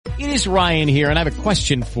It is Ryan here, and I have a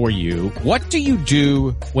question for you. What do you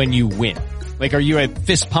do when you win? Like, are you a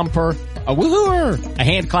fist pumper, a woo-hooer, a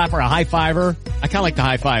hand clapper, a high fiver? I kind of like the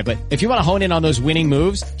high five, but if you want to hone in on those winning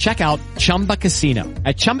moves, check out Chumba Casino.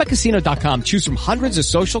 At ChumbaCasino.com, choose from hundreds of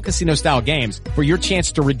social casino-style games for your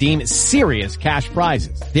chance to redeem serious cash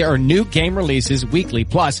prizes. There are new game releases weekly,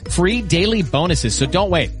 plus free daily bonuses. So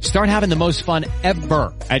don't wait. Start having the most fun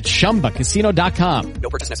ever at ChumbaCasino.com.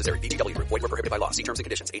 No purchase necessary. VGW. Void where prohibited by law. See terms and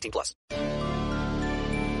conditions. 18+.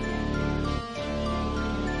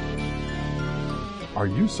 Are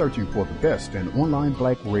you searching for the best in online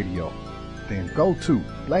black radio? Then go to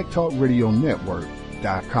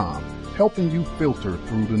blacktalkradionetwork.com, helping you filter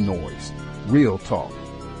through the noise. Real talk,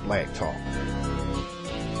 black talk.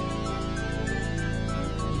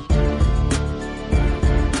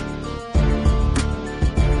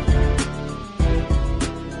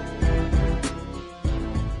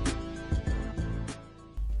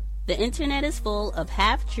 The internet is full of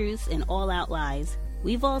half-truths and all-out lies.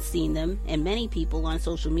 We've all seen them, and many people on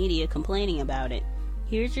social media complaining about it.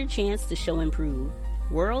 Here's your chance to show and prove.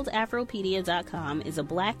 WorldAfropedia.com is a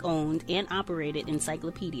black-owned and operated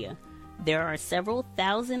encyclopedia. There are several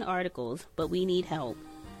thousand articles, but we need help.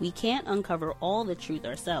 We can't uncover all the truth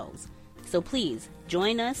ourselves. So please,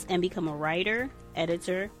 join us and become a writer,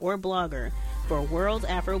 editor, or blogger for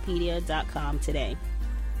WorldAfropedia.com today.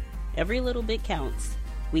 Every little bit counts.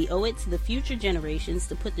 We owe it to the future generations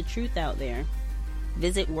to put the truth out there.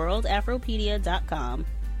 Visit WorldAfropedia.com,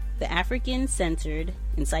 the African-centered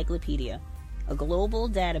encyclopedia, a global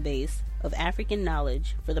database of African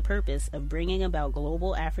knowledge for the purpose of bringing about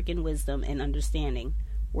global African wisdom and understanding.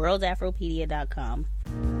 WorldAfropedia.com.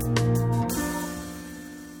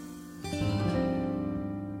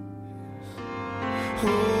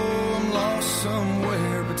 Oh, I'm lost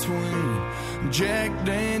somewhere between Jack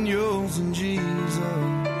Daniels and Jesus.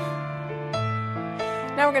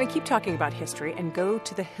 Now we're going to keep talking about history and go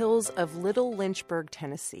to the hills of Little Lynchburg,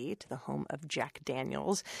 Tennessee, to the home of Jack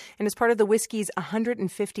Daniels. And as part of the whiskey's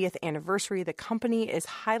 150th anniversary, the company is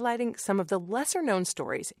highlighting some of the lesser-known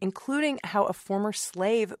stories, including how a former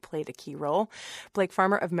slave played a key role. Blake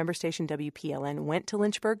Farmer of member station WPLN went to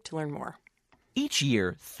Lynchburg to learn more. Each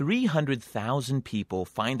year, 300,000 people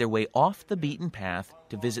find their way off the beaten path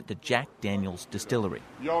to visit the Jack Daniels distillery.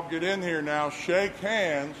 Y'all get in here now, shake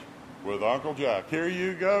hands with Uncle Jack. Here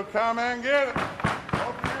you go. Come and get it.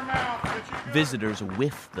 Open your mouth. Visitors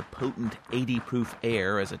whiff the potent 80-proof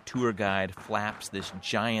air as a tour guide flaps this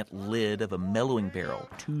giant lid of a mellowing barrel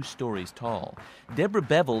 2 stories tall. Deborah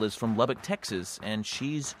Bevel is from Lubbock, Texas, and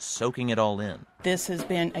she's soaking it all in. This has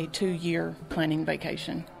been a 2-year planning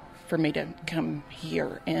vacation for me to come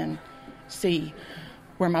here and see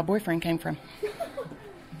where my boyfriend came from.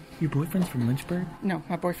 Your boyfriend's from Lynchburg? No,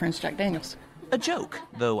 my boyfriend's Jack Daniels. A joke,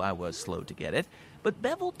 though I was slow to get it. But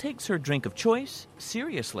Bevel takes her drink of choice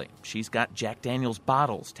seriously. She's got Jack Daniels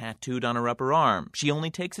bottles tattooed on her upper arm. She only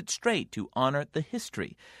takes it straight to honor the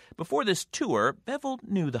history. Before this tour, Bevel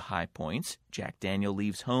knew the high points. Jack Daniel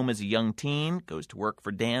leaves home as a young teen, goes to work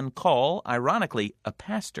for Dan Call, ironically a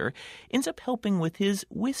pastor, ends up helping with his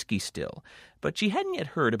whiskey still. But she hadn't yet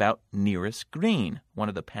heard about Nearest Green, one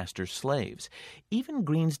of the pastor's slaves. Even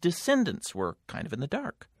Green's descendants were kind of in the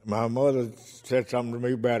dark. My mother said something to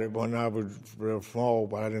me about it when I was real small,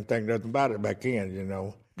 but I didn't think nothing about it back then, you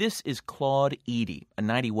know. This is Claude Eady, a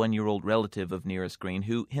 91-year-old relative of Nearest Green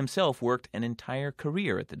who himself worked an entire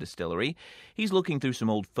career at the distillery. He's looking through some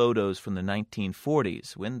old photos from the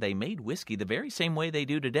 1940s when they made whiskey the very same way they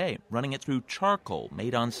do today, running it through charcoal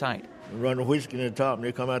made on site. You run the whiskey in the top and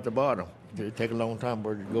they come out the bottom. It take a long time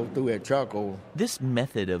for it to go through that charcoal. This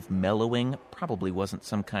method of mellowing probably wasn't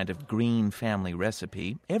some kind of Green family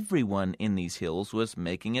recipe. Everyone in these hills was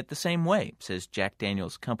making it the same way, says Jack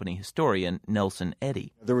Daniels company historian Nelson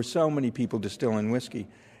Eddy. There were so many people distilling whiskey,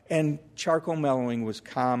 and charcoal mellowing was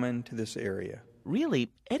common to this area.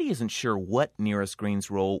 Really, Eddy isn't sure what Nearest Green's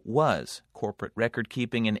role was. Corporate record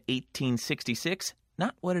keeping in 1866,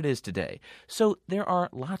 not what it is today. So there are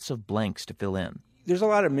lots of blanks to fill in. There's a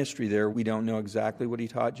lot of mystery there. We don't know exactly what he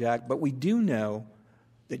taught Jack, but we do know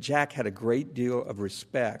that Jack had a great deal of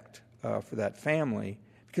respect for that family,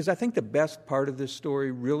 because I think the best part of this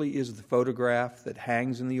story really is the photograph that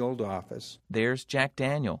hangs in the old office. There's Jack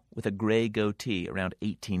Daniel with a gray goatee around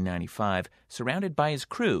 1895, surrounded by his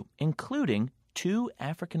crew, including 2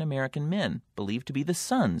 African-American men believed to be the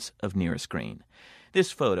sons of Nearest Green.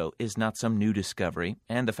 This photo is not some new discovery,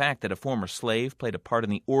 and the fact that a former slave played a part in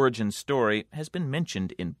the origin story has been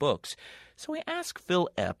mentioned in books. So I asked Phil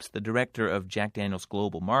Epps, the director of Jack Daniels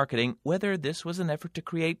Global Marketing, whether this was an effort to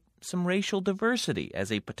create some racial diversity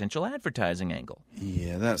as a potential advertising angle.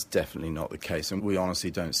 Yeah, that's definitely not the case, and we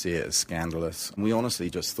honestly don't see it as scandalous. We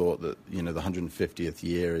honestly just thought that, the 150th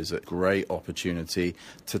year is a great opportunity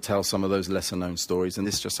to tell some of those lesser-known stories, and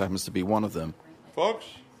this just happens to be one of them. Folks,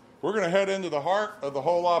 we're going to head into the heart of the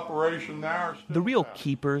whole operation now. The real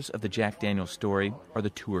keepers of the Jack Daniels story are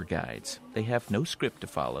the tour guides. They have no script to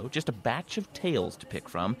follow, just a batch of tales to pick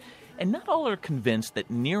from, and not all are convinced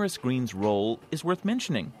that Nearest Green's role is worth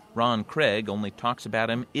mentioning. Ron Craig only talks about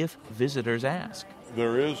him if visitors ask.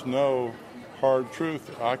 There is no hard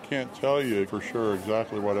truth. I can't tell you for sure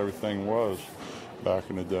exactly what everything was back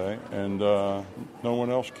in the day, and no one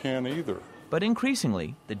else can either. But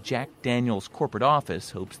increasingly, the Jack Daniels corporate office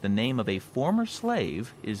hopes the name of a former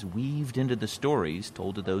slave is weaved into the stories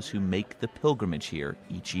told to those who make the pilgrimage here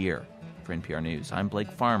each year. For NPR News, I'm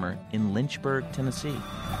Blake Farmer in Lynchburg, Tennessee.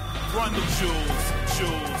 Run the jewels,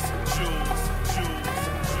 jewels, jewels, jewels.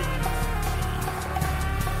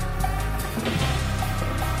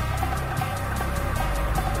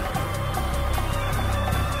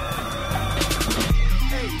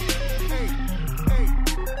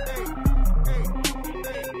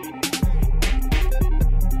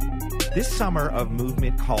 This summer, a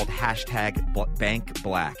movement called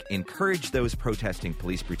 #BankBlack encouraged those protesting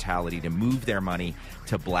police brutality to move their money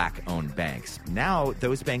to black-owned banks. Now,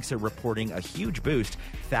 those banks are reporting a huge boost,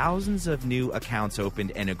 thousands of new accounts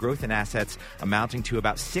opened, and a growth in assets amounting to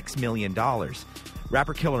about $6 million.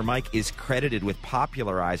 Rapper Killer Mike is credited with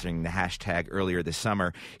popularizing the hashtag earlier this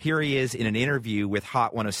summer. Here he is in an interview with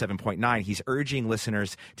Hot 107.9. He's urging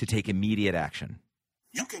listeners to take immediate action.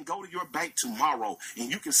 You can go to your bank tomorrow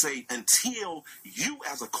and you can say, until you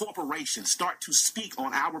as a corporation start to speak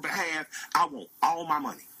on our behalf, I want all my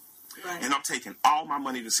money. Right. And I'm taking all my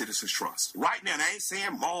money to Citizens Trust. Right now, I ain't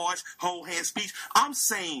saying march, whole hand speech. I'm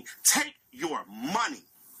saying take your money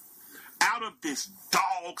out of this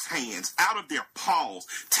dog's hands, out of their paws.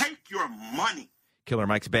 Take your money. Killer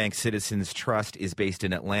Mike's bank, Citizens Trust, is based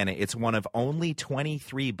in Atlanta. It's one of only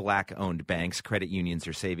 23 black-owned banks, credit unions,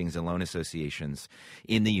 or savings and loan associations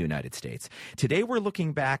in the United States. Today, we're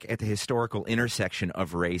looking back at the historical intersection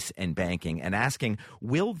of race and banking and asking,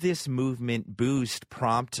 will this movement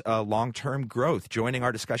prompt long-term growth? Joining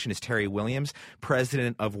our discussion is Terry Williams,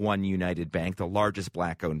 president of One United Bank, the largest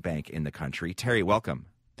black-owned bank in the country. Terry, welcome.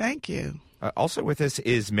 Thank you. Also with us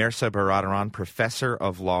is Mirza Baradaran, professor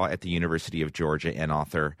of law at the University of Georgia and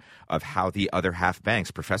author of How the Other Half Banks.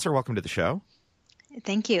 Professor, welcome to the show.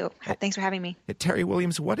 Thank you. Thanks for having me. Terry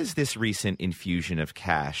Williams, what has this recent infusion of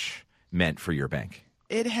cash meant for your bank?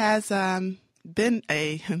 It has been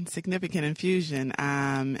a significant infusion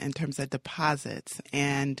in terms of deposits.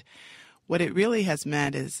 And what it really has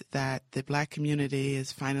meant is that the black community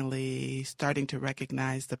is finally starting to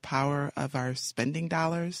recognize the power of our spending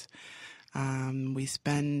dollars. We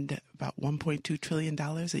spend about $1.2 trillion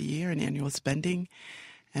a year in annual spending,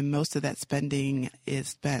 and most of that spending is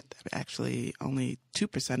spent, actually only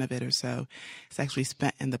 2% of it or so, is actually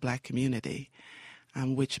spent in the black community,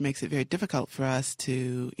 which makes it very difficult for us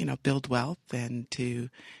to, build wealth and to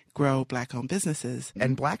grow black-owned businesses.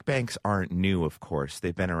 And black banks aren't new, of course.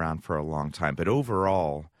 They've been around for a long time, but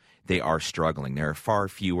overall, they are struggling. There are far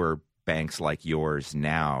fewer banks like yours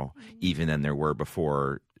now, even than there were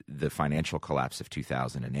before the financial collapse of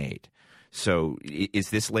 2008. So is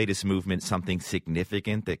this latest movement something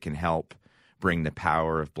significant that can help bring the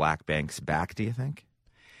power of black banks back, do you think?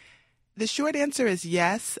 The short answer is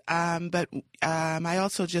yes, but I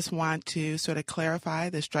also just want to sort of clarify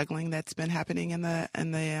the struggling that's been happening in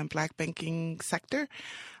the black banking sector.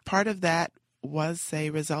 Part of that was a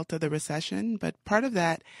result of the recession, but part of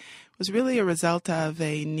that was really a result of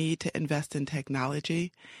a need to invest in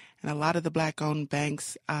technology. And a lot of the black-owned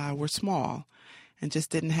banks were small and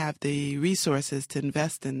just didn't have the resources to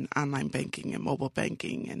invest in online banking and mobile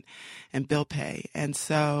banking and bill pay. And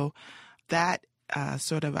so that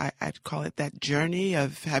I'd call it that journey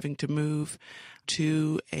of having to move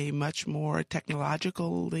to a much more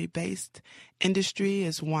technologically based industry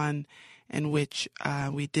is one in which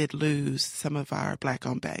we did lose some of our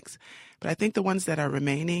black-owned banks. But I think the ones that are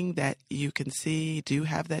remaining that you can see do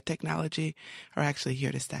have that technology are actually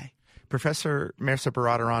here to stay. Professor Mirza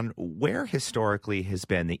Baradaran, where historically has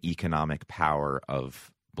been the economic power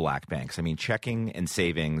of black banks? I mean, checking and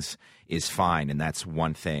savings is fine, and that's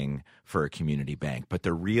one thing for a community bank. But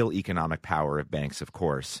the real economic power of banks, of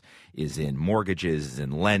course, is in mortgages,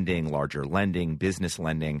 in lending, larger lending, business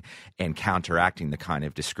lending, and counteracting the kind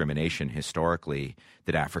of discrimination historically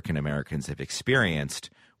that African Americans have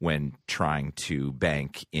experienced when trying to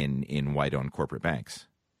bank in white-owned corporate banks.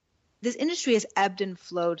 this industry has ebbed and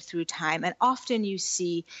flowed through time, and often you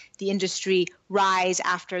see the industry rise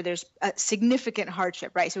after there's a significant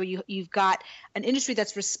hardship, right? So you've got an industry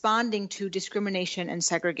that's responding to discrimination and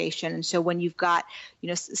segregation. And so when you've got,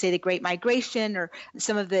 say the Great Migration or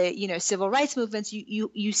some of the, civil rights movements,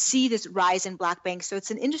 you see this rise in Black banks. So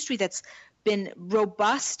it's an industry that's been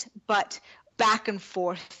robust, but back and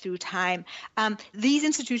forth through time. These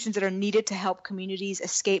institutions that are needed to help communities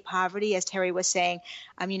escape poverty, as Terry was saying,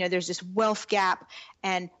 there's this wealth gap,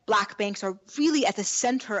 and Black banks are really at the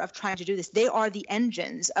center of trying to do this. They are the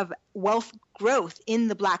engines of wealth growth in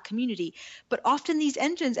the Black community, but often these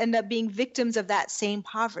engines end up being victims of that same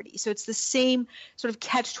poverty. So it's the same sort of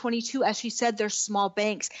catch-22. As she said, they're small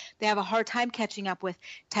banks. They have a hard time catching up with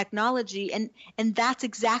technology, and that's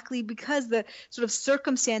exactly because the sort of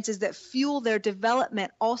circumstances that fuel their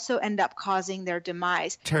development also end up causing their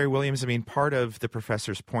demise. Terry Williams, part of the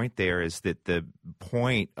professor's point there is that the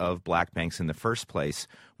point of Black banks in the first place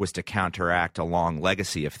was to counteract a long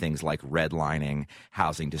legacy of things like redlining,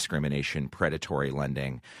 housing discrimination, predatory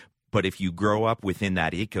lending. But if you grow up within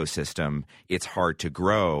that ecosystem, it's hard to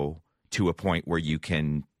grow to a point where you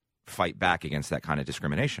can fight back against that kind of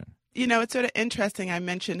discrimination. It's sort of interesting. I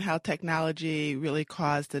mentioned how technology really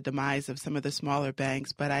caused the demise of some of the smaller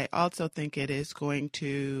banks, but I also think it is going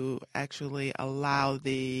to actually allow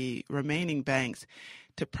the remaining banks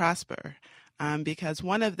to prosper. Because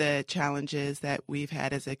one of the challenges that we've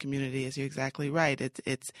had as a community is, you're exactly right.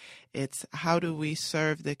 It's how do we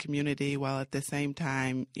serve the community while at the same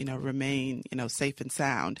time, remain, safe and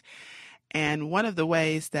sound. And one of the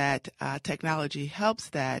ways that technology helps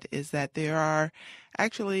that is that there are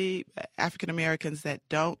actually African Americans that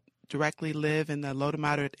don't directly live in the low to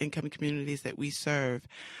moderate income communities that we serve,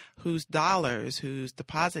 whose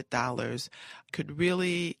deposit dollars could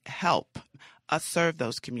really help us serve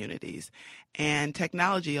those communities. And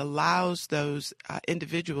technology allows those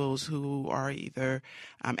individuals who are either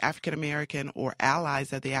African American or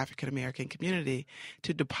allies of the African American community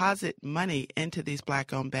to deposit money into these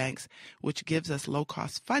Black-owned banks, which gives us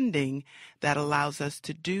low-cost funding that allows us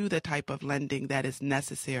to do the type of lending that is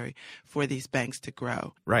necessary for these banks to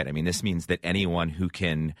grow. Right. This means that anyone who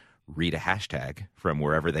can read a hashtag from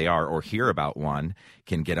wherever they are or hear about one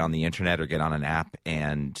can get on the internet or get on an app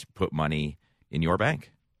and put money in your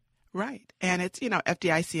bank. Right. And it's,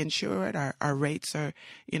 FDIC insured. Our rates are,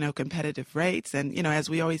 competitive rates. And, as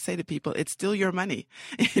we always say to people, it's still your money,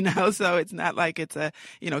 so it's not like it's a,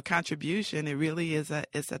 contribution. It really is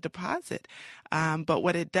it's a deposit. But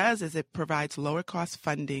what it does is it provides lower cost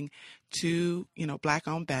funding to,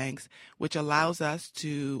 Black-owned banks, which allows us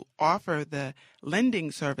to offer the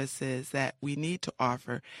lending services that we need to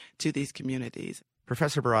offer to these communities.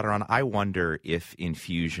 Professor Baradaran, I wonder if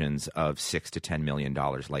infusions of $6 to $10 million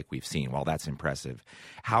like we've seen, while that's impressive,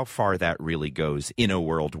 how far that really goes in a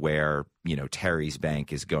world where, Terry's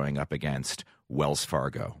bank is going up against Wells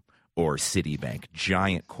Fargo or Citibank,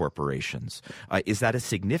 giant corporations. Is that a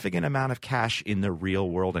significant amount of cash in the real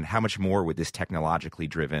world? And how much more would this technologically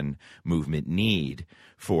driven movement need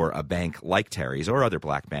for a bank like Terry's or other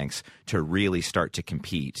Black banks to really start to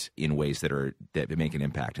compete in ways that make an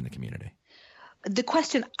impact in the community? The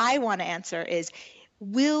question I want to answer is,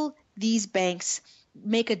 will these banks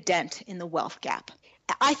make a dent in the wealth gap?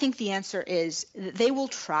 I think the answer is they will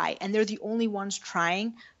try, and they're the only ones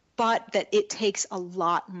trying, but that it takes a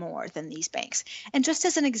lot more than these banks. And just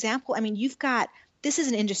as an example, this is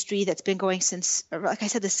an industry that's been going since, like I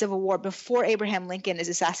said, the Civil War. Before Abraham Lincoln is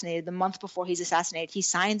assassinated, the month before he's assassinated, he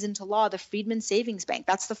signs into law the Freedmen's Savings Bank.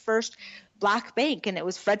 That's the first Black bank, and it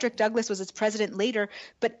was Frederick Douglass was its president later.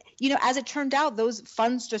 But, as it turned out, those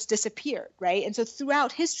funds just disappeared, right? And so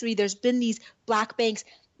throughout history, there's been these Black banks,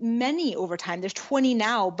 many over time. There's 20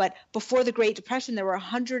 now, but before the Great Depression, there were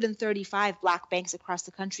 135 Black banks across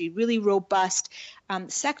the country, really robust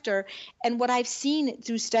sector. And what I've seen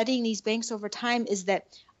through studying these banks over time is that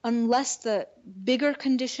unless the bigger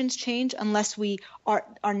conditions change, unless we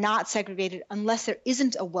are not segregated, unless there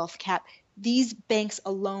isn't a wealth cap, these banks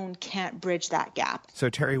alone can't bridge that gap. So,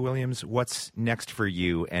 Terry Williams, what's next for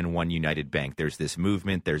you and One United Bank? There's this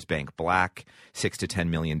movement. There's Bank Black, $6 to $10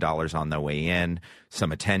 million on the way in,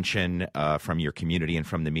 some attention from your community and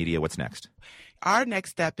from the media. What's next? our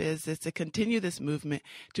next step is to continue this movement,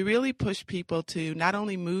 to really push people to not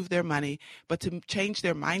only move their money, but to change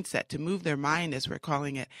their mindset, to move their mind, as we're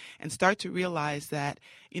calling it, and start to realize that,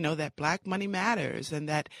 that black money matters, and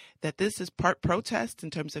that this is part protest in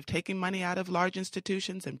terms of taking money out of large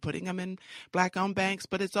institutions and putting them in black-owned banks,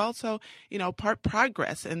 but it's also, part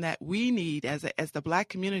progress, and that we need, as the black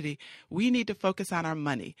community, we need to focus on our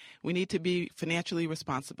money. We need to be financially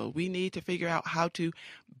responsible. We need to figure out how to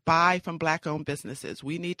buy from black-owned businesses.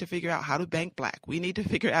 We need to figure out how to bank black. We need to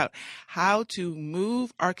figure out how to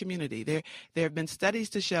move our community. There have been studies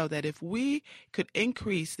to show that if we could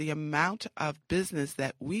increase the amount of business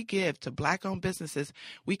that we give to black-owned businesses,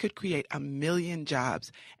 we could create 1 million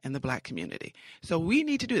jobs in the black community. So we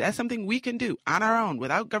need to do that. That's something we can do on our own,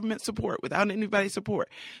 without government support, without anybody's support.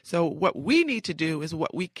 So what we need to do is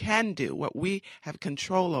what we can do, what we have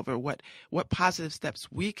control over, what positive steps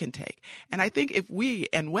we can take. And I think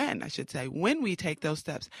when we take those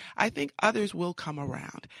steps, I think others will come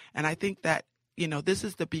around. And I think that, this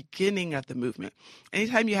is the beginning of the movement.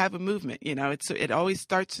 Anytime you have a movement, it always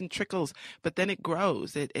starts and trickles, but then it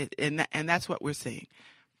grows. And that's what we're seeing.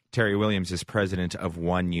 Terry Williams is president of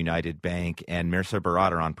One United Bank, and Mirza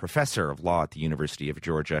Baradaran, professor of law at the University of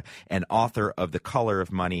Georgia and author of The Color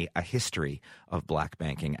of Money, A History of Black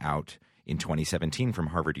Banking, out in 2017 from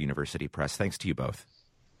Harvard University Press. Thanks to you both.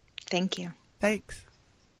 Thank you. Thanks.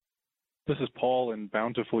 This is Paul in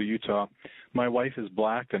Bountiful, Utah. My wife is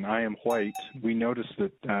black and I am white. We noticed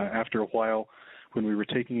that after a while, when we were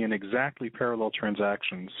taking in exactly parallel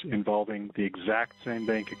transactions involving the exact same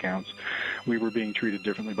bank accounts, we were being treated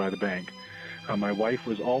differently by the bank. My wife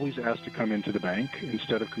was always asked to come into the bank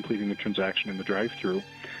instead of completing the transaction in the drive-thru,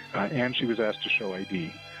 and she was asked to show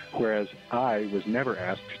ID, whereas I was never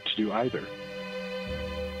asked to do either.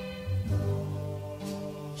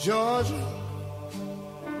 Georgia,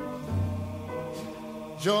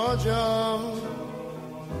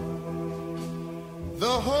 the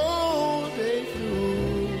whole day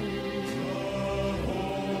through,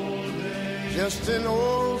 just an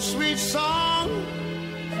old sweet song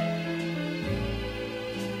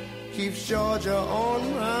keeps Georgia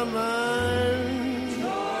on my mind.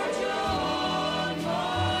 Georgia on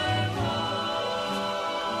my mind.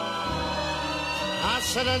 I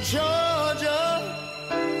said, Georgia.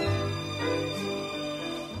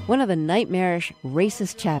 One of the nightmarish,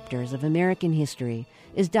 racist chapters of American history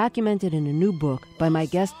is documented in a new book by my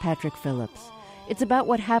guest Patrick Phillips. It's about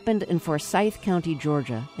what happened in Forsyth County,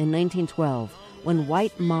 Georgia, in 1912, when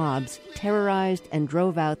white mobs terrorized and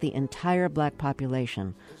drove out the entire black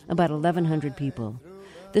population, about 1,100 people.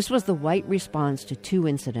 This was the white response to two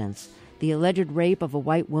incidents: the alleged rape of a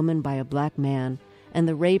white woman by a black man, and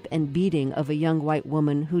the rape and beating of a young white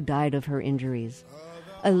woman who died of her injuries.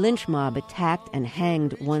 A lynch mob attacked and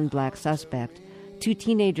hanged one black suspect. 2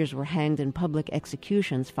 teenagers were hanged in public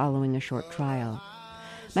executions following a short trial.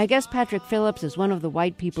 My guest Patrick Phillips is one of the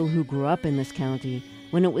white people who grew up in this county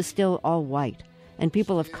when it was still all white, and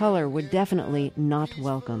people of color were definitely not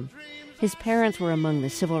welcome. His parents were among the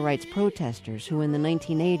civil rights protesters who in the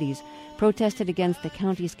 1980s protested against the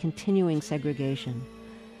county's continuing segregation.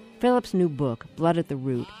 Phillips' new book, Blood at the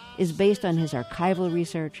Root, is based on his archival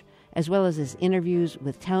research as well as his interviews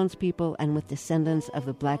with townspeople and with descendants of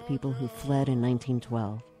the black people who fled in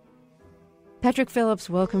 1912. Patrick Phillips,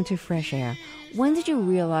 welcome to Fresh Air. When did you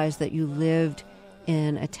realize that you lived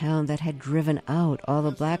in a town that had driven out all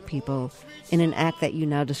the black people in an act that you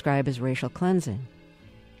now describe as racial cleansing?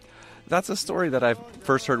 That's a story that I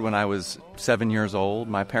first heard when I was 7 years old.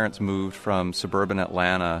 My parents moved from suburban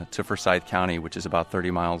Atlanta to Forsyth County, which is about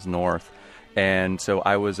 30 miles north. And so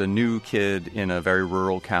I was a new kid in a very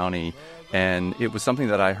rural county, and it was something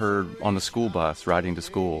that I heard on the school bus riding to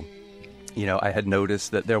school. I had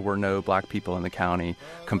noticed that there were no black people in the county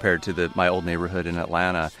compared to my old neighborhood in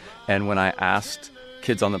Atlanta. And when I asked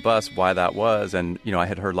kids on the bus why that was, and, I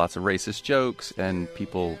had heard lots of racist jokes, and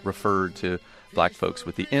people referred to black folks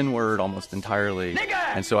with the N-word almost entirely.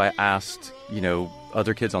 And so I asked,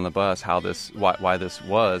 other kids on the bus why this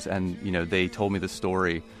was, and, they told me the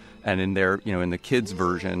story. And in their, in the kids'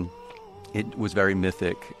 version, it was very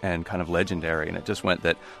mythic and kind of legendary. And it just went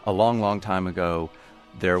that a long, long time ago,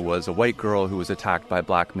 there was a white girl who was attacked by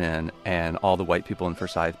black men, and all the white people in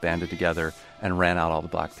Forsyth banded together and ran out all the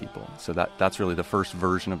black people. So that's really the first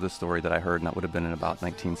version of the story that I heard, and that would have been in about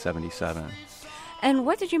 1977. And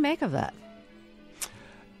what did you make of that?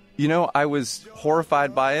 I was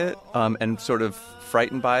horrified by it and sort of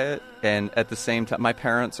frightened by it. And at the same time, my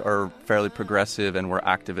parents are fairly progressive and were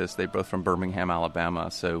activists. They're both from Birmingham,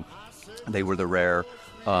 Alabama. So they were the rare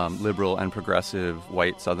liberal and progressive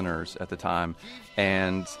white Southerners at the time.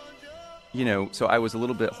 And so I was a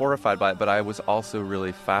little bit horrified by it, but I was also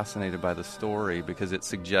really fascinated by the story because it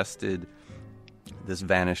suggested this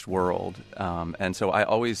vanished world. And so I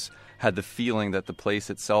always had the feeling that the place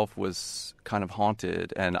itself was kind of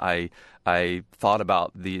haunted. And I thought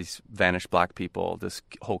about these vanished black people, this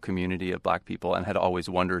whole community of black people, and had always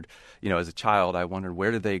wondered, as a child, I wondered,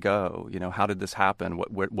 where did they go? How did this happen?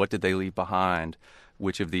 What did they leave behind?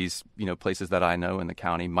 Which of these, places that I know in the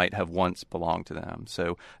county might have once belonged to them.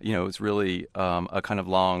 So, it's really a kind of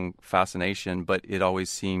long fascination, but it always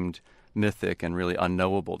seemed mythic and really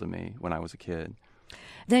unknowable to me when I was a kid.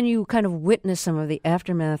 Then you kind of witnessed some of the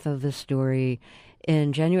aftermath of the story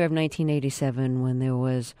in January of 1987 when there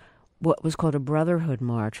was what was called a Brotherhood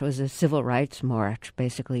March. It was a civil rights march,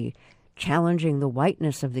 basically challenging the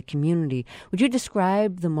whiteness of the community. Would you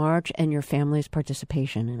describe the march and your family's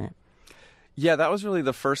participation in it? Yeah, that was really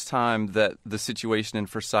the first time that the situation in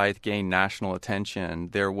Forsyth gained national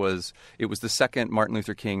attention. It was the second Martin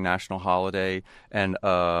Luther King national holiday, and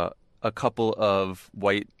a couple of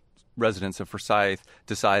white residents of Forsyth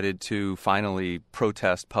decided to finally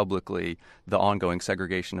protest publicly the ongoing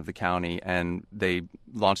segregation of the county, and they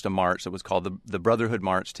launched a march that was called the Brotherhood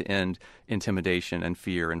March to end intimidation and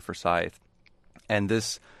fear in Forsyth. And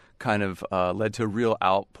this kind of led to a real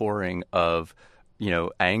outpouring of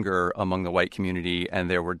anger among the white community, and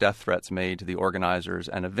there were death threats made to the organizers,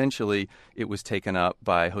 and eventually it was taken up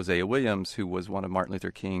by Hosea Williams, who was one of Martin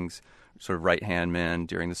Luther King's sort of right-hand men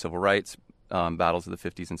during the civil rights battles of the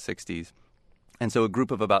 50s and 60s. And so a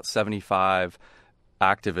group of about 75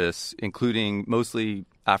 activists, including mostly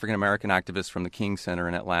African-American activists from the King Center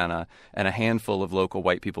in Atlanta, and a handful of local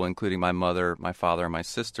white people, including my mother, my father, and my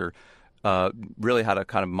sister, really had a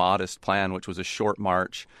kind of modest plan, which was a short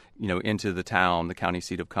march, into the town, the county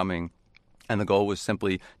seat of Cumming. And the goal was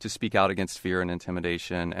simply to speak out against fear and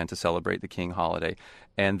intimidation and to celebrate the King holiday.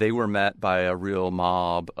 And they were met by a real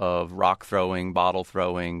mob of rock throwing, bottle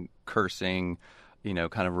throwing, cursing,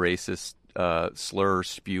 kind of racist, slur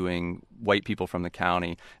spewing white people from the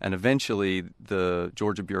county. And eventually the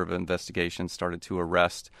Georgia Bureau of Investigation started to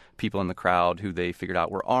arrest people in the crowd who they figured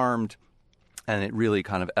out were armed. And it really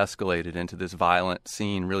kind of escalated into this violent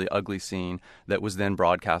scene, really ugly scene that was then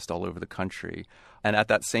broadcast all over the country. And at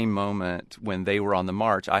that same moment, when they were on the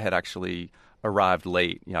march, I had actually arrived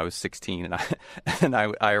late. I was 16, and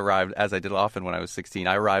I arrived, as I did often when I was 16,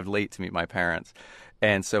 I arrived late to meet my parents.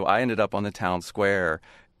 And so I ended up on the town square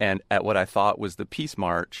and at what I thought was the Peace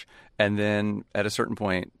March. And then at a certain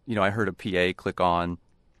point, I heard a PA click on,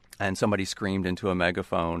 and somebody screamed into a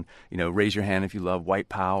megaphone, raise your hand if you love white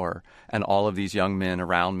power. And all of these young men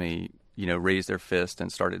around me, raised their fist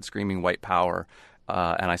and started screaming white power.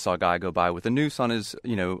 And I saw a guy go by with a noose on his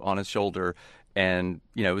shoulder. And,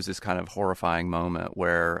 it was this kind of horrifying moment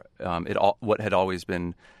where what had always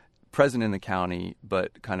been present in the county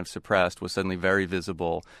but kind of suppressed was suddenly very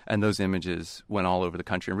visible. And those images went all over the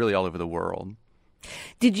country and really all over the world.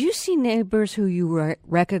 Did you see neighbors who you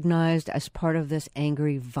recognized as part of this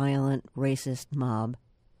angry, violent, racist mob?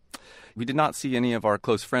 We did not see any of our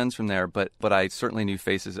close friends from there, but I certainly knew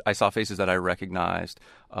faces. I saw faces that I recognized,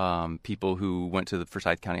 people who went to the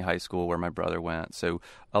Forsyth County High School where my brother went. So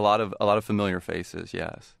a lot of familiar faces,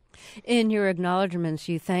 yes. In your acknowledgments,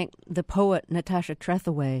 you thank the poet Natasha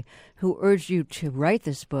Trethewey, who urged you to write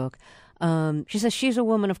this book. She says she's a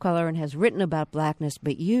woman of color and has written about blackness,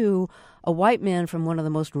 but you, a white man from one of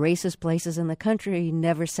the most racist places in the country,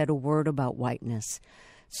 never said a word about whiteness.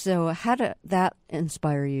 So how did that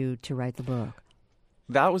inspire you to write the book?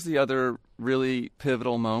 That was the other really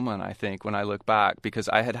pivotal moment, I think, when I look back, because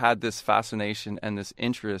I had this fascination and this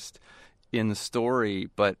interest in the story,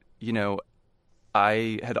 but,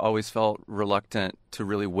 I had always felt reluctant to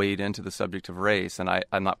really wade into the subject of race, and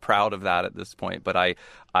I'm not proud of that at this point, but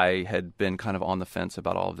I had been kind of on the fence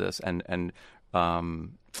about all of this and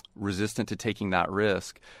resistant to taking that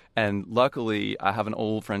risk. And luckily, I have an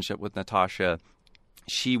old friendship with Natasha.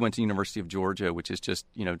 She went to University of Georgia, which is just,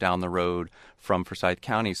 down the road from Forsyth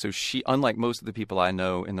County. So she, unlike most of the people I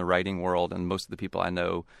know in the writing world and most of the people I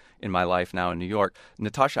know in my life now in New York,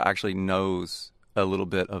 Natasha actually knows a little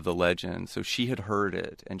bit of the legend. So she had heard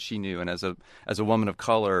it and she knew. And as a woman of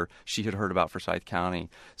color, she had heard about Forsyth County.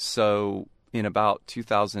 So in about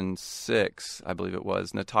 2006, I believe it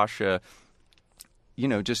was, Natasha,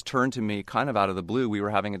 just turned to me kind of out of the blue. We were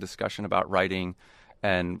having a discussion about writing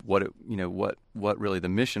and what really the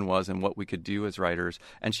mission was and what we could do as writers.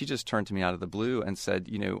 And she just turned to me out of the blue and said,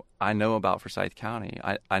 I know about Forsyth County.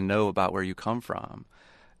 I know about where you come from.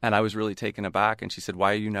 And I was really taken aback. And she said,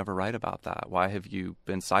 why do you never write about that? Why have you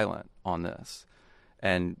been silent on this?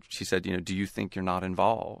 And she said, do you think you're not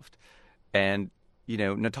involved? And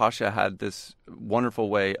Natasha had this wonderful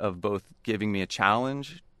way of both giving me a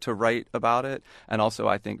challenge to write about it, and also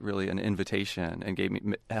I think really an invitation,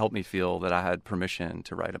 and helped me feel that I had permission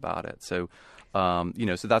to write about it. So,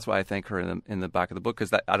 so that's why I thank her in the back of the book,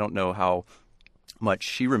 because I don't know how much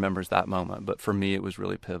she remembers that moment, but for me it was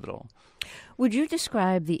really pivotal. Would you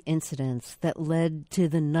describe the incidents that led to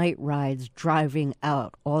the night rides driving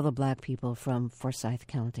out all the black people from Forsyth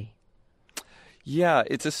County? Yeah,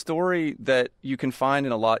 it's a story that you can find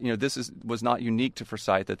in a lot. This was not unique to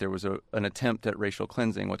Forsyth, that there was an attempt at racial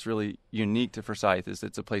cleansing. What's really unique to Forsyth is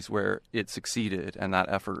it's a place where it succeeded, and that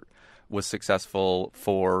effort was successful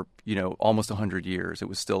for, almost 100 years. It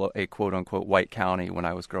was still a quote-unquote white county when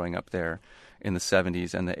I was growing up there in the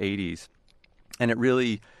 70s and the 80s. And it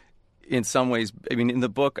really, in some ways, in the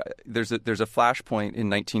book, there's a flashpoint in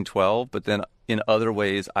 1912, but then in other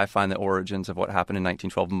ways, I find the origins of what happened in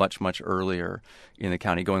 1912 much, much earlier in the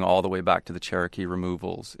county, going all the way back to the Cherokee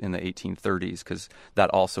removals in the 1830s, because that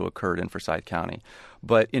also occurred in Forsyth County.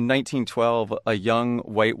 But in 1912, a young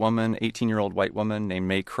white woman, 18-year-old white woman named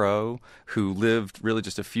May Crow, who lived really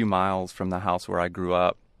just a few miles from the house where I grew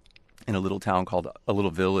up, in a little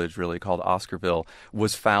village really called Oscarville,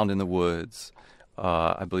 was found in the woods.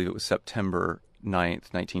 I believe it was September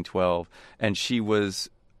 9th, 1912, and she was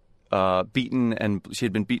beaten, and she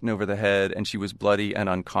had been beaten over the head, and she was bloody and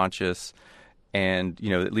unconscious, and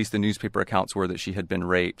at least the newspaper accounts were that she had been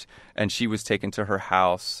raped, and she was taken to her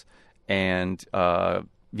house and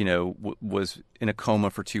was in a coma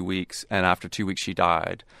for 2 weeks, and after 2 weeks she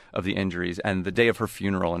died of the injuries. And the day of her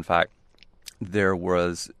funeral, in fact,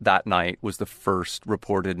 that night was the first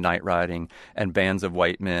reported night riding, and bands of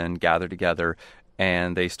white men gathered together,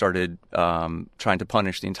 and they started trying to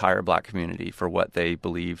punish the entire black community for what they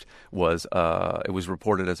believed was, it was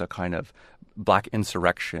reported as a kind of black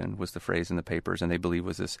insurrection, was the phrase in the papers, and they believed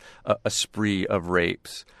was this a spree of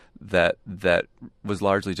rapes that was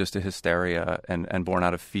largely just a hysteria and born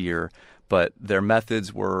out of fear. But their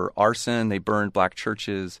methods were arson. They burned black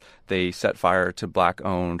churches. They set fire to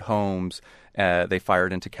black-owned homes. They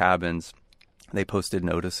fired into cabins. They posted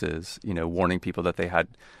notices, warning people that they had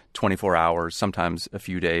 24 hours, sometimes a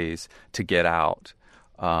few days, to get out.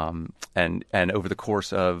 And over the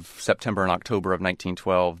course of September and October of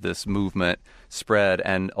 1912, this movement spread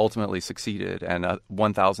and ultimately succeeded. And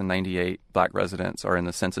 1,098 black residents are in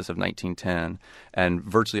the census of 1910, and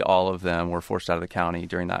virtually all of them were forced out of the county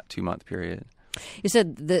during that 2-month period. You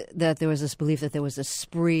said that there was this belief that there was a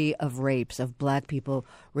spree of rapes, of black people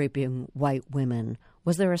raping white women.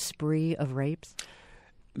 Was there a spree of rapes?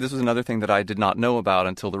 This was another thing that I did not know about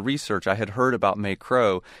until the research. I had heard about May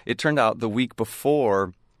Crow. It turned out the week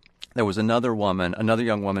before, there was another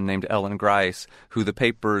young woman named Ellen Grice, who the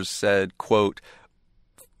papers said, quote,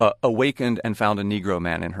 awakened and found a Negro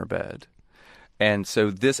man in her bed. And so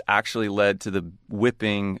this actually led to the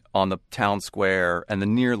whipping on the town square and the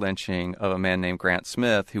near lynching of a man named Grant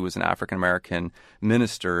Smith, who was an African-American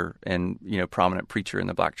minister and, prominent preacher in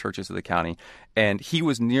the black churches of the county. And he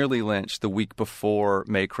was nearly lynched the week before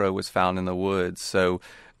May Crow was found in the woods. So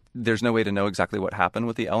there's no way to know exactly what happened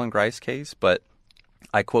with the Ellen Grice case, but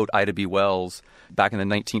I quote Ida B. Wells back in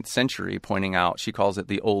the 19th century, pointing out, she calls it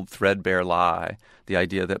the old threadbare lie, the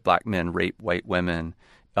idea that black men rape white women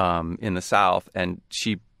in the South. And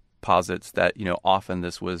she posits that, often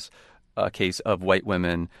this was a case of white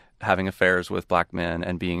women having affairs with black men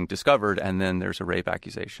and being discovered, and then there's a rape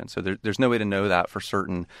accusation. So there's no way to know that for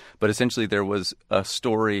certain. But essentially there was a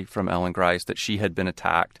story from Ellen Grice that she had been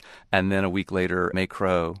attacked, and then a week later May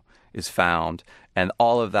Crow is found. And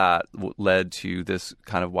all of that led to this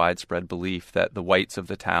kind of widespread belief that the whites of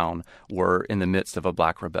the town were in the midst of a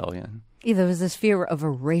black rebellion. There was this fear of a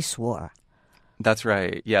race war. That's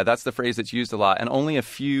right. Yeah, that's the phrase that's used a lot. And only a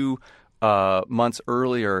few months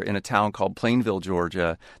earlier in a town called Plainville,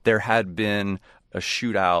 Georgia, there had been a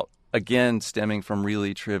shootout, again stemming from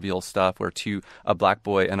really trivial stuff, where a black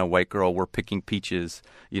boy and a white girl were picking peaches,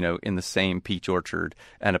 in the same peach orchard.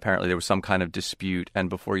 And apparently there was some kind of dispute. And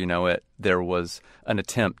before you know it, there was an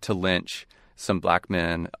attempt to lynch some black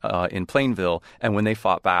men in Plainville. And when they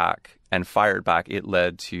fought back and fired back, it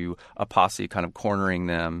led to a posse kind of cornering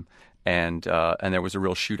them. And there was a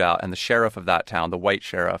real shootout, and the sheriff of that town, the white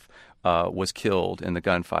sheriff, was killed in the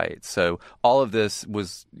gunfight. So all of this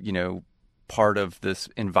was, part of this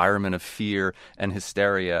environment of fear and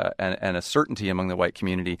hysteria and a certainty among the white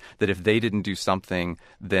community that if they didn't do something,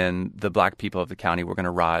 then the black people of the county were going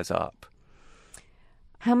to rise up.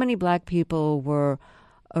 How many black people were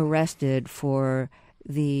arrested for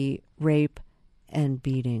the rape and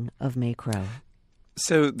beating of May Crow?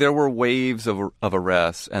 So there were waves of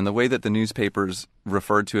arrests, and the way that the newspapers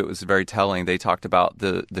referred to it was very telling. They talked about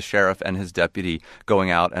the sheriff and his deputy going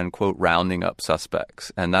out and, quote, rounding up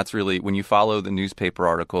suspects. And that's really, when you follow the newspaper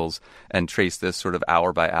articles and trace this sort of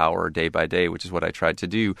hour by hour, day by day, which is what I tried to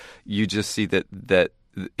do, you just see that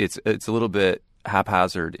it's a little bit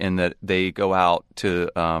haphazard in that they go out to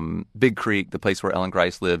Big Creek, the place where Ellen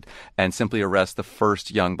Grice lived, and simply arrest the first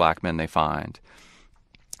young black men they find.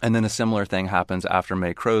 And then a similar thing happens after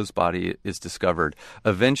May Crow's body is discovered.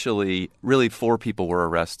 Eventually, really 4 people were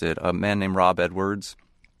arrested. A man named Rob Edwards,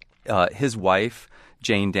 his wife,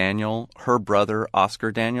 Jane Daniel, her brother,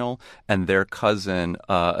 Oscar Daniel, and their cousin,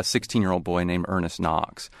 a 16-year-old boy named Ernest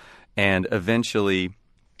Knox. And eventually,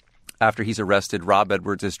 after he's arrested, Rob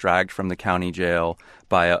Edwards is dragged from the county jail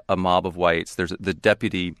by a mob of whites. There's the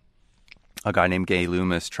deputy, a guy named Gay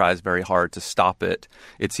Loomis, tries very hard to stop it.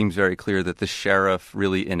 It seems very clear that the sheriff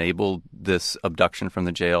really enabled this abduction from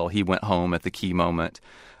the jail. He went home at the key moment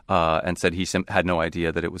and said he had no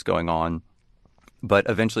idea that it was going on. But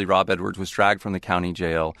eventually Rob Edwards was dragged from the county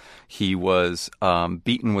jail. He was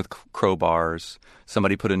beaten with crowbars.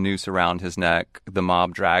 Somebody put a noose around his neck. The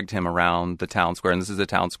mob dragged him around the town square. And this is a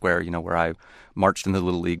town square, where I marched in the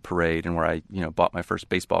Little League parade and where I, bought my first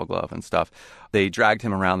baseball glove and stuff. They dragged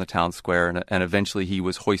him around the town square, and eventually he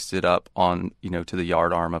was hoisted up on, to the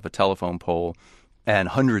yard arm of a telephone pole. And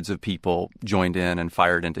hundreds of people joined in and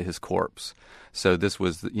fired into his corpse. So this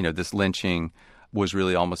was, this lynching was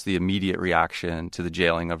really almost the immediate reaction to the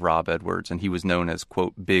jailing of Rob Edwards. And he was known as,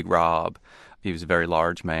 quote, Big Rob. He was a very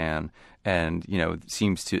large man and,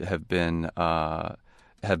 seems to have been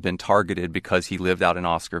targeted because he lived out in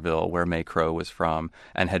Oscarville, where May Crow was from,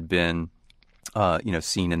 and had been,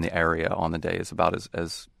 seen in the area on the day. Is about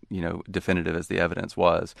as definitive as the evidence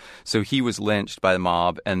was. So he was lynched by the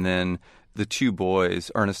mob, and then the 2 boys,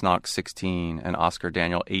 Ernest Knox, 16, and Oscar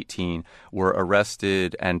Daniel, 18, were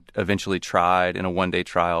arrested and eventually tried in a one-day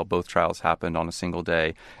trial. Both trials happened on a single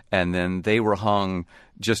day. And then they were hung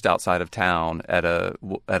just outside of town at a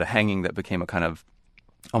hanging that became a kind of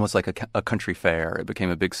almost like a country fair. It became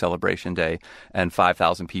a big celebration day, and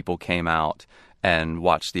 5,000 people came out and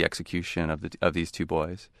watched the execution of these 2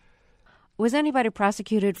 boys. Was anybody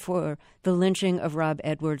prosecuted for the lynching of Rob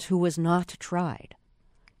Edwards who was not tried?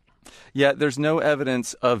 Yeah, there's no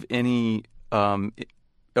evidence of any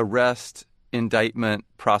arrest, indictment,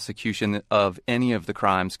 prosecution of any of the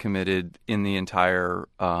crimes committed in the entire,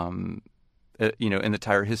 in the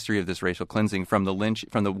entire history of this racial cleansing, from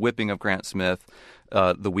the whipping of Grant Smith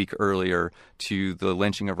the week earlier to the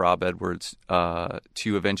lynching of Rob Edwards to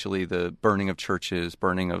eventually the burning of churches,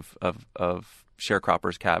 burning of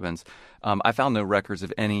sharecroppers' cabins. I found no records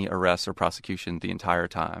of any arrests or prosecution the entire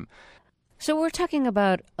time. So we're talking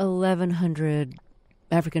about 1,100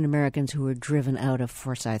 African Americans who were driven out of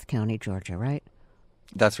Forsyth County, Georgia, right?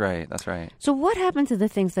 That's right. So what happened to the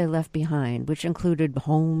things they left behind, which included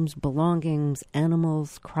homes, belongings,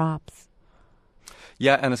 animals, crops?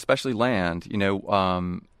 Yeah, and especially land. There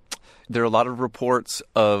are a lot of reports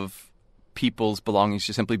of people's belongings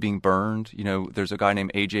just simply being burned. There's a guy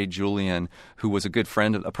named A.J. Julian who was a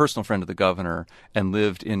personal friend of the governor and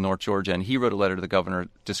lived in North Georgia. And he wrote a letter to the governor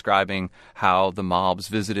describing how the mobs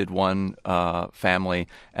visited one family,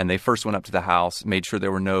 and they first went up to the house, made sure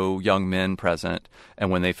there were no young men present. And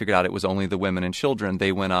when they figured out it was only the women and children,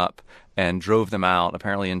 they went up and drove them out,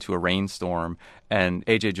 apparently into a rainstorm. And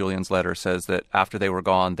A.J. Julian's letter says that after they were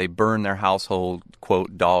gone, they burned their household,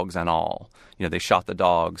 quote, dogs and all. They shot the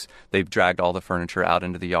dogs. They dragged all the furniture out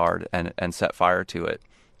into the yard and set fire to it.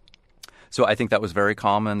 So I think that was very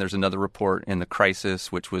common. There's another report in The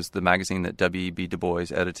Crisis, which was the magazine that W.E.B. Du Bois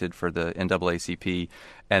edited for the NAACP.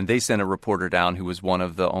 And they sent a reporter down who was one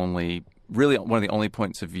of the only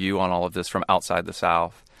points of view on all of this from outside the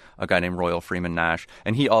South, a guy named Royal Freeman Nash.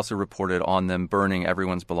 And he also reported on them burning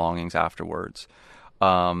everyone's belongings afterwards.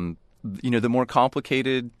 The more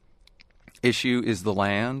complicated issue is the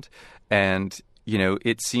land. And,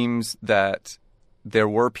 it seems that there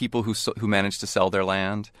were people who managed to sell their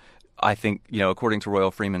land. I think, according to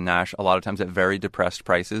Royal Freeman Nash, a lot of times at very depressed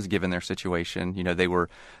prices, given their situation. They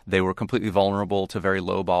were completely vulnerable to very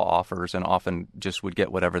lowball offers and often just would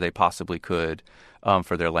get whatever they possibly could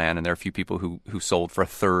for their land. And there are a few people who sold for a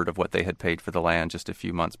third of what they had paid for the land just a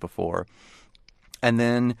few months before. And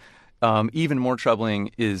then even more troubling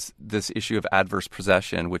is this issue of adverse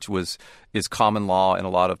possession, which is common law in a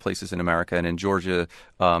lot of places in America. And in Georgia,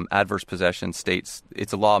 adverse possession states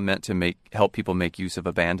it's a law meant to help people make use of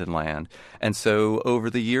abandoned land. And so over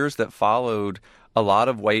the years that followed, a lot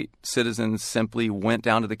of white citizens simply went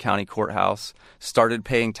down to the county courthouse, started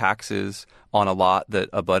paying taxes on a lot that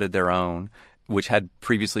abutted their own, which had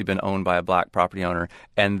previously been owned by a black property owner.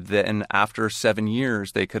 And then after 7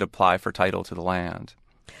 years, they could apply for title to the land.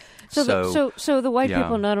 So the white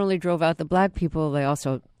people not only drove out the black people, they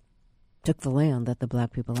also took the land that the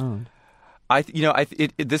black people owned.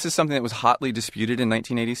 This is something that was hotly disputed in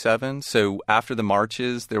 1987. So after the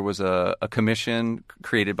marches, there was a commission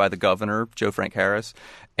created by the governor, Joe Frank Harris,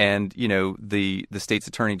 and the state's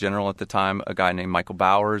attorney general at the time, a guy named Michael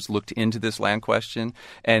Bowers, looked into this land question,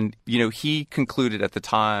 and he concluded at the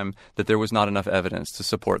time that there was not enough evidence to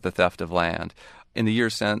support the theft of land. In the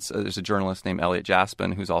years since, there's a journalist named Elliot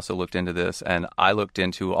Jaspin who's also looked into this, and I looked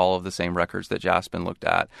into all of the same records that Jaspin looked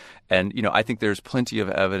at, and I think there's plenty of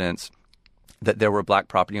evidence that there were black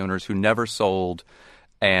property owners who never sold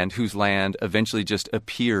and whose land eventually just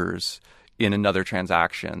appears in another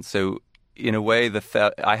transaction. So in a way,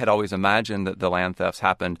 I had always imagined that the land thefts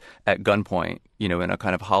happened at gunpoint, in a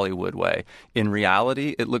kind of Hollywood way. In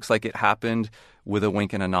reality, it looks like it happened with a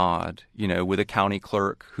wink and a nod, with a county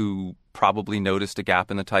clerk who probably noticed a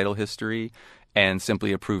gap in the title history and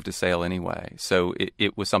simply approved a sale anyway. So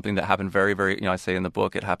it was something that happened very, very, I say in the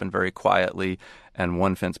book, it happened very quietly and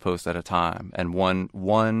one fence post at a time and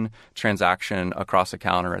one transaction across a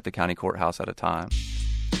counter at the county courthouse at a time.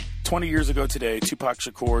 20 years ago today, Tupac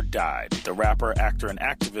Shakur died. The rapper, actor, and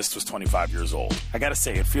activist was 25 years old. I gotta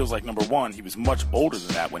say, it feels like, number one, he was much older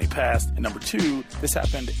than that when he passed, and number two, this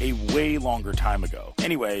happened a way longer time ago.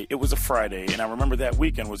 Anyway, it was a Friday, and I remember that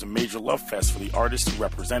weekend was a major love fest for the artist who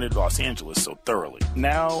represented Los Angeles so thoroughly.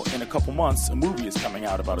 Now, in a couple months, a movie is coming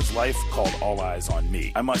out about his life called All Eyes on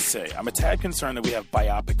Me. I must say, I'm a tad concerned that we have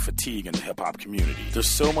biopic fatigue in the hip-hop community. There's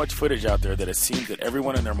so much footage out there that it seems that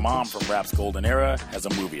everyone and their mom from rap's golden era has a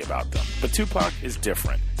movie about them. But Tupac is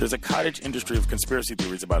different. There's a cottage industry of conspiracy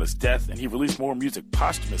theories about his death, and he released more music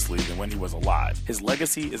posthumously than when he was alive. His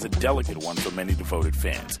legacy is a delicate one for many devoted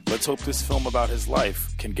fans. Let's hope this film about his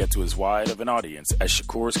life can get to as wide of an audience as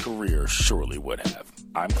Shakur's career surely would have.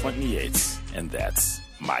 I'm Clinton Yates, and that's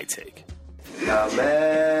my take.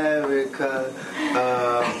 America,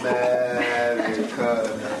 America,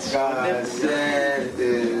 God said it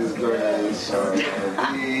is great, shall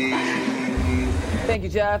be. Thank you,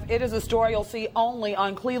 Jeff. It is a story you'll see only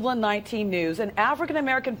on Cleveland 19 News. An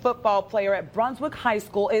African-American football player at Brunswick High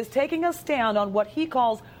School is taking a stand on what he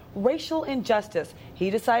calls racial injustice. He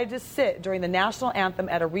decided to sit during the national anthem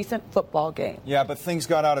at a recent football game. Yeah, but things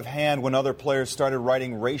got out of hand when other players started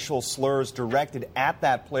writing racial slurs directed at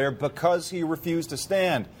that player because he refused to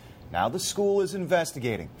stand. Now the school is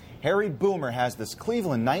investigating. Harry Boomer has this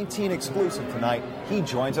Cleveland 19 exclusive tonight. He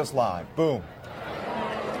joins us live. Boom.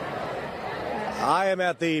 I am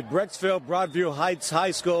at the Brecksville Broadview Heights High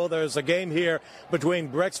School. There's a game here between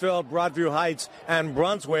Brecksville, Broadview Heights, and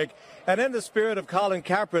Brunswick. And in the spirit of Colin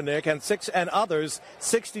Kaepernick and others,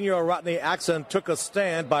 16-year-old Rodney Axon took a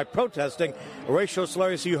stand by protesting racial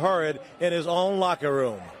slurs he heard in his own locker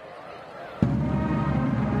room.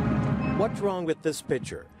 What's wrong with this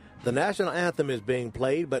picture? The national anthem is being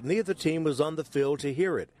played, but neither team was on the field to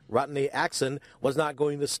hear it. Rodney Axon was not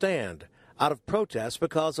going to stand out of protest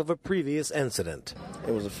because of a previous incident.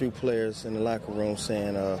 There was a few players in the locker room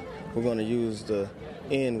saying, we're going to use the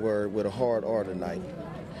N-word with a hard R tonight.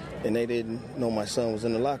 And they didn't know my son was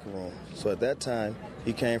in the locker room. So at that time,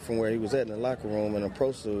 he came from where he was at in the locker room and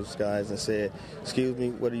approached those guys and said, excuse me,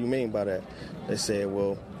 what do you mean by that? They said,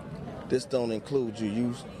 well, this don't include you.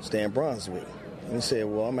 You stay in Brunswick. And he said,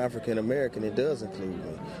 well, I'm African American. It does include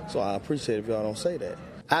me. So I appreciate if y'all don't say that.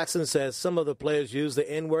 Axon says some of the players used the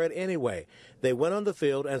N-word anyway. They went on the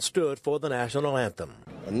field and stood for the national anthem.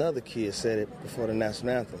 Another kid said it before the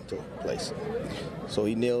national anthem took place. So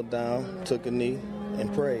he kneeled down, took a knee,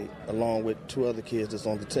 and prayed, along with two other kids that's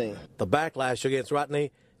on the team. The backlash against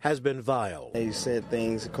Rodney has been vile. He said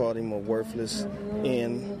things, called him a worthless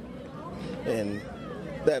N, and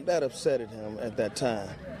that upset him at that time.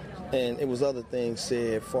 And it was other things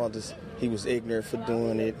said, fathers, he was ignorant for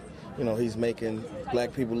doing it. You know, he's making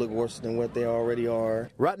black people look worse than what they already are.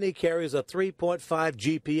 Rodney carries a 3.5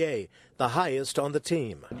 GPA, the highest on the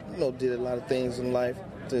team. You know, did a lot of things in life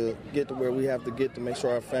to get to where we have to get to make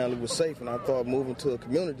sure our family was safe. And I thought moving to a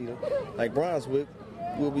community like Brunswick,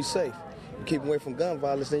 we'll be safe. You keep away from gun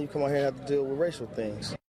violence, then you come out here and have to deal with racial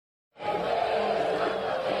things.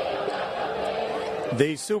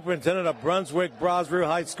 The superintendent of Brunswick Broadview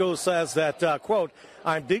High School says that, quote,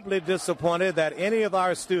 I'm deeply disappointed that any of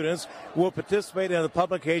our students will participate in the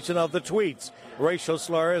publication of the tweets. Racial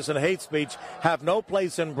slurs and hate speech have no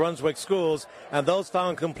place in Brunswick schools, and those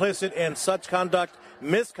found complicit in such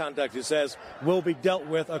misconduct, he says, will be dealt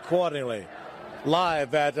with accordingly.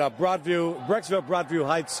 Live at Brecksville Broadview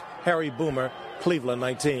Heights, Harry Boomer, Cleveland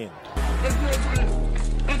 19.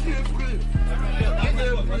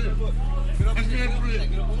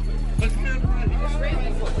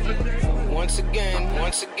 Once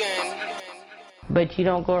again. But you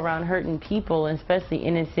don't go around hurting people, especially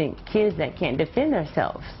innocent kids that can't defend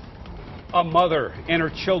themselves. A mother and her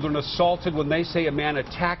children assaulted when they say a man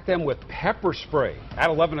attacked them with pepper spray. At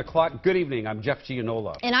 11 o'clock, good evening, I'm Jeff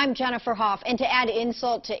Gianola. And I'm Jennifer Hoff. And to add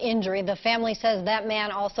insult to injury, the family says that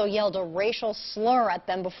man also yelled a racial slur at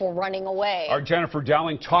them before running away. Our Jennifer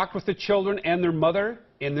Dowling talked with the children and their mother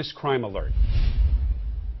in this crime alert.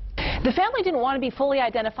 The family didn't want to be fully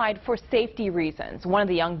identified for safety reasons. One of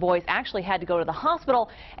the young boys actually had to go to the hospital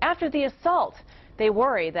after the assault. They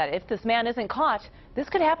worry that if this man isn't caught, this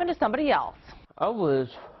could happen to somebody else. I was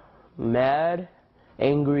mad,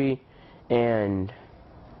 angry, and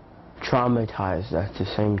traumatized at the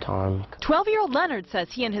same time. 12-year-old Leonard says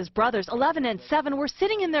he and his brothers, 11 and 7, were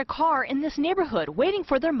sitting in their car in this neighborhood waiting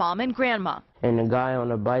for their mom and grandma. And a guy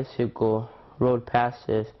on a bicycle rode past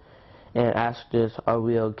us and asked us, "Are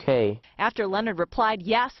we okay?" After Leonard replied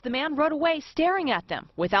yes, the man rode away staring at them.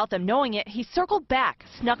 Without them knowing it, he circled back,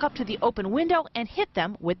 snuck up to the open window, and hit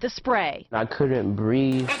them with the spray. I couldn't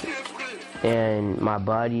breathe, and my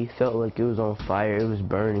body felt like it was on fire. It was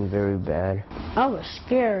burning very bad. I was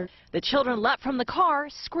scared. The children leapt from the car,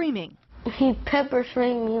 screaming. He pepper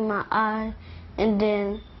sprayed me in my eye, and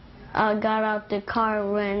then I got out the car,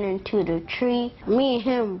 ran into the tree. Me and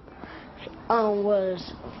him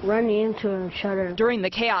was running into each other. During the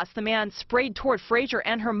chaos, the man sprayed toward Frazier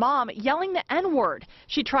and her mom, yelling the N-word.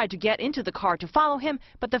 She tried to get into the car to follow him,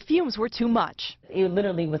 but the fumes were too much. It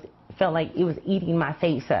literally felt like it was eating my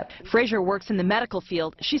face up. Frazier works in the medical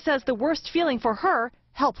field. She says the worst feeling for her,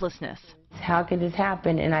 helplessness. How could this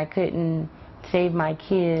happen and I couldn't save my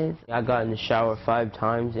kids? I got in the shower 5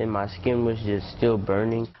 times and my skin was just still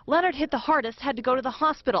burning. Leonard hit the hardest, had to go to the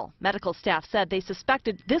hospital. Medical staff said they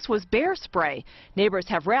suspected this was bear spray. Neighbors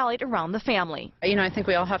have rallied around the family. You know, I think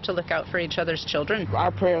we all have to look out for each other's children.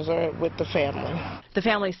 Our prayers are with the family. The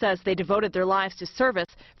family says they devoted their lives to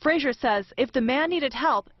service. Frazier says if the man needed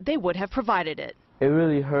help, they would have provided it. It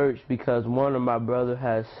really hurts because one of my brothers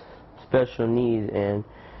has special needs, and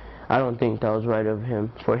I don't think that was right of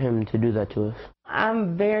him, for him to do that to us.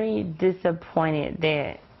 I'm very disappointed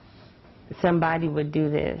that somebody would do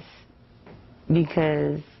this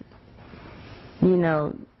because, you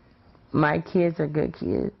know, my kids are good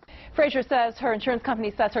kids. Frazier says her insurance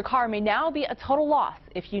company says her car may now be a total loss.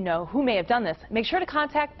 If you know who may have done this, make sure to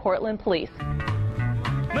contact Portland Police.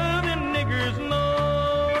 Moving niggers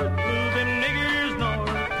north, moving niggers north.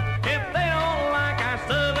 If they don't like our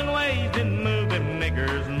southern ways, then move them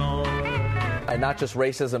niggers north. And not just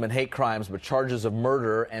racism and hate crimes, but charges of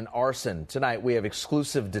murder and arson. Tonight, we have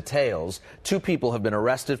exclusive details. 2 people have been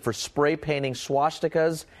arrested for spray painting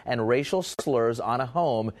swastikas and racial slurs on a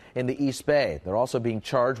home in the East Bay. They're also being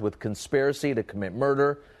charged with conspiracy to commit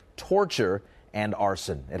murder, torture, and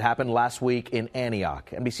arson. It happened last week in Antioch.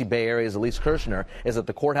 NBC Bay Area's Elise Kirshner is at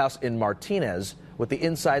the courthouse in Martinez with the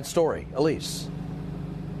inside story. Elise.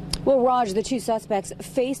 Well, Raj, the 2 suspects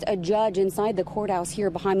faced a judge inside the courthouse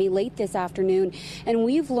here behind me late this afternoon, and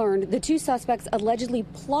we've learned the 2 suspects allegedly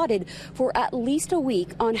plotted for at least a week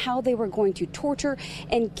on how they were going to torture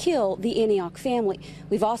and kill the Antioch family.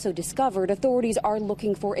 We've also discovered authorities are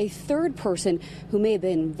looking for a 3rd person who may have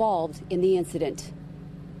been involved in the incident.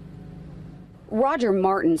 Roger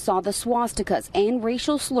Martin saw the swastikas and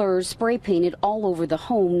racial slurs spray painted all over the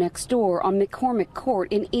home next door on McCormick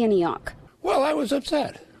Court in Antioch. Well, I was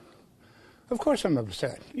upset. Of course I'm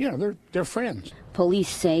upset. You know, they're friends. Police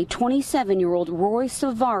say 27-year-old Roy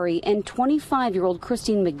Savari and 25-year-old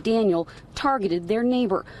Christine McDaniel targeted their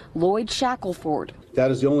neighbor, Lloyd Shackelford.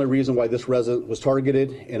 That is the only reason why this resident was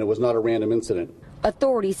targeted, and it was not a random incident.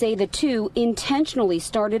 Authorities say the 2 intentionally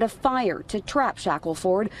started a fire to trap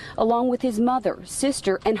Shackelford, along with his mother,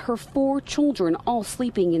 sister, and her 4 children, all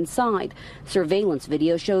sleeping inside. Surveillance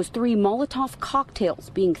video shows 3 Molotov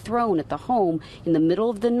cocktails being thrown at the home in the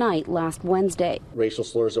middle of the night last Wednesday. Racial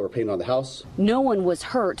slurs that were painted on the house. No one was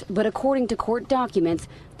hurt, but according to court documents,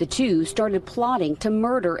 the 2 started plotting to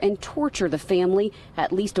murder and torture the family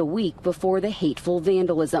at least a week before the hateful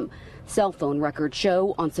vandalism. Cell phone records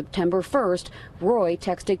show on September 1st, Roy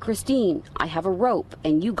texted Christine, "I have a rope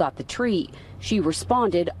and you got the tree." She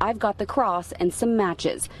responded, "I've got the cross and some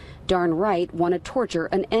matches." Darn right want to torture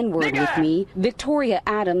an N-word with me. Victoria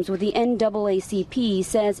Adams with the NAACP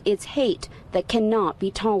says it's hate that cannot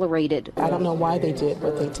be tolerated. I don't know why they did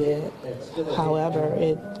what they did. However,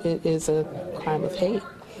 it is a crime of hate.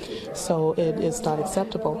 So it is not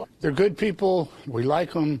acceptable. They're good people. We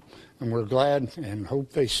like them, and we're glad and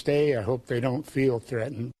hope they stay. I hope they don't feel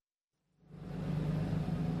threatened.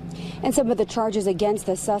 And some of the charges against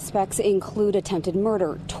the suspects include attempted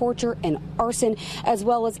murder, torture, and arson, as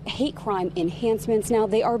well as hate crime enhancements. Now,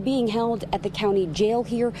 they are being held at the county jail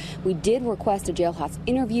here. We did request a jailhouse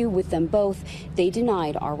interview with them both. They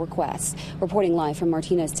denied our request. Reporting live from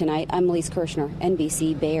Martinez tonight, I'm Elise Kirshner,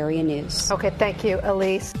 NBC Bay Area News. Okay, thank you,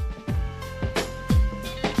 Elise.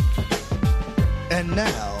 And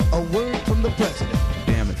now, a word from the president.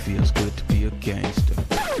 Damn, it feels good to be a gangster.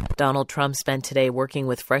 Donald Trump spent today working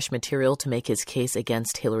with fresh material to make his case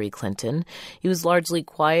against Hillary Clinton. He was largely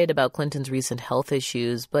quiet about Clinton's recent health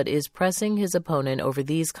issues, but is pressing his opponent over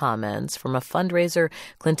these comments from a fundraiser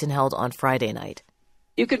Clinton held on Friday night.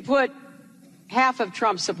 You could put half of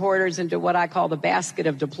Trump's supporters into what I call the basket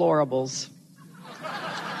of deplorables.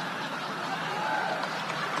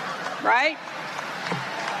 Right?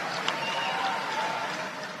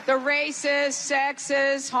 The racist,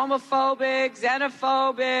 sexist, homophobic,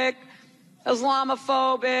 xenophobic,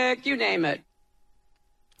 Islamophobic, you name it.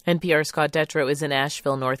 NPR's Scott Detrow is in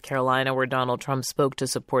Asheville, North Carolina, where Donald Trump spoke to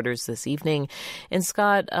supporters this evening. And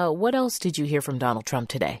Scott, what else did you hear from Donald Trump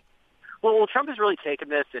today? Well, Trump has really taken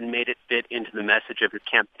this and made it fit into the message of his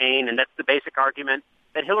campaign, and that's the basic argument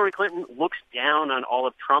that Hillary Clinton looks down on all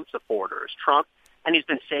of Trump's supporters. Trump, and he's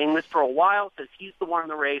been saying this for a while, says he's the one in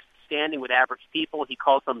the race standing with average people. He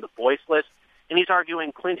calls them the voiceless, and he's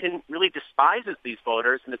arguing Clinton really despises these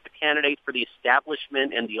voters and is the candidate for the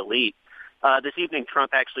establishment and the elite. This evening,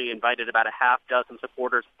 Trump actually invited about a half dozen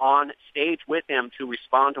supporters on stage with him to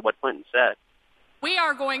respond to what Clinton said. We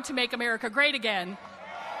are going to make America great again,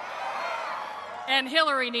 and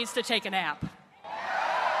Hillary needs to take a nap.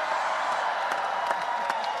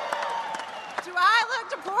 Do I look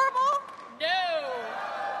deplorable? No.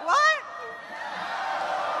 What?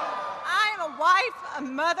 I am a wife, a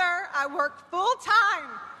mother. I work full time,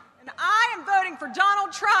 and I am voting for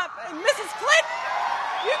Donald Trump and Mrs. Clinton.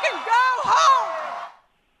 You can go home.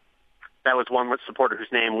 That was one supporter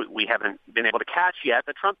whose name we haven't been able to catch yet.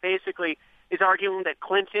 But Trump basically is arguing that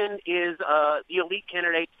Clinton is the elite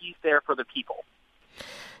candidate. He's there for the people.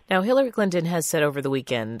 Now, Hillary Clinton has said over the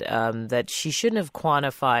weekend that she shouldn't have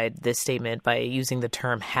quantified this statement by using the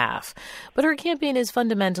term half. But her campaign is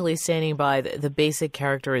fundamentally standing by the basic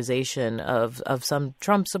characterization of some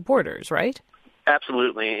Trump supporters, right?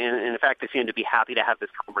 Absolutely. And in fact, they seem to be happy to have this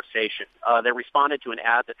conversation. They responded to an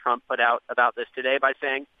ad that Trump put out about this today by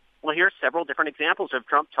saying, well, here's several different examples of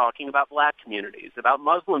Trump talking about black communities, about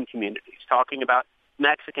Muslim communities, talking about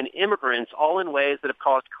Mexican immigrants, all in ways that have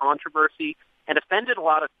caused controversy and offended a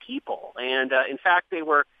lot of people. And in fact, they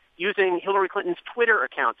were using Hillary Clinton's Twitter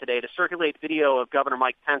account today to circulate video of Governor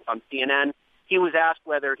Mike Pence on CNN. He was asked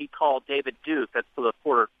whether he called David Duke, that's the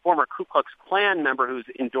former Ku Klux Klan member who's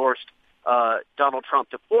endorsed Donald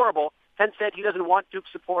Trump, deplorable. Pence said he doesn't want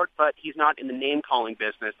Duke's support, but he's not in the name-calling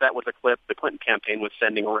business. That was a clip the Clinton campaign was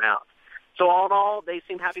sending around. So all in all, they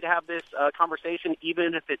seem happy to have this conversation,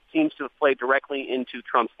 even if it seems to have played directly into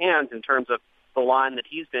Trump's hands in terms of the line that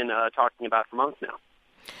he's been talking about for months now.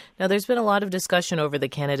 Now, there's been a lot of discussion over the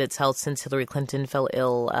candidate's health since Hillary Clinton fell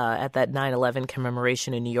ill at that 9/11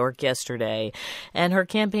 commemoration in New York yesterday. And her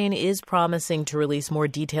campaign is promising to release more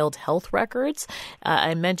detailed health records.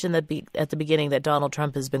 I mentioned that at the beginning that Donald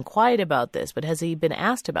Trump has been quiet about this, but has he been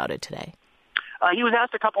asked about it today? He was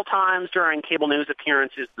asked a couple times during cable news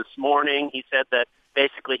appearances this morning. He said that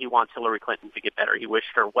basically he wants Hillary Clinton to get better. He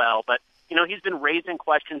wished her well. But, you know, he's been raising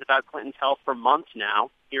questions about Clinton's health for months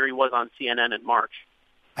now. Here he was on CNN in March.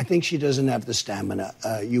 I think she doesn't have the stamina.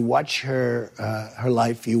 You watch her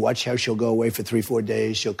life. You watch how she'll go away for 3-4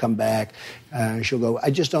 days. She'll come back. She'll go. I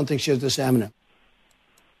just don't think she has the stamina.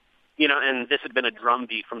 You know, and this had been a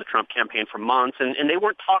drumbeat from the Trump campaign for months. And they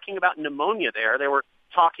weren't talking about pneumonia there. They were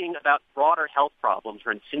talking about broader health problems,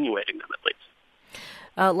 or insinuating them at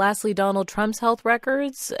least. Lastly, Donald Trump's health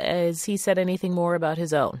records. Has he said anything more about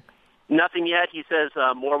his own? Nothing yet. He says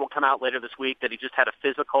more will come out later this week, that he just had a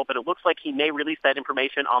physical, but it looks like he may release that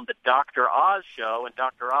information on the Dr. Oz show. And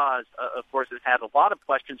Dr. Oz, of course, has had a lot of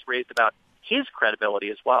questions raised about his credibility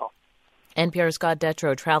as well. NPR's Scott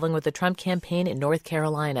Detrow traveling with the Trump campaign in North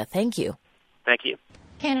Carolina. Thank you. Thank you.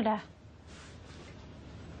 Canada.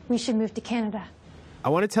 We should move to Canada. I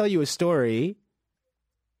want to tell you a story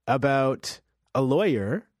about a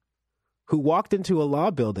lawyer who walked into a law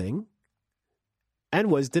building and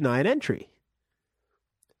was denied entry.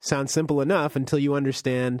 Sounds simple enough until you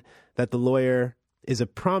understand that the lawyer is a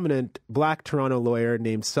prominent black Toronto lawyer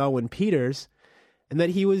named Selwyn Peters, and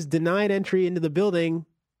that he was denied entry into the building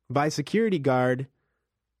by security guard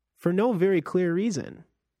for no very clear reason.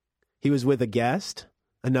 He was with a guest,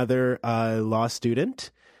 another law student,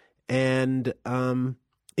 and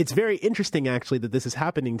it's very interesting, actually, that this is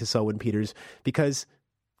happening to Selwyn Peters, because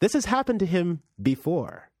this has happened to him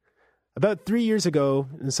before. About 3 years ago,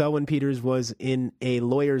 Selwyn Peters was in a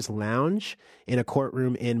lawyer's lounge in a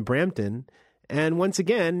courtroom in Brampton, and once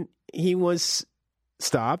again, he was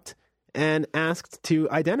stopped and asked to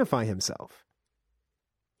identify himself.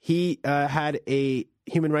 He had a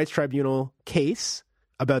Human Rights Tribunal case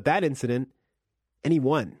about that incident, and he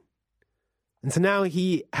won. And so now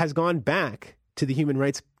he has gone back to the Human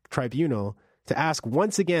Rights Tribunal to ask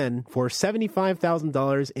once again for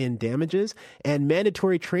 $75,000 in damages and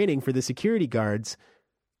mandatory training for the security guards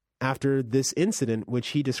after this incident, which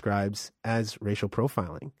he describes as racial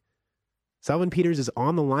profiling. Selwyn Peters is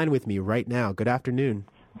on the line with me right now. Good afternoon.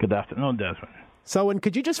 Good afternoon, Desmond. Selwyn,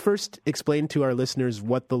 could you just first explain to our listeners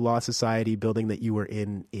what the Law Society building that you were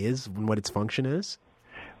in is and what its function is?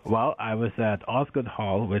 Well, I was at Osgood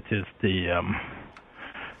Hall, which is the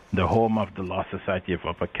home of the Law Society of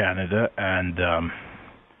Upper Canada, and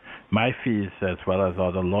my fees, as well as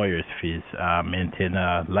other lawyers' fees, maintain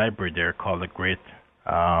a library there called the Great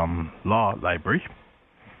Law Library.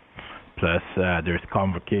 Plus, there's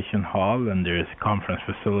Convocation Hall, and there's conference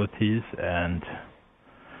facilities, and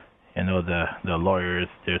the lawyers.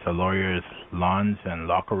 There's a lawyer's lounge and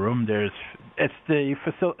locker room. It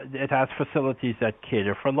has facilities that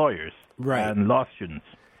cater for lawyers and law students.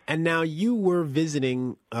 And now you were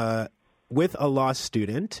visiting with a law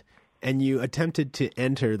student, and you attempted to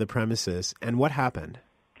enter the premises. And what happened?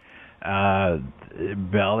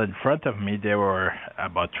 Well, in front of me, there were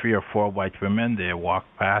about 3 or 4 white women. They walked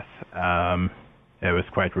past. It was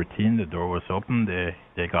quite routine. The door was open.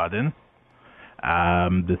 They got in.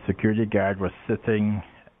 The security guard was sitting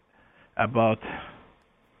about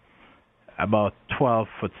 12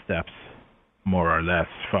 footsteps, more or less,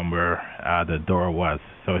 from where the door was.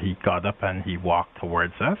 So he got up and he walked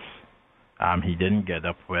towards us. He didn't get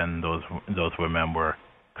up when those women were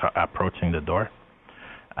approaching the door.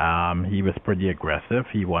 He was pretty aggressive.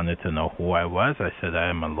 He wanted to know who I was. I said, I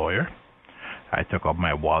am a lawyer. I took out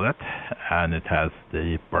my wallet, and it has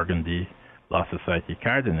the Burgundy Law Society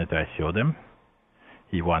card in it. I showed him.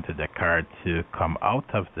 He wanted the card to come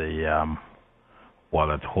out of the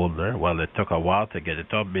wallet holder. Well, it took a while to get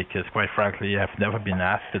it up because, quite frankly, I've never been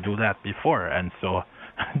asked to do that before. And so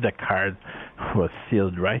the card was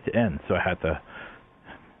sealed right in. So I had to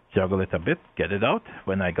juggle it a bit, get it out.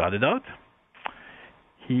 When I got it out,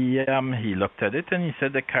 he looked at it and he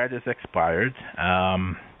said the card is expired.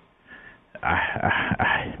 I'm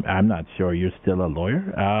not sure. You're still a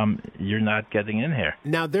lawyer. You're not getting in here.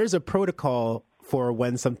 Now, there's a protocol for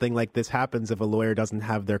when something like this happens if a lawyer doesn't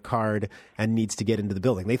have their card and needs to get into the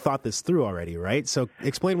building. They thought this through already, right? So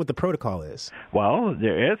explain what the protocol is. Well,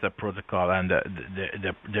 there is a protocol, and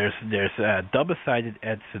there's a double-sided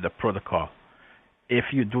edge to the protocol. If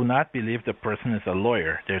you do not believe the person is a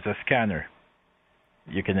lawyer, there's a scanner.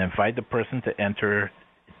 You can invite the person to enter,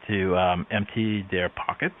 to empty their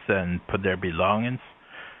pockets and put their belongings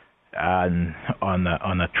on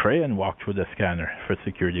a tray and walk through the scanner for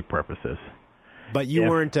security purposes. But you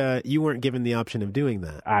weren't given the option of doing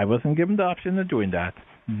that. I wasn't given the option of doing that.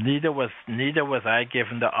 Neither was I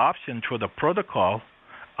given the option through the protocol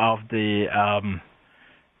of the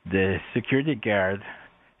security guard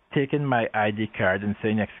taking my ID card and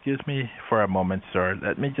saying, "Excuse me for a moment, sir.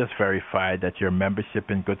 Let me just verify that your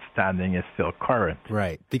membership in good standing is still current."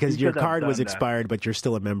 Right, because your card was expired, but you're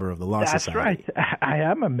still a member of the Law Society. That's right. I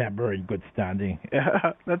am a member in good standing.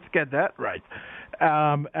 Let's get that right.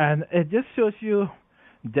 And it just shows you,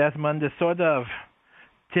 Desmond, the sort of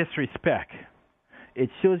disrespect. It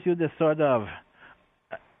shows you the sort of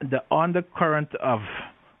the undercurrent of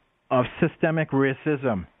systemic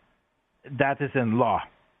racism that is in law.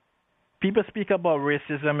 People speak about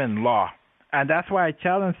racism in law, and that's why I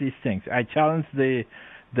challenge these things. I challenge the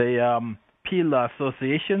P-Law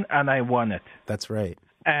Association, and I won it. That's right.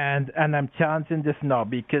 And I'm challenging this now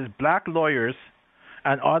because black lawyers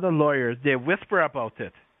and other lawyers, they whisper about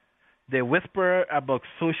it. They whisper about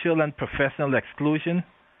social and professional exclusion.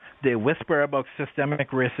 They whisper about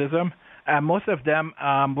systemic racism, and most of them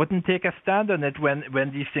wouldn't take a stand on it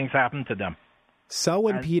when these things happen to them.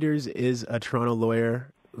 Selwyn Peters is a Toronto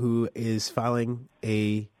lawyer who is filing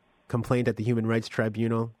a complaint at the Human Rights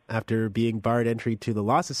Tribunal after being barred entry to the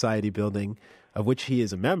Law Society building, of which he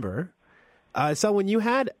is a member. Selwyn, you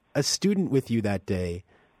had a student with you that day.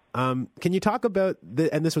 Can you talk about,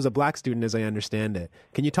 and this was a black student as I understand it,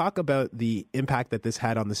 can you talk about the impact that this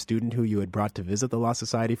had on the student who you had brought to visit the Law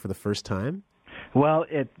Society for the first time? Well,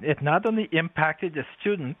 it not only impacted the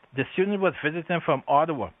student was visiting from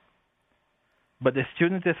Ottawa, but the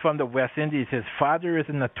student is from the West Indies. His father is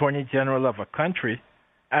an attorney general of a country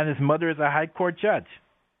and his mother is a high court judge.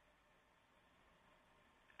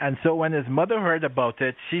 And so when his mother heard about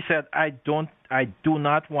it, she said, I do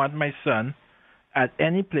not want my son at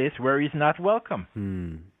any place where he's not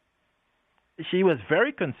welcome. She was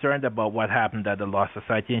very concerned about what happened at the Law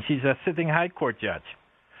Society, and she's a sitting high court judge.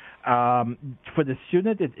 For the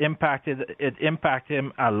student, it impacted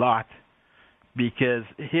him a lot, because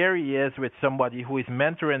here he is with somebody who is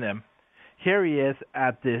mentoring him. Here he is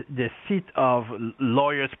at the seat of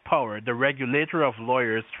lawyers' power, the regulator of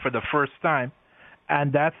lawyers for the first time,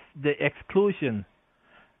 and that's the exclusion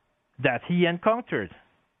that he encountered.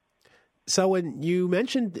 So when you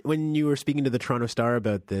were speaking to the Toronto Star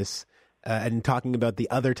about this, and talking about the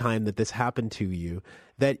other time that this happened to you,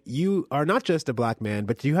 that you are not just a black man,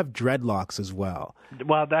 but you have dreadlocks as well.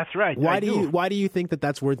 Well, that's right. Why do you think that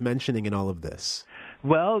that's worth mentioning in all of this?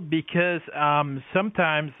 Well, because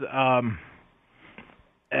sometimes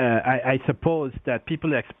I suppose that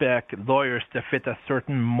people expect lawyers to fit a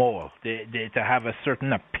certain mold, they to have a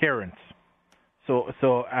certain appearance. So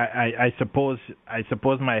I suppose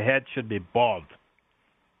my head should be bald.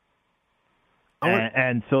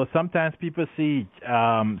 And so sometimes people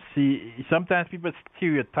sometimes people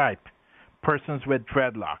stereotype persons with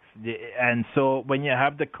dreadlocks. And so when you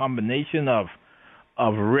have the combination of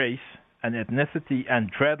race and ethnicity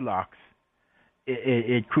and dreadlocks,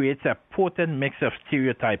 it creates a potent mix of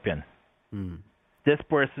stereotyping. This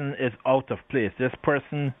person is out of place. This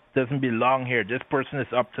person doesn't belong here. This person is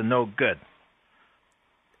up to no good.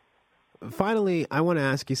 Finally, I want to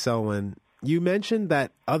ask you, Selwyn, you mentioned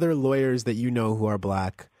that other lawyers that you know who are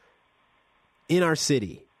black in our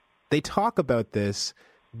city, they talk about this,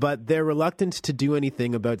 but they're reluctant to do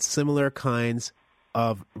anything about similar kinds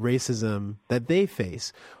of racism that they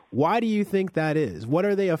face. Why do you think that is? What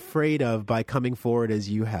are they afraid of by coming forward as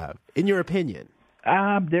you have, in your opinion?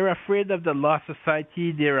 They're afraid of the Law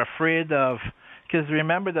Society. They're afraid of, because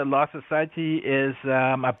remember, the Law Society is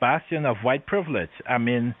a bastion of white privilege. I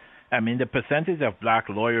mean, the percentage of black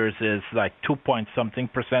lawyers is like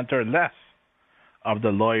 2-point-something% or less of the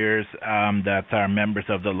lawyers that are members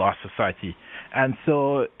of the Law Society. And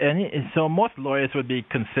so most lawyers would be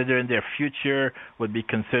considering their future, would be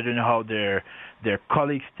considering how their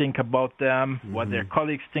colleagues think about them, what their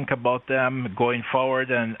colleagues think about them going forward,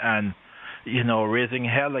 and raising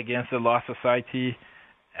hell against the Law Society,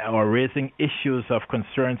 or raising issues of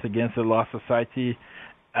concerns against the Law Society.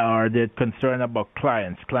 Or they're concerned about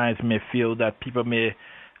clients. Clients may feel that people may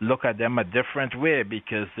look at them a different way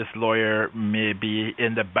because this lawyer may be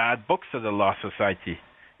in the bad books of the Law Society.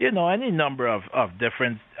 Any number of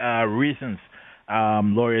different reasons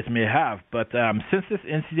lawyers may have. But since this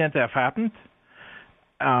incident have happened,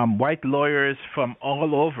 white lawyers from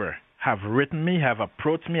all over have written me, have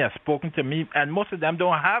approached me, have spoken to me, and most of them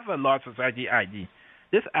don't have a Law Society ID.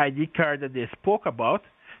 This ID card that they spoke about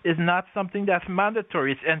is not something that's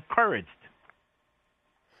mandatory. It's encouraged.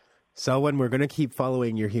 Selwyn, we're going to keep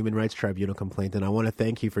following your Human Rights Tribunal complaint, and I want to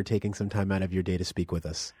thank you for taking some time out of your day to speak with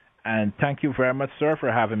us. And thank you very much, sir,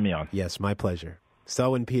 for having me on. Yes, my pleasure.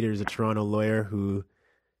 Selwyn Peters, a Toronto lawyer who,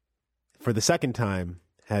 for the second time,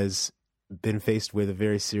 has been faced with a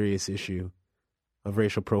very serious issue of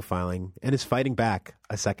racial profiling and is fighting back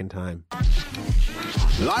a second time.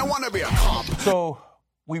 I want to be a cop. So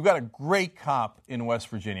we've got a great cop in West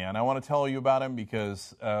Virginia, and I want to tell you about him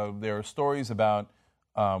because there are stories about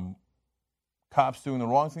cops doing the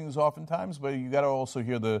wrong things oftentimes, but you got to also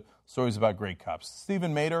hear the stories about great cops.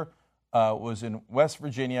 Stephen Mader was in West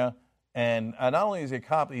Virginia, and not only is he a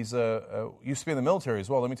cop, he's used to be in the military as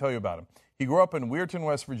well. Let me tell you about him. He grew up in Weirton,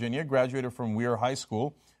 West Virginia, graduated from Weir High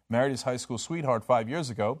School, married his high school sweetheart 5 years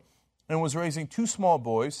ago, and was raising two small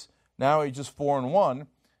boys, now ages 4 and 1,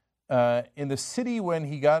 in the city when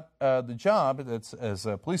he got the job as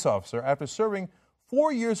a police officer after serving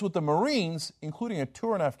 4 years with the Marines, including a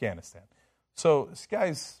tour in Afghanistan. So this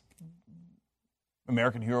guy's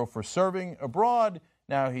American hero for serving abroad.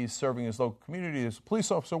 Now he's serving his local community as a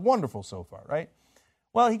police officer. Wonderful so far, right?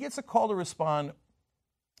 Well, he gets a call to respond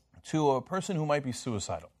to a person who might be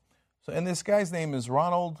suicidal. And this guy's name is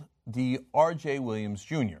Ronald D. R.J. Williams,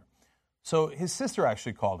 Jr. So his sister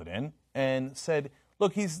actually called it in and said,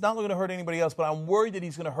 look, he's not going to hurt anybody else, but I'm worried that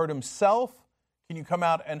he's going to hurt himself. Can you come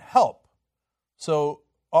out and help? So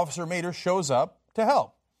Officer Mader shows up to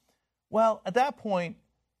help. Well, at that point,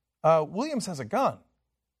 Williams has a gun.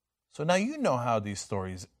 So now you know how these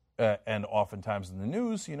stories end oftentimes in the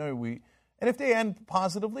news. And if they end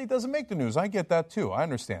positively, it doesn't make the news. I get that too. I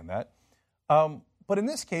understand that. But in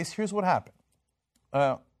this case, here's what happened.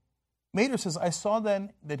 Mader says, I saw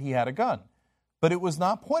then that he had a gun, but it was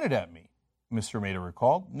not pointed at me. Mr. Mader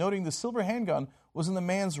recalled, noting the silver handgun was in the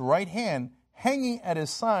man's right hand, hanging at his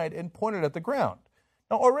side and pointed at the ground.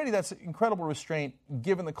 Now, already that's incredible restraint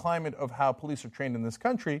given the climate of how police are trained in this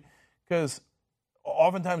country, because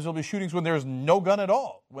oftentimes there'll be shootings when there's no gun at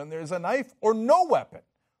all, when there's a knife or no weapon,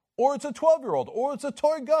 or it's a 12-year-old, or it's a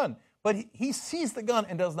toy gun. But he sees the gun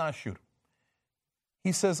and does not shoot him.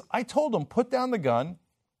 He says, I told him, put down the gun,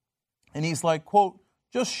 and he's like, quote,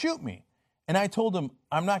 just shoot me. And I told him,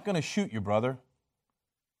 I'm not going to shoot you, brother.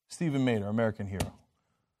 Stephen Mader, American hero.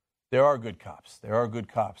 There are good cops. There are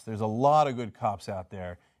good cops. There's a lot of good cops out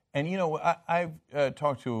there. And, you know, I've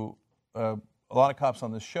talked to a lot of cops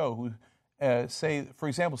on this show who say, for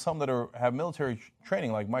example, some that have military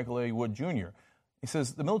training, like Michael A. Wood Jr., he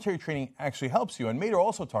says the military training actually helps you. And Mader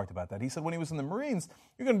also talked about that. He said when he was in the Marines,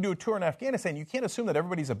 you're going to do a tour in Afghanistan. You can't assume that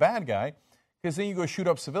everybody's a bad guy, because then you go shoot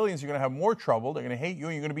up civilians, you're going to have more trouble, they're going to hate you,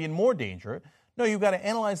 and you're going to be in more danger. No, you've got to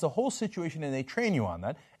analyze the whole situation, and they train you on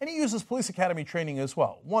that. And he uses police academy training as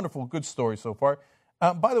well. Wonderful, good story so far.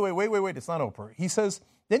 By the way, wait, it's not over. He says,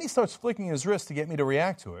 then he starts flicking his wrist to get me to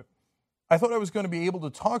react to it. I thought I was going to be able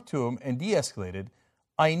to talk to him and de-escalated.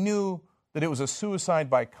 I knew that it was a suicide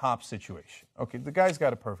by cop situation. Okay, the guy's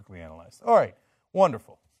got it perfectly analyzed. All right,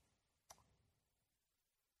 wonderful.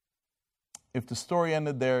 If the story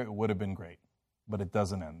ended there, it would have been great, but it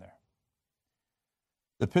doesn't end there.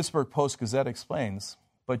 The Pittsburgh Post-Gazette explains,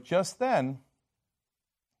 but just then,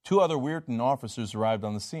 two other Weirton officers arrived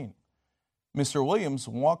on the scene. Mr. Williams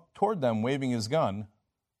walked toward them waving his gun,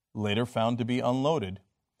 later found to be unloaded.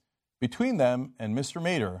 Between them and Mr.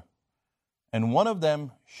 Mader, and one of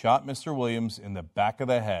them shot Mr. Williams in the back of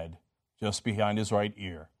the head, just behind his right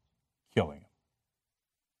ear, killing him.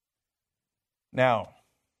 Now,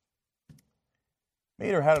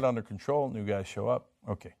 Mader had it under control. New guys show up.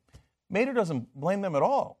 Okay. Mader doesn't blame them at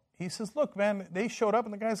all. He says, look, man, they showed up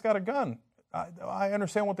and the guy's got a gun. I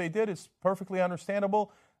understand what they did. It's perfectly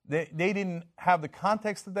understandable. They didn't have the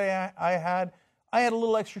context that I had. I had a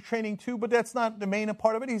little extra training too, but that's not the main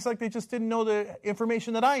part of it. He's like, they just didn't know the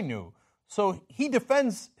information that I knew. So he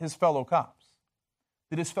defends his fellow cops.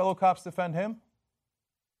 Did his fellow cops defend him?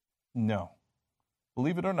 No.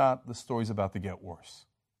 Believe it or not, the story's about to get worse.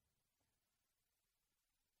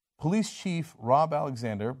 Police Chief Rob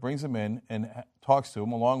Alexander brings him in and talks to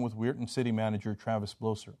him, along with Weirton City Manager Travis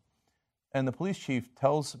Bloser. And the police chief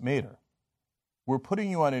tells Mader, we're putting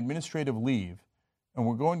you on administrative leave, and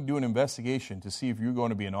we're going to do an investigation to see if you're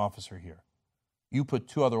going to be an officer here. You put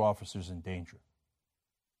two other officers in danger.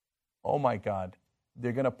 Oh, my God.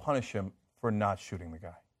 They're going to punish him for not shooting the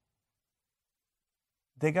guy.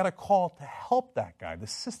 They got a call to help that guy. The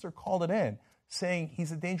sister called it in, saying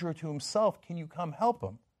he's a danger to himself. Can you come help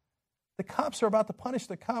him? The cops are about to punish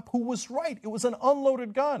the cop who was right. It was an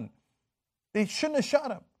unloaded gun. They shouldn't have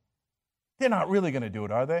shot him. They're not really going to do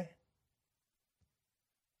it, are they?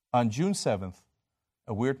 On June 7th,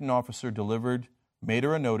 a Weirton officer delivered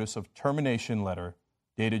Mader a notice of termination letter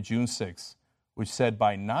dated June 6th, which said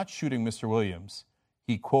by not shooting Mr. Williams,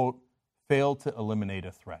 he, quote, failed to eliminate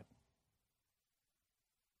a threat.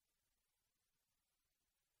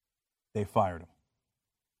 They fired him.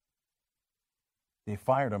 They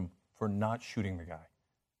fired him for not shooting the guy.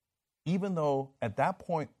 Even though at that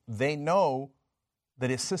point they know that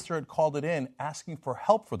his sister had called it in asking for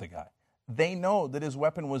help for the guy. They know that his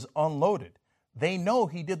weapon was unloaded. They know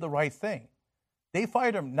he did the right thing. They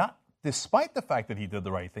fired him not despite the fact that he did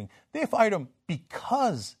the right thing. They fired him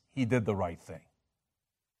because he did the right thing.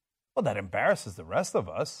 Well, that embarrasses the rest of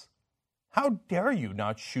us. How dare you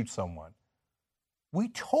not shoot someone? We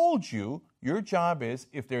told you your job is,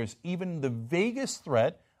 if there's even the vaguest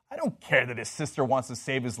threat, I don't care that his sister wants to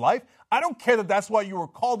save his life. I don't care that that's why you were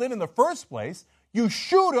called in the first place. You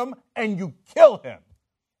shoot him and you kill him.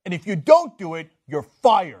 And if you don't do it, you're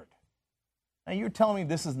fired. Now you're telling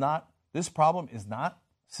me this problem is not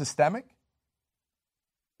systemic?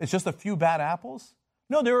 It's just a few bad apples?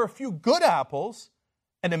 No, there are a few good apples,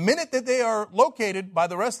 and the minute that they are located by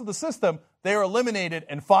the rest of the system, they are eliminated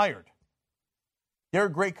and fired. There are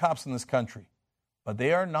great cops in this country, but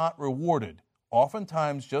they are not rewarded.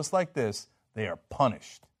 Oftentimes, just like this, they are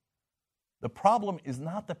punished. The problem is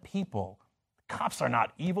not the people. Cops are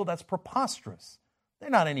not evil. That's preposterous. They're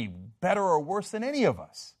not any better or worse than any of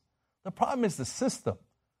us. The problem is the system.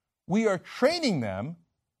 We are training them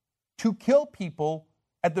to kill people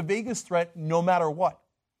at the vaguest threat no matter what.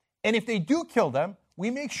 And if they do kill them, we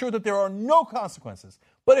make sure that there are no consequences.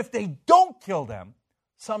 But if they don't kill them,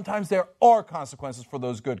 sometimes there are consequences for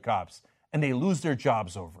those good cops, and they lose their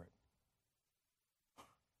jobs over it.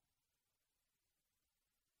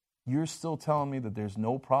 You're still telling me that there's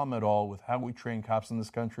no problem at all with how we train cops in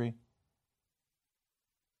this country?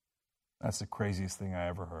 That's the craziest thing I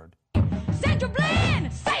ever heard. Sandra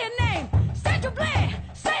Bland, say a name. Sandra Bland,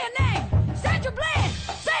 say a name. Sandra Bland,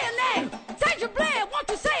 say a name. Sandra Bland, won't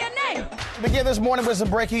you say a name? Begin this morning with some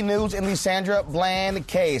breaking news in the Sandra Bland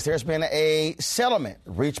case. There's been a settlement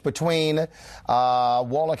reached between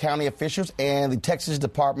Waller County officials and the Texas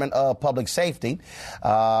Department of Public Safety.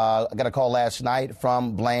 I got a call last night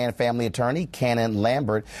from Bland family attorney Cannon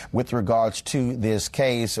Lambert with regards to this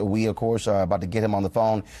case. We, of course, are about to get him on the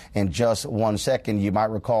phone in just 1 second. You might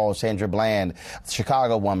recall Sandra Bland, a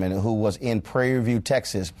Chicago woman who was in Prairie View,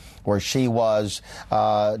 Texas, where she was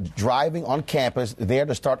driving on campus there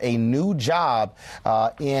to start a new job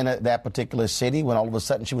in that particular city when all of a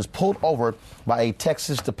sudden she was pulled over by a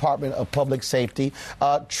Texas Department of Public Safety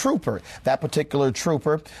trooper. That particular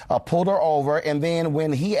trooper pulled her over, and then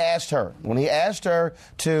when he asked her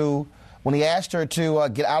to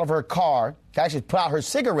get out of her car, to actually put out her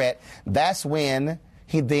cigarette, that's when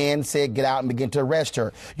he then said, get out, and began to arrest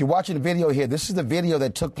her. You're watching the video here. This is the video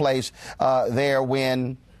that took place there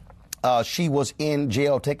when she was in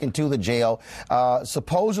jail, taken to the jail.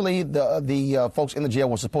 Supposedly, the folks in the jail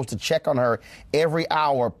were supposed to check on her every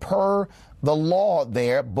hour per the law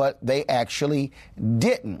there, but they actually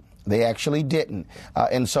didn't.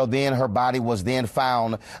 And so then her body was then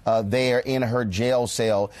found there in her jail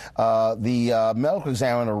cell. The medical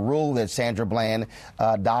examiner ruled that Sandra Bland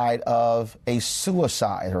died of a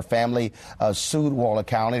suicide. Her family sued Waller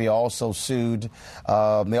County. They also sued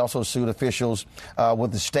officials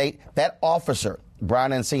with the state. That officer,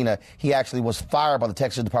 Brian Encina, he actually was fired by the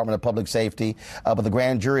Texas Department of Public Safety, but the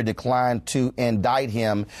grand jury declined to indict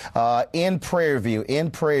him in Prairie View.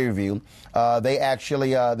 They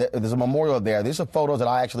actually, there's a memorial there. These are photos that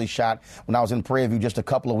I actually shot when I was in Prairie View just a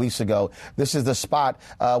couple of weeks ago. This is the spot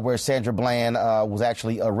where Sandra Bland was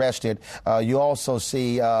actually arrested. You also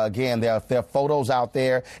see, again, there are photos out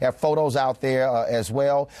there. There are photos out there as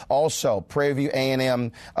well. Also, Prairie View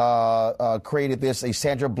A&M created a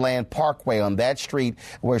Sandra Bland Parkway on that street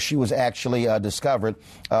where she was actually discovered,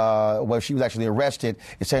 where she was actually arrested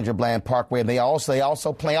at Sandra Bland Parkway. And they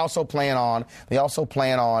also plan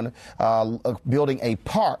on building a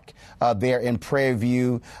park there in Prairie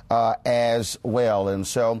View as well. And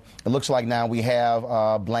so it looks like now we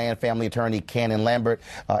have Bland family attorney Cannon Lambert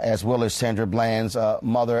as well as Sandra Bland's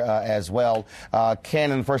mother as well.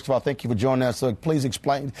 Cannon, first of all, thank you for joining us. So please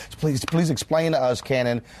explain to us,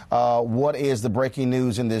 Cannon, what is the breaking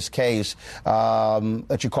news in this case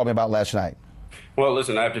that you called me about last night? Well,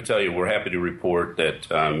 listen, I have to tell you, we're happy to report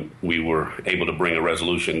that we were able to bring a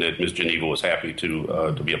resolution that Ms. Geneva was happy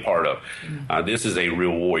to be a part of. This is a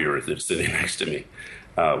real warrior that's sitting next to me.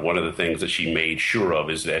 One of the things that she made sure of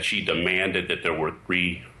is that she demanded that there were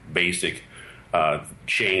three basic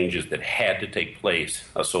changes that had to take place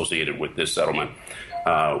associated with this settlement.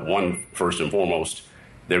 One, first and foremost,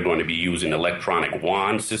 they're going to be using electronic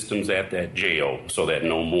wand systems at that jail so that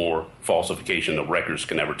no more falsification of records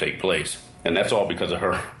can ever take place. And that's all because of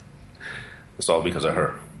her.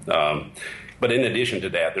 But in addition to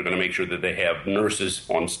that, they're going to make sure that they have nurses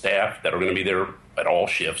on staff that are going to be there at all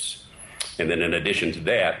shifts. And then in addition to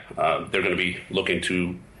that, they're going to be looking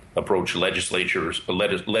to approach legislators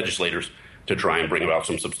to try and bring about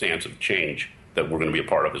some substantive change that we're going to be a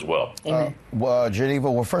part of as well. Geneva,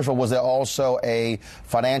 well, first of all, was there also a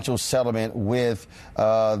financial settlement with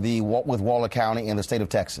Waller County in the state of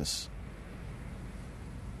Texas?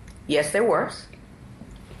 Yes, there was.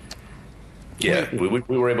 Yeah, we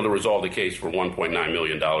were able to resolve the case for $1.9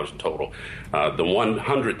 million in total. The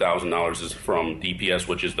 $100,000 is from DPS,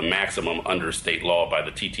 which is the maximum under state law by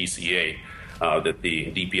the TTCA that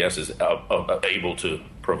the DPS is able to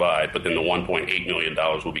provide. But then the $1.8 million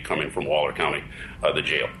will be coming from Waller County, the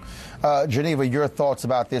jail. Geneva, your thoughts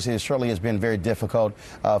about this? It certainly has been very difficult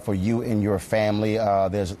for you and your family.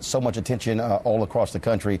 There's so much attention all across the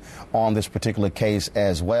country on this particular case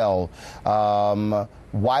as well.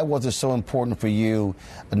 Why was it so important for you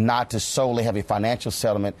not to solely have a financial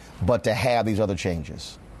settlement, but to have these other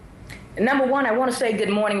changes? Number one, I want to say good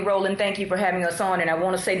morning, Roland. Thank you for having us on. And I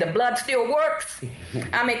want to say the blood still works.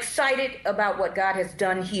 I'm excited about what God has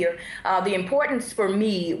done here. The importance for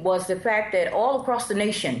me was the fact that all across the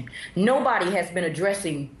nation, nobody has been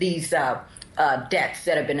addressing these debts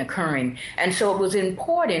that have been occurring. And so it was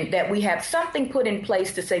important that we have something put in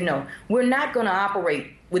place to say, no, we're not going to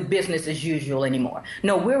operate with business as usual anymore.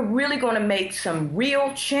 No, we're really going to make some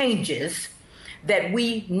real changes that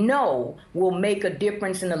we know will make a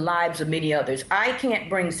difference in the lives of many others. I can't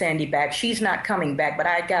bring Sandy back. She's not coming back, but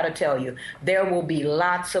I got to tell you, there will be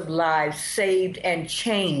lots of lives saved and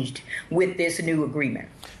changed with this new agreement.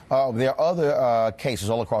 There are other cases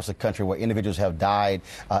all across the country where individuals have died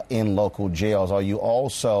in local jails. Are you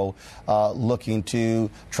also looking to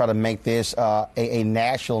try to make this a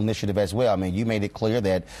national initiative as well? I mean, you made it clear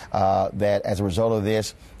that that as a result of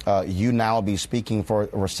this, you now be speaking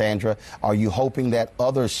for Sandra. Are you hoping that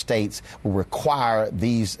other states will require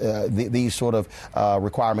these sort of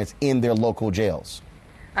requirements in their local jails?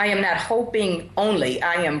 I am not hoping only.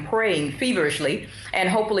 I am praying feverishly, and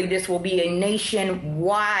hopefully this will be a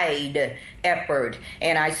nationwide effort.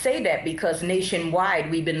 And I say that because nationwide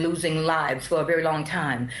we've been losing lives for a very long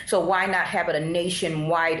time. So why not have it a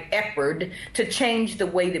nationwide effort to change the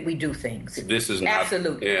way that we do things? This is not,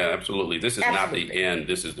 absolutely. Yeah, absolutely. This is absolutely. Not the end.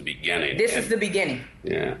 This is the beginning. This is the beginning.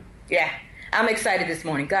 Yeah. Yeah. I'm excited this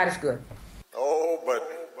morning. God is good. Oh, but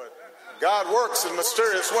God works in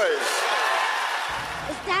mysterious ways.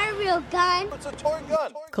 Is that a real gun? It's a toy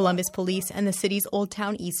gun. Columbus police and the city's Old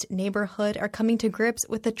Town East neighborhood are coming to grips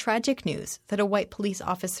with the tragic news that a white police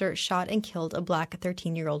officer shot and killed a black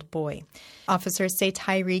 13-year-old boy. Officers say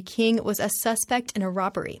Tyree King was a suspect in a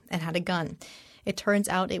robbery and had a gun. It turns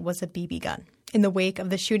out it was a BB gun. In the wake of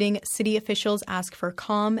the shooting, city officials ask for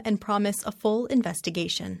calm and promise a full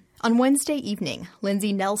investigation. On Wednesday evening,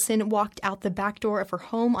 Lindsay Nelson walked out the back door of her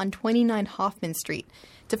home on 29 Hoffman Street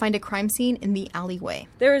to find a crime scene in the alleyway.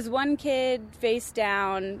 There was one kid face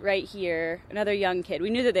down right here, another young kid. We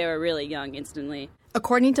knew that they were really young instantly.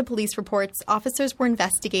 According to police reports, officers were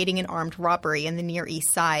investigating an armed robbery in the Near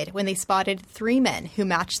East Side when they spotted 3 men who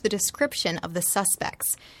matched the description of the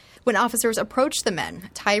suspects. When officers approached the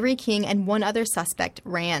men, Tyree King and one other suspect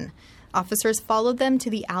ran. Officers followed them to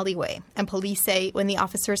the alleyway, and police say when the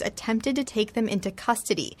officers attempted to take them into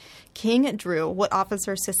custody, King drew what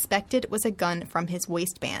officers suspected was a gun from his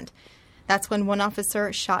waistband. That's when one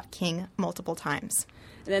officer shot King multiple times.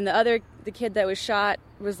 And then the kid that was shot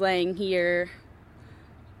was laying here,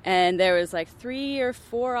 and there was like 3 or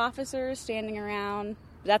 4 officers standing around.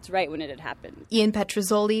 That's right when it had happened. Ian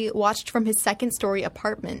Petrozzoli watched from his second-story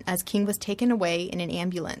apartment as King was taken away in an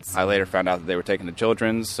ambulance. I later found out that they were taken to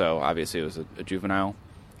Children's, so obviously it was a juvenile.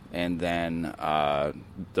 And then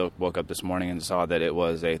woke up this morning and saw that it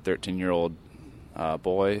was a 13-year-old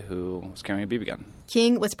boy who was carrying a BB gun.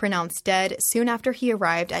 King was pronounced dead soon after he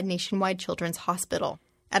arrived at Nationwide Children's Hospital.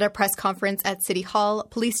 At a press conference at City Hall,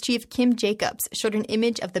 Police Chief Kim Jacobs showed an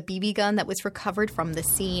image of the BB gun that was recovered from the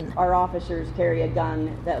scene. Our officers carry a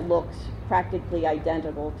gun that looks practically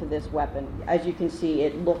identical to this weapon. As you can see,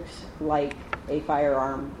 it looks like a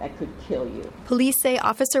firearm that could kill you. Police say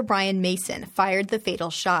Officer Brian Mason fired the fatal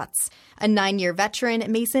shots. A 9-year veteran,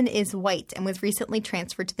 Mason is white and was recently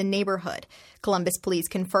transferred to the neighborhood. Columbus police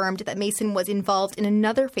confirmed that Mason was involved in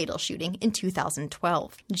another fatal shooting in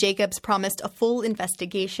 2012. Jacobs promised a full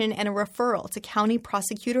investigation and a referral to County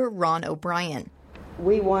Prosecutor Ron O'Brien.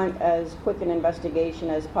 We want as quick an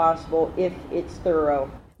investigation as possible if it's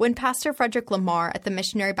thorough. When Pastor Frederick Lamar at the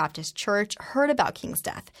Missionary Baptist Church heard about King's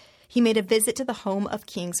death, he made a visit to the home of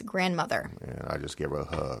King's grandmother. And I just gave her a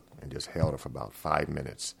hug and just held her for about 5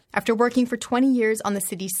 minutes. After working for 20 years on the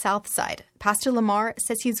city's south side, Pastor Lamar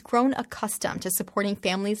says he's grown accustomed to supporting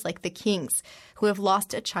families like the Kings who have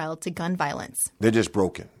lost a child to gun violence. They're just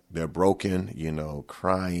broken. They're broken,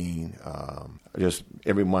 crying, just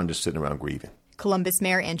everyone just sitting around grieving. Columbus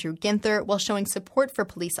Mayor Andrew Ginther, while showing support for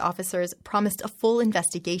police officers, promised a full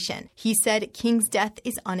investigation. He said King's death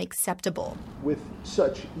is unacceptable. With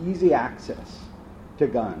such easy access to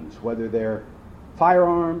guns, whether they're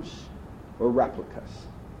firearms or replicas,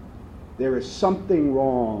 there is something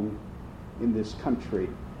wrong in this country,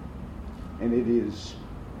 and it is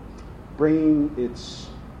bringing its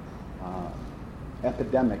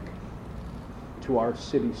epidemic to our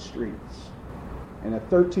city streets. And a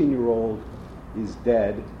 13-year-old is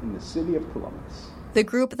dead in the city of Columbus. The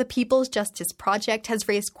group, the People's Justice Project, has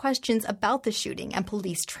raised questions about the shooting and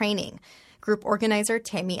police training. Group organizer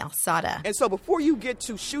Tammy Alsada. And so before you get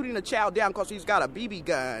to shooting a child down because he's got a BB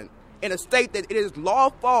gun in a state that it is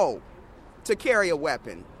lawful to carry a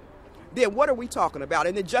weapon, then what are we talking about?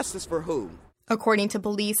 And then justice for who? According to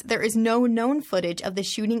police, there is no known footage of the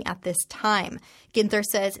shooting at this time. Ginther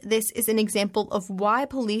says this is an example of why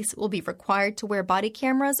police will be required to wear body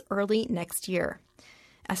cameras early next year.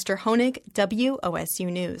 Esther Honig, WOSU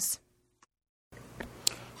News.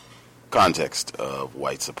 Context of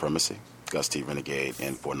white supremacy. Gus T. Renegade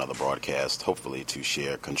in for another broadcast, hopefully to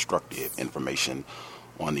share constructive information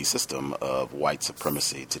on the system of white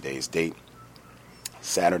supremacy. Today's date,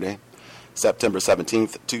 Saturday, September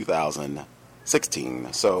 17th,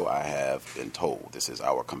 2016. So I have been told. This is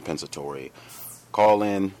our compensatory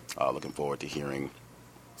call-in. Looking forward to hearing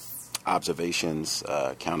observations,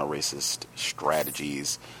 counter-racist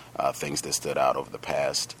strategies things that stood out over the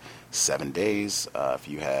past 7 days. If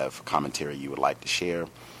you have commentary you would like to share,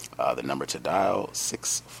 the number to dial,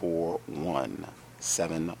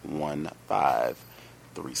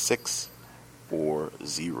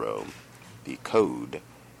 641-715-3640. The code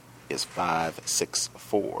is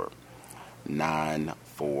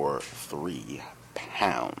 564-943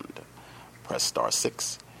 pound. Press star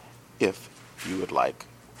 6 if you would like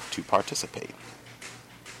to participate.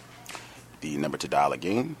 The number to dial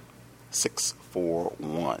again,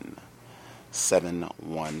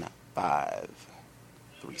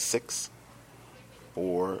 641-715-3640.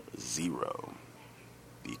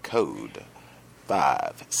 The code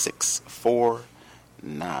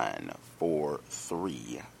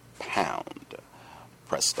 564-943 pound.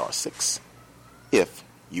 Press star 6 if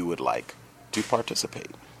you would like to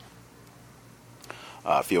participate.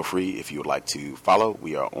 Feel free, if you would like to follow,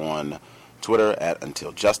 we are on Twitter at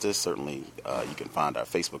Until Justice. Certainly you can find our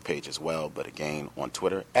Facebook page as well, but again on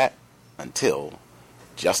Twitter at Until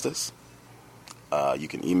Justice. You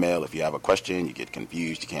can email if you have a question, you get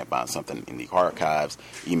confused, you can't find something in the archives,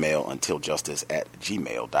 email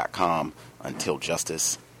untiljustice@gmail.com,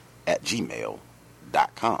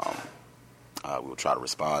 untiljustice@gmail.com. We will try to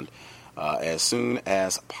respond as soon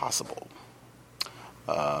as possible.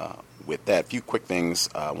 With that, a few quick things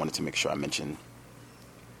I wanted to make sure I mention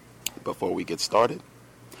before we get started.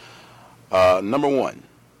 Number one,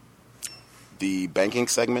 the banking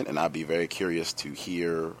segment, and I'd be very curious to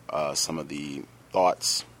hear some of the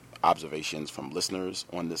thoughts, observations from listeners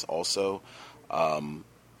on this also.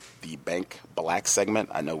 The bank black segment,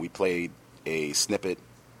 I know we played a snippet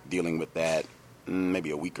dealing with that maybe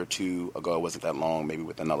a week or two ago. It wasn't that long, maybe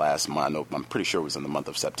within the last month. I'm pretty sure it was in the month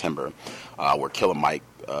of September, where Killer Mike,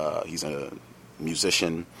 he's a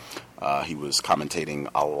musician. He was commentating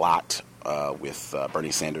a lot with Bernie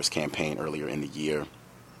Sanders' campaign earlier in the year.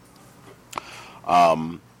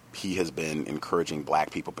 He has been encouraging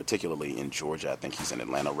black people, particularly in Georgia. I think he's an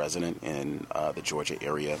Atlanta resident in the Georgia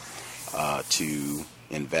area, to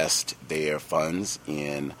invest their funds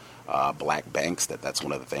in black banks. That's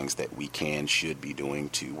one of the things that we should be doing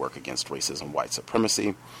to work against racism, white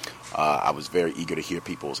supremacy. I was very eager to hear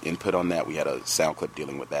people's input on that. We had a sound clip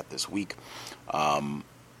dealing with that this week.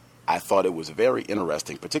 I thought it was very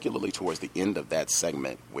interesting, particularly towards the end of that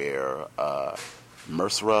segment, where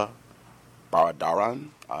Mersra Baradaran,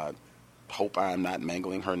 I hope I'm not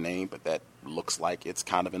mangling her name, but that looks like it's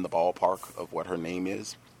kind of in the ballpark of what her name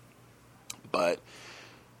is. But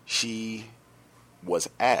she was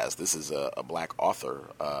asked, this is a black author,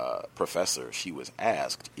 professor, she was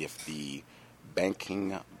asked if the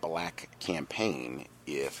Banking Black campaign,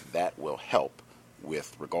 if that will help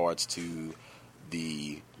with regards to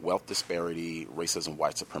the wealth disparity, racism,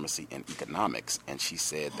 white supremacy, and economics. And she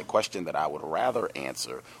said the question that I would rather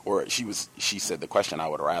answer, or she said the question I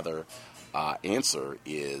would rather answer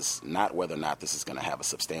is not whether or not this is going to have a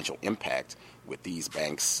substantial impact with these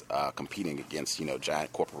banks competing against,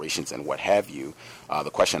 giant corporations and what have you.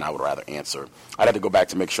 The question I would rather answer, I'd have to go back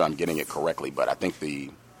to make sure I'm getting it correctly, but I think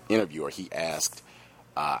the interviewer, he asked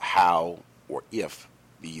how or if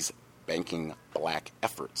these Banking Black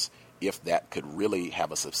efforts, if that could really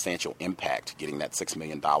have a substantial impact, getting that $6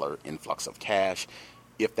 million influx of cash,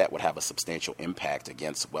 if that would have a substantial impact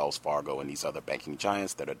against Wells Fargo and these other banking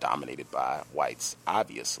giants that are dominated by whites,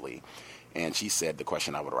 obviously. And she said the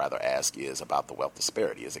question I would rather ask is about the wealth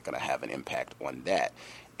disparity. Is it going to have an impact on that?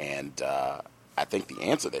 And I think the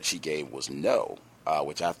answer that she gave was no,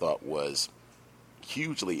 which I thought was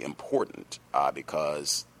hugely important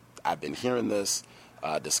because I've been hearing this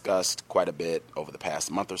discussed quite a bit over the past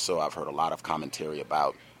month or so. I've heard a lot of commentary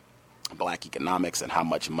about black economics and how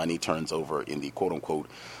much money turns over in the quote-unquote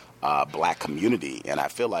black community. And I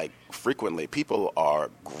feel like frequently people are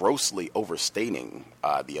grossly overstating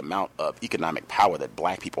the amount of economic power that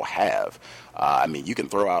black people have. You can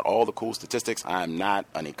throw out all the cool statistics. I'm not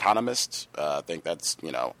an economist. I think that's,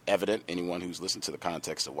 evident, anyone who's listened to the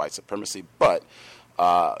context of white supremacy. But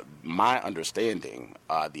my understanding,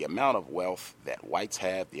 the amount of wealth that whites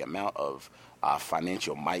have, the amount of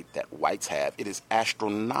financial might that whites have, it is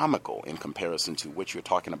astronomical in comparison to what you're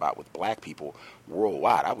talking about with black people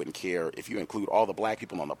worldwide. I wouldn't care if you include all the black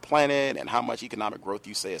people on the planet and how much economic growth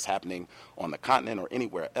you say is happening on the continent or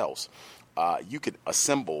anywhere else. You could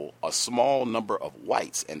assemble a small number of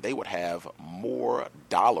whites and they would have more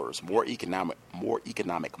dollars, more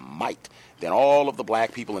economic might than all of the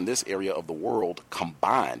black people in this area of the world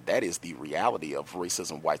combined. That is the reality of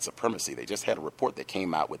racism, white supremacy. They just had a report that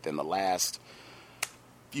came out within the last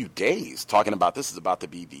few days talking about this is about to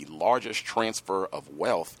be the largest transfer of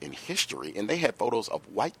wealth in history. And they had photos of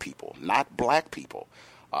white people, not black people.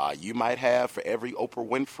 You might have for every Oprah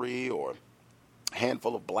Winfrey or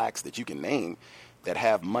handful of blacks that you can name that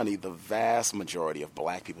have money, the vast majority of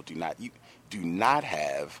black people do not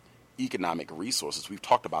have economic resources. We've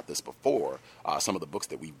talked about this before. Some of the books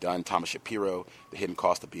that we've done, Thomas Shapiro, The Hidden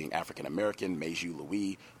Cost of Being African American, Meiju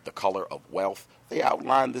Louis, The Color of Wealth, they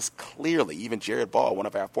outline this clearly. Even Jared Ball, one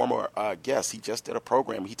of our former guests, he just did a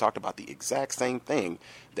program. He talked about the exact same thing,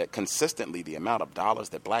 that consistently the amount of dollars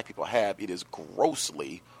that black people have, it is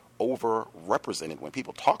grossly overrepresented when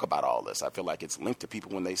people talk about all this. I feel like it's linked to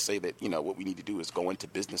people when they say that, what we need to do is go into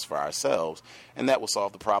business for ourselves, and that will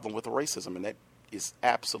solve the problem with racism, and that is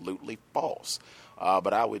absolutely false.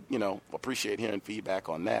 But I would, appreciate hearing feedback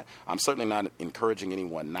on that. I'm certainly not encouraging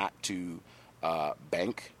anyone not to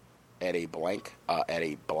bank at a black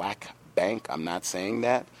bank. I'm not saying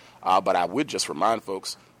that. But I would just remind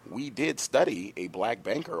folks, we did study a black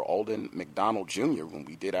banker, Alden McDonald Jr., when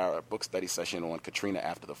we did our book study session on Katrina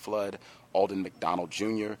after the flood. Alden McDonald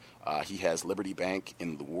Jr., he has Liberty Bank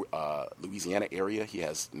in the Louisiana area. He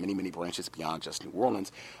has many, many branches beyond just New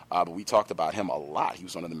Orleans. But we talked about him a lot. He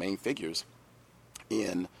was one of the main figures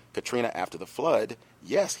in Katrina after the flood.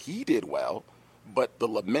 Yes, he did well. But the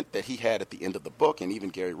lament that he had at the end of the book, and even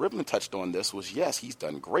Gary Rivlin touched on this, was, yes, he's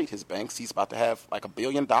done great. His banks, he's about to have like $1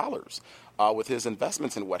 billion with his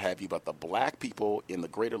investments and what have you. But the black people in the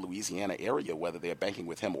greater Louisiana area, whether they're banking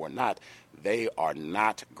with him or not, they are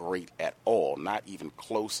not great at all, not even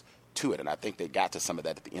close to it. And I think they got to some of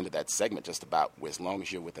that at the end of that segment, just about as long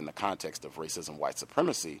as you're within the context of racism, white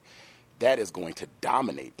supremacy, that is going to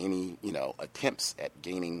dominate any, attempts at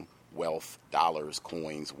gaining wealth, dollars,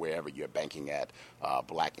 coins, wherever you're banking at,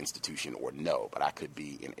 black institution or no. But I could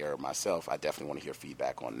be in error myself. I definitely want to hear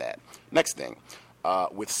feedback on that. Next thing,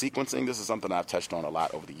 with sequencing, this is something I've touched on a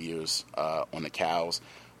lot over the years on the cows.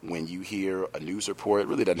 When you hear a news report, it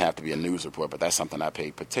really doesn't have to be a news report, but that's something I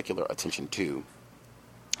pay particular attention to.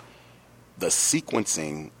 The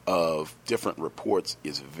sequencing of different reports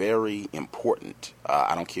is very important.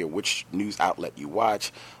 I don't care which news outlet you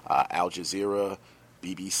watch, Al Jazeera,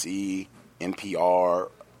 BBC, NPR,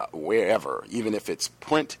 wherever, even if it's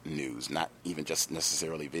print news, not even just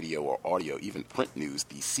necessarily video or audio, even print news,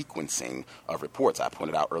 the sequencing of reports. I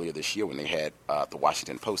pointed out earlier this year when they had the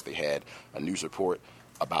Washington Post, they had a news report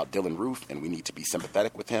about Dylann Roof, and we need to be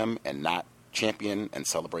sympathetic with him and not champion and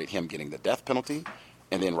celebrate him getting the death penalty.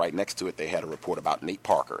 And then right next to it, they had a report about Nate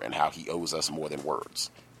Parker and how he owes us more than words.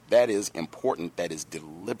 That is important. That is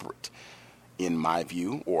deliberate. In my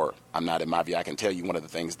view, or I'm not in my view, I can tell you one of the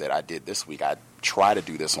things that I did this week. I try to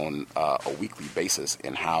do this on a weekly basis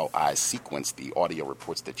in how I sequence the audio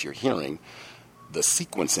reports that you're hearing. The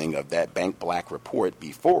sequencing of that Bank Black report,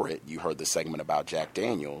 before it, you heard the segment about Jack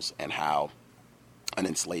Daniels and how an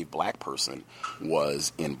enslaved black person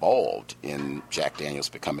was involved in Jack Daniels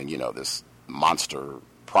becoming, this monster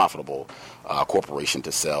profitable corporation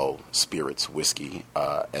to sell spirits, whiskey,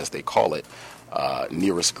 as they call it.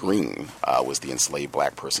 Nearest Green was the enslaved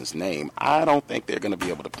black person's name. I don't think they're going to be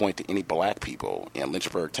able to point to any black people in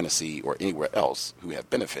Lynchburg, Tennessee, or anywhere else who have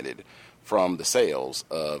benefited from the sales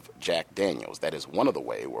of Jack Daniels. That is one of the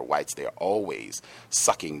ways where whites, they're always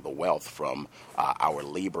sucking the wealth from our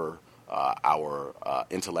labor, our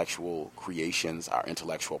intellectual creations, our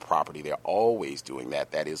intellectual property. They're always doing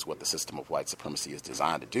that. That is what the system of white supremacy is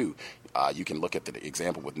designed to do. You can look at the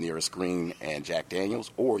example with Nearest Green and Jack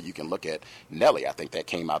Daniels, or you can look at Nelly. I think that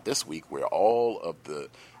came out this week, where all of the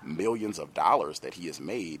millions of dollars that he has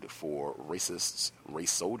made for racists,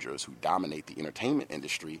 race soldiers who dominate the entertainment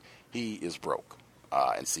industry, he is broke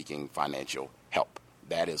and seeking financial help.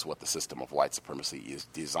 That is what the system of white supremacy is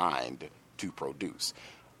designed to produce.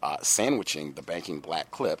 Sandwiching the banking black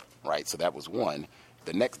clip, right? So that was one.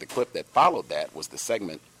 The clip that followed that was the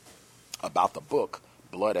segment about the book,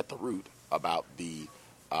 Blood at the Root, about the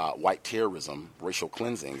white terrorism, racial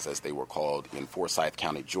cleansings, as they were called, in Forsyth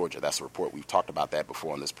County, Georgia. That's a report. We've talked about that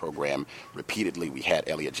before on this program repeatedly. We had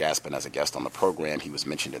Elliot Jaspin as a guest on the program. He was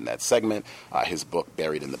mentioned in that segment. His book,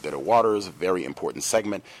 Buried in the Bitter Waters, very important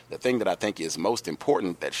segment. The thing that I think is most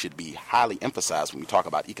important that should be highly emphasized when we talk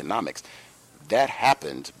about economics, that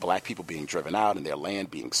happened, black people being driven out and their land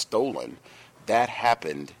being stolen, that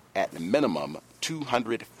happened at minimum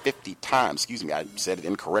 250 times. Excuse me, I said it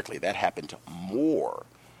incorrectly. That happened more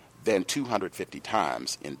than 250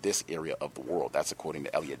 times in this area of the world. That's according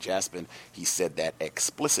to Elliot Jaspin. He said that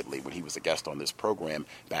explicitly when he was a guest on this program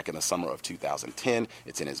back in the summer of 2010.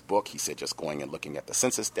 It's in his book. He said just going and looking at the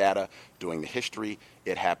census data, doing the history,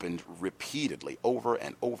 it happened repeatedly over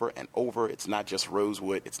and over and over. It's not just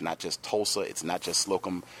Rosewood. It's not just Tulsa. It's not just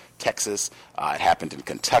Slocum, Texas. It happened in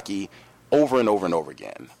Kentucky over and over and over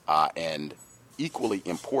again. And equally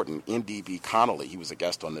important, N.D.B. Connolly, he was a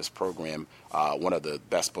guest on this program, one of the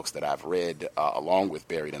best books that I've read, along with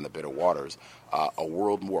Buried in the Bitter Waters, A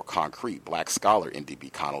World More Concrete, black scholar N.D.B.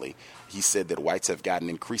 Connolly. He said that whites have gotten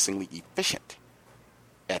increasingly efficient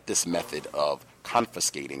at this method of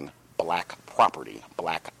confiscating black property,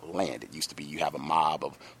 black land. It used to be you have a mob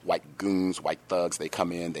of white goons, white thugs. They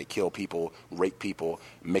come in, they kill people, rape people,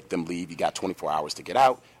 make them leave. You got 24 hours to get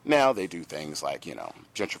out. Now they do things like,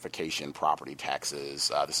 gentrification, property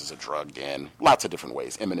taxes. This is a drug den. Lots of different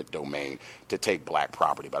ways, eminent domain, to take black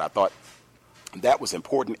property. But I thought that was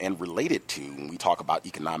important and related to, when we talk about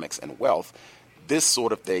economics and wealth, this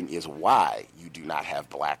sort of thing is why you do not have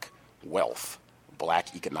black wealth,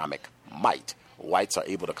 black economic might. Whites are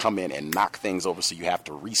able to come in and knock things over, so you have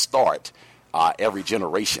to restart every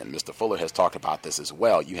generation. Mr. Fuller has talked about this as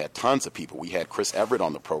well. You had tons of people. We had Chris Everett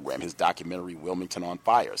on the program, his documentary Wilmington on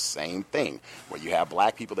Fire, same thing, where you have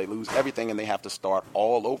black people, they lose everything and they have to start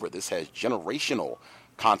all over. This has generational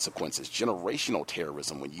consequences, generational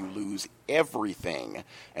terrorism, when you lose everything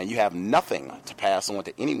and you have nothing to pass on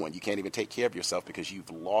to anyone. You can't even take care of yourself because you've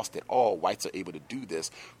lost it all. Whites are able to do this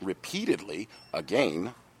repeatedly.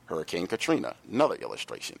 Again, Hurricane Katrina, another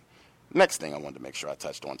illustration. Next thing I wanted to make sure I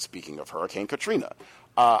touched on, speaking of Hurricane Katrina,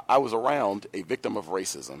 I was around a victim of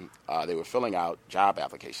racism. They were filling out job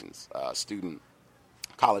applications,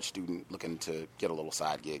 college student looking to get a little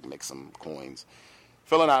side gig, make some coins,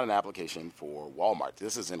 filling out an application for Walmart.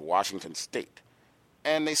 This is in Washington State.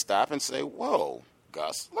 And they stop and say, whoa,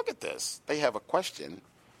 Gus, look at this. They have a question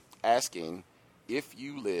asking if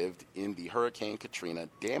you lived in the Hurricane Katrina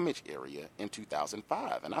damage area in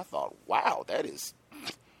 2005. And I thought, wow, that is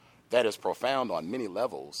profound on many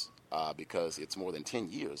levels, because it's more than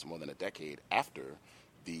 10 years, more than a decade after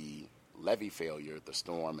the levee failure, the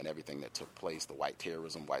storm, and everything that took place, the white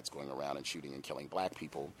terrorism, whites going around and shooting and killing black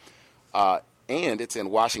people. And it's in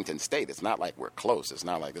Washington State. It's not like we're close. It's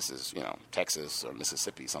not like this is, Texas or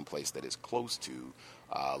Mississippi, someplace that is close to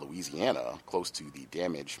Louisiana, close to the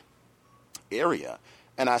damage area.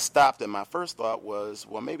 And I stopped, and my first thought was,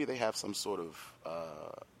 well, maybe they have some sort of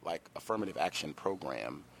affirmative action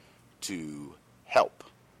program to help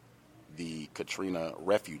the Katrina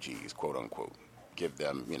refugees, quote unquote. Give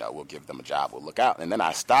them, we'll give them a job, we'll look out. And then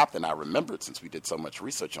I stopped and I remembered, since we did so much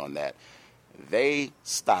research on that, they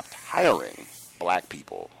stopped hiring black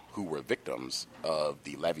people who were victims of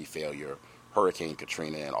the levee failure, Hurricane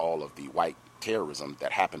Katrina, and all of the white terrorism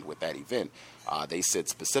that happened with that event. They said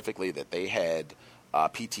specifically that they had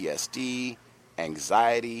PTSD,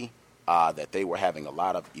 anxiety, that they were having a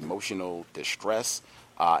lot of emotional distress,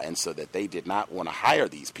 and so that they did not want to hire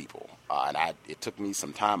these people. It took me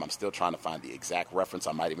some time. I'm still trying to find the exact reference.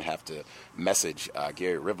 I might even have to message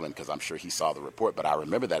Gary Rivlin, because I'm sure he saw the report. But I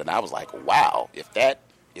remember that, and I was like, wow, if that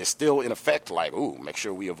is still in effect, make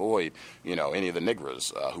sure we avoid, any of the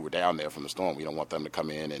niggers who were down there from the storm. We don't want them to come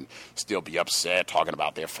in and still be upset, talking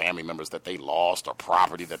about their family members that they lost, or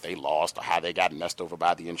property that they lost, or how they got messed over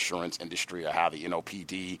by the insurance industry, or how the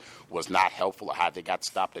NOPD was not helpful, or how they got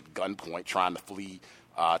stopped at gunpoint trying to flee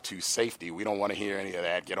to safety. We don't want to hear any of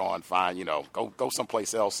that. Get on, fine, go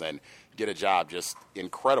someplace else and get a job. Just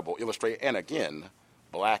incredible. Illustrate, and again,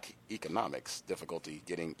 black economics, difficulty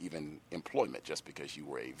getting even employment just because you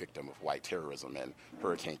were a victim of white terrorism and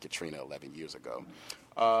Hurricane Katrina 11 years ago.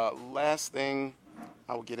 Last thing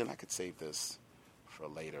I will get in, I could save this for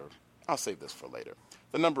later. I'll save this for later.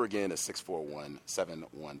 The number again is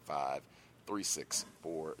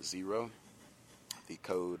 641-715-3640. The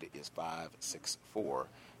code is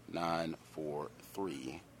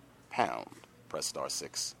 564943 #. Press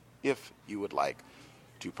 *6 if you would like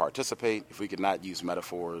to participate. If we could not use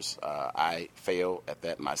metaphors, I fail at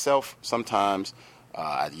that myself sometimes.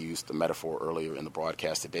 I used the metaphor earlier in the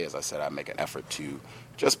broadcast today. As I said, I make an effort to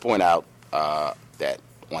just point out that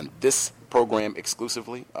on this program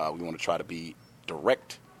exclusively, we want to try to be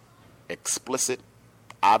direct, explicit,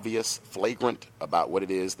 obvious, flagrant about what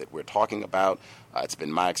it is that we're talking about. It's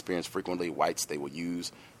been my experience frequently, whites, they will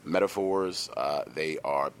use metaphors. They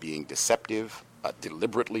are being deceptive,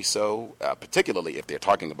 deliberately so, particularly if they're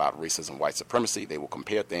talking about racism, white supremacy. They will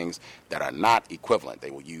compare things that are not equivalent.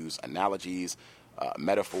 They will use analogies,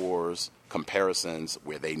 metaphors, comparisons,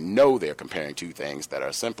 where they know they're comparing two things that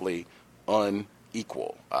are simply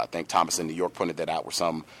unequal. I think Thomas in New York pointed that out, where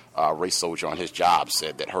some race soldier on his job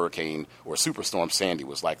said that Hurricane or Superstorm Sandy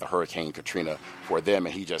was like the Hurricane Katrina for them,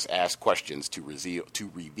 and he just asked questions to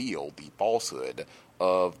reveal the falsehood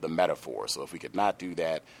of the metaphor. So if we could not do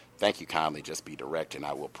that, thank you kindly. Just be direct, and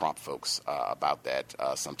I will prompt folks about that.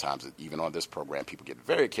 Sometimes, even on this program, people get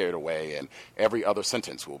very carried away, and every other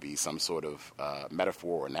sentence will be some sort of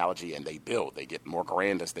metaphor or analogy, and they build. They get more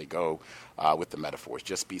grand as they go with the metaphors.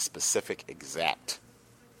 Just be specific, exact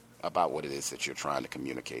about what it is that you're trying to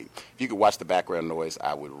communicate. If you could watch the background noise,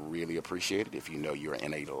 I would really appreciate it. If you know you're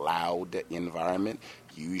in a loud environment,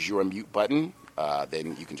 use your mute button.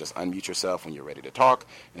 Then you can just unmute yourself when you're ready to talk.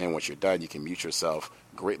 And then once you're done, you can mute yourself.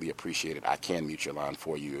 Greatly appreciate it. I can mute your line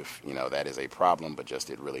for you if, that is a problem, but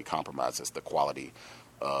just it really compromises the quality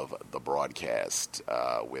of the broadcast.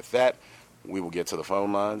 With that, we will get to the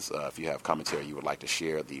phone lines. If you have commentary you would like to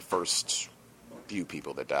share, the first few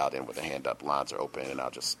people that dialed in with a hand up, lines are open, and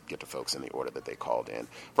I'll just get to folks in the order that they called in.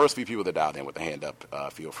 First few people that dialed in with a hand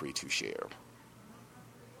up, feel free to share.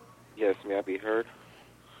 Yes, may I be heard?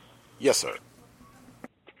 Yes, sir.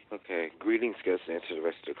 Okay, greetings, guests, and to the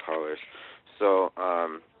rest of the callers. So,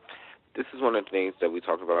 this is one of the things that we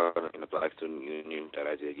talked about in the Black Student Union that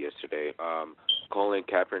I did yesterday. Colin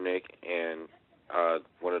Kaepernick and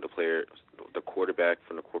one of the players, the quarterback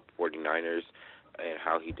from the 49ers, and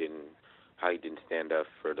how he didn't stand up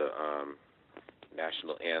for the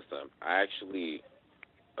national anthem. I actually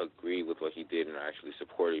agree with what he did, and I actually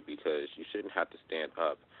support it, because you shouldn't have to stand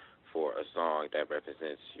up for a song that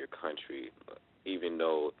represents your country, even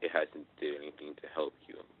though it hasn't did anything to help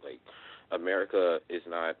you. Like, America is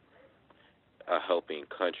not a helping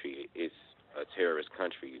country; it's a terrorist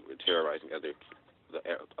country. We're terrorizing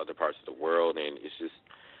other parts of the world, and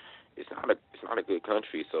it's not a good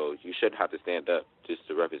country. So you shouldn't have to stand up just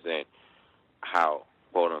to represent how,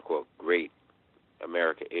 quote unquote, great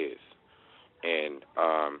America is. And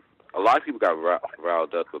a lot of people got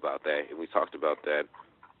riled up about that, and we talked about that.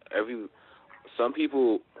 Some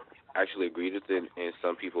people actually agreed with it, and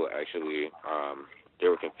some people actually they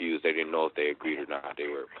were confused. They didn't know if they agreed or not. They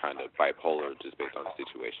were kind of bipolar just based on the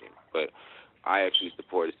situation. But I actually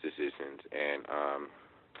support his decisions, and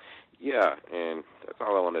and that's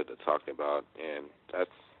all I wanted to talk about. And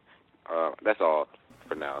that's all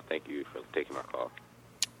for now. Thank you for taking my call.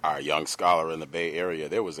 Our young scholar in the Bay Area,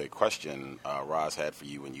 there was a question Roz had for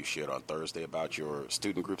you when you shared on Thursday about your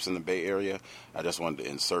student groups in the Bay Area. I just wanted to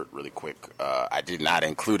insert really quick. I did not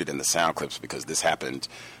include it in the sound clips because this happened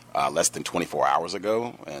less than 24 hours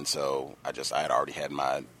ago, and so I had already had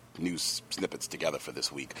my news snippets together for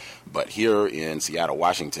this week. But here in Seattle,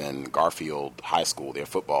 Washington, Garfield High School, their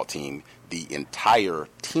football team, the entire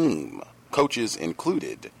team, coaches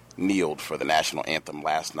included, kneeled for the national anthem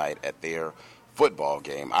last night at their football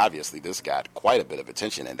game. Obviously, this got quite a bit of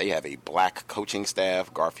attention, and they have a black coaching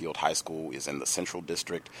staff. Garfield High School is in the Central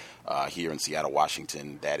District here in Seattle,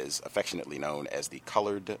 Washington. That is affectionately known as the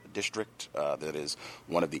Colored District. That is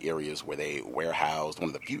one of the areas where they warehoused, one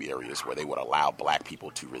of the few areas where they would allow black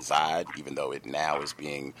people to reside, even though it now is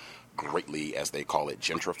being greatly, as they call it,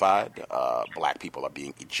 gentrified. Black people are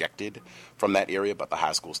being ejected from that area, but the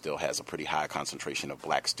high school still has a pretty high concentration of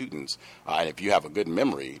black students. And if you have a good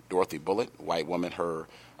memory, Dorothy Bullitt, white woman, her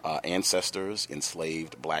ancestors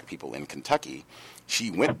enslaved black people in Kentucky. She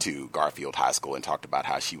went to Garfield High School and talked about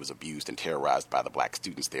how she was abused and terrorized by the black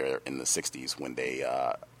students there in the 60s when they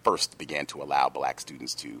first began to allow black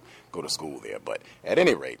students to go to school there. But at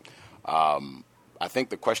any rate, I think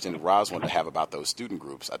the question Roz wanted to have about those student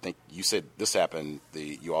groups, I think you said this happened,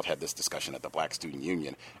 you all had this discussion at the Black Student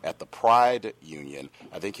Union. At the Pride Union,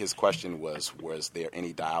 I think his question was there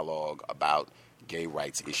any dialogue about gay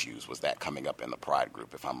rights issues? Was that coming up in the Pride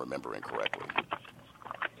group, if I'm remembering correctly?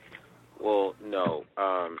 Well, no.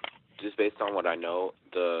 Just based on what I know,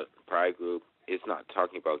 the Pride group is not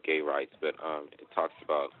talking about gay rights, but it talks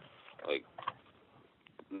about,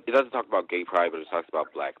 it doesn't talk about gay pride, but it talks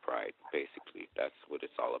about black pride, basically. That's what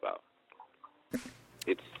it's all about.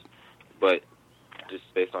 But just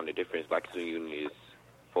based on the difference, Black Student Union is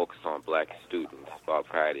focused on black students, while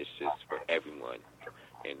pride is just for everyone,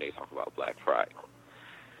 and they talk about black pride.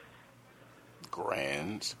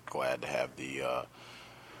 Grand. Glad to have the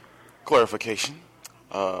clarification.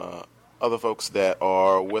 Other folks that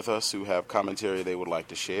are with us who have commentary they would like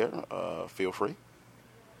to share, feel free.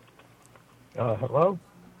 Hello?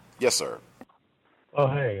 Yes, sir. Oh,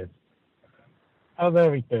 hey. How's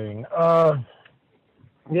everything?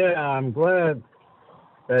 Yeah, I'm glad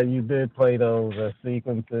that you did play those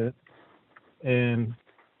sequences and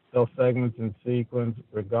those segments in sequence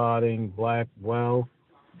regarding black wealth.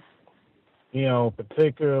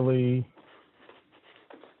 Particularly,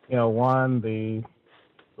 one, the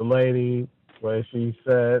lady where she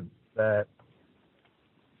said that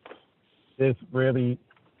this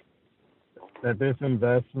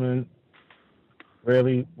investment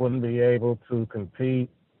really wouldn't be able to compete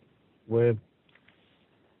with,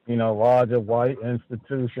 larger white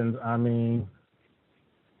institutions. I mean,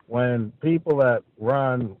 when people that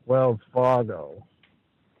run Wells Fargo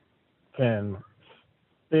can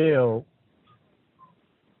steal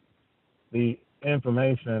the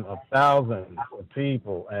information of thousands of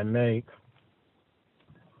people and make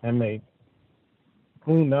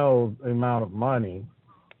who knows the amount of money,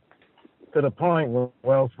 to the point where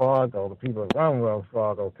Wells Fargo, the people that run Wells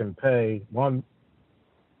Fargo, can pay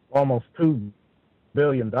almost $2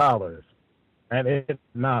 billion, and it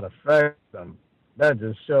not affect them. That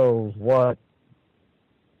just shows what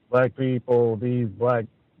black people, these black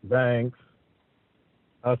banks,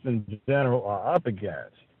 us in general, are up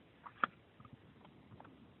against.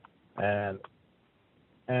 And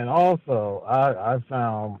also, I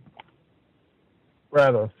found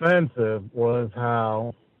rather offensive was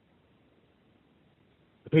how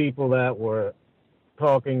the people that were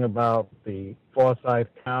talking about the Forsyth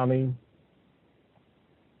County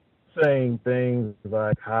saying things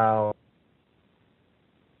like how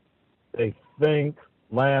they think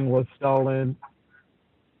land was stolen.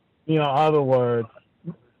 In other words,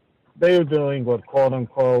 they were doing what quote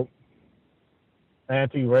unquote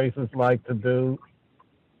anti-racists like to do,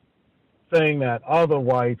 saying that other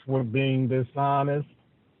whites were being dishonest.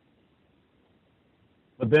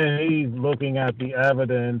 But then he's looking at the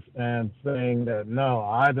evidence and saying that, no,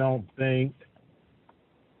 I don't think,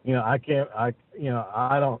 he's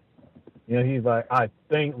like, I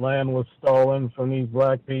think land was stolen from these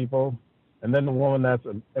black people. And then the woman that's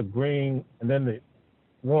agreeing, and then the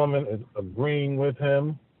woman is agreeing with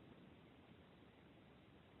him.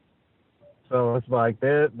 So it's like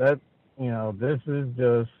this is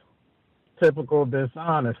just typical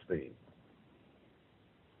dishonesty.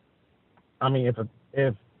 I mean,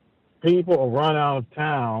 if people run out of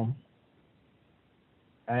town,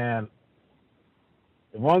 and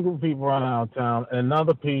if one group of people run out of town and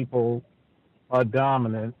other people are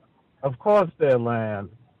dominant, of course their land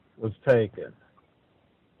was taken.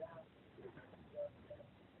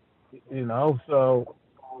 So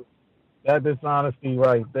that dishonesty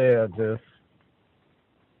right there just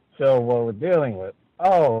shows what we're dealing with.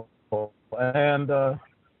 Oh, and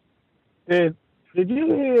did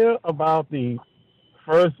you hear about the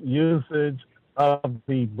first usage of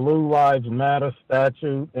the Blue Lives Matter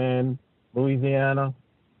statute in Louisiana?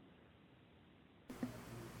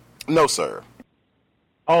 No, sir.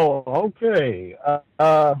 Oh, okay.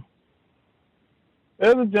 There's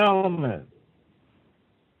a gentleman,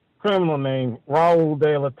 criminal named Raul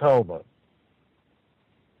de la Toba.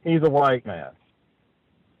 He's a white man.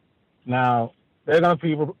 Now, there are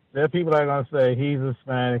people that are going to say he's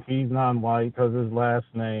Hispanic, he's non-white because his last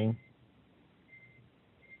name.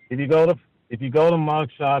 If you go to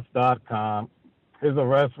mugshots.com, his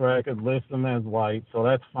arrest record lists him as white, so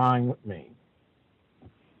that's fine with me.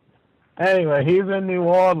 Anyway, he's in New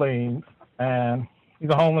Orleans, and he's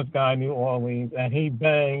a homeless guy in New Orleans, and he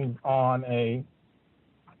bangs on a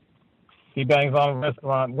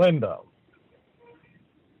restaurant window.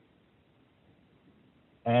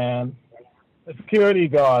 And the security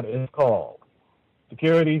guard is called.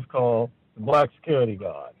 Security's called, the black security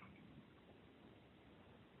guard.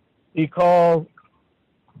 He calls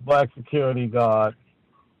black security guard,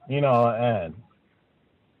 and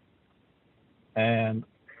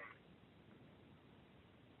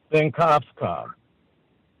then cops come.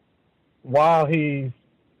 While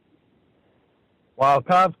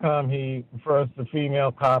cops come, he refers to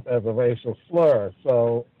female cop as a racial slur.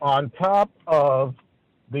 So on top of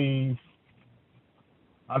his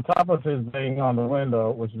being on the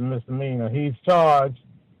window, which is a misdemeanor, he's charged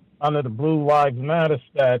under the Blue Lives Matter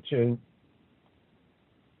statute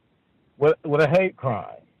with a hate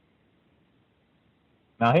crime.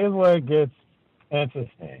 Now here's where it gets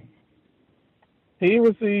interesting. He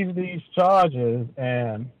receives these charges,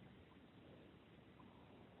 and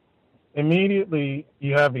immediately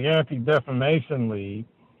you have the Anti-Defamation League,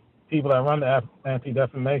 people that run the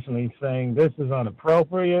Anti-Defamation League, saying this is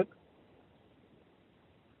inappropriate.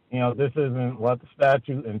 This isn't what the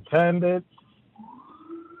statute intended.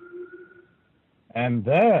 And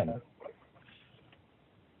then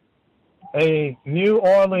a New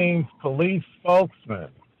Orleans police spokesman,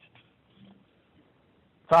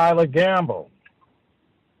 Tyler Gamble,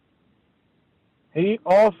 he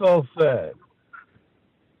also said,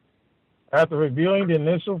 after reviewing the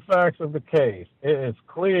initial facts of the case, it is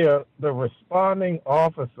clear the responding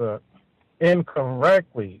officer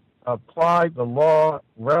incorrectly applied the law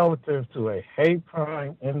relative to a hate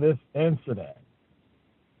crime in this incident.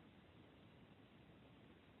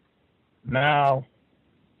 Now,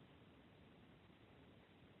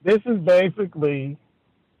 this is basically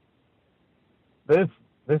This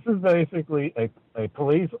is basically a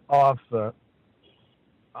police officer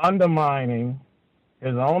undermining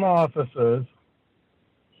his own officers,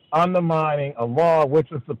 undermining a law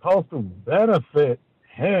which is supposed to benefit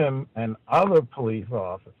him and other police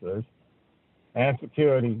officers and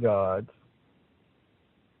security guards,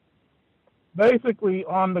 basically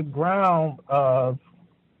on the ground of,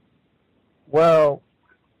 well,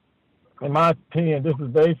 in my opinion, this is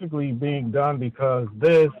basically being done because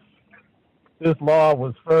this law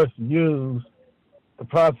was first used to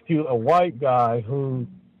prosecute a white guy who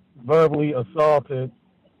verbally assaulted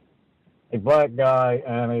a black guy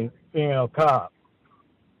and a female cop.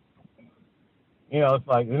 You know, it's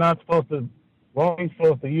like we're only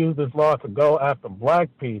supposed to use this law to go after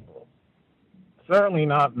black people. Certainly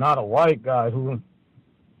not a white guy who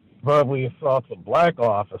verbally assaults a black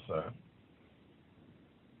officer.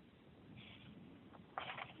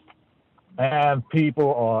 And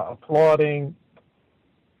people are applauding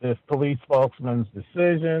this police spokesman's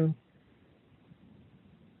decision.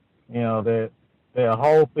 You know, they're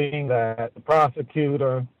hoping that the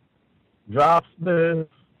prosecutor drops this.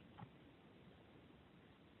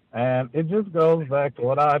 And it just goes back to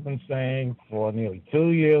what I've been saying for nearly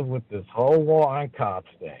 2 years with this whole war on cops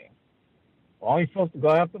thing. We're only supposed to go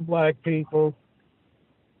after black people.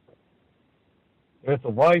 If it's a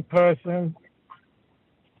white person,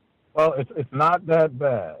 well, it's not that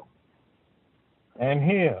bad. And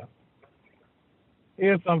here's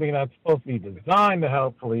something that's supposed to be designed to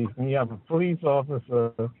help police, and you have a police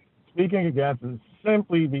officer speaking against it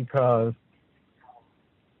simply because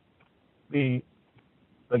the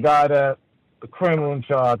guy that the criminal in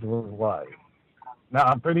charge was white. Now,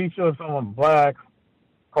 I'm pretty sure if someone black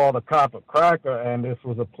called a cop a cracker and this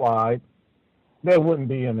was applied, there wouldn't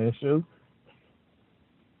be an issue.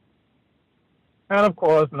 And, of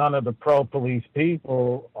course, none of the pro-police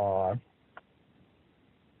people are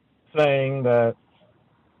saying that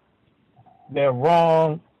they're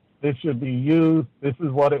wrong, this should be used, this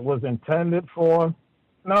is what it was intended for.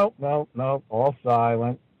 No, all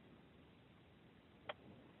silent.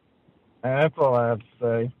 And that's all I have to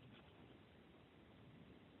say.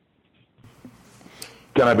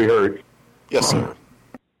 Can I be heard? Yes, sir.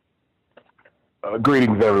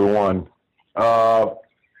 Greetings, everyone.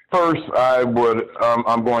 First, I'm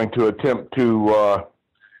going to attempt to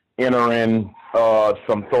enter in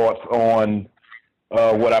some thoughts on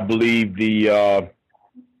what I believe the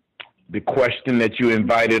question that you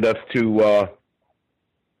invited us to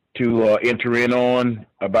enter in on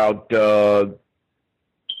about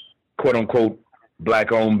quote unquote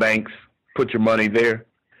black-owned banks. Put your money there.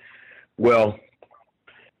 Well,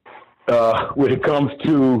 when it comes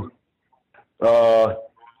to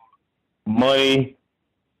money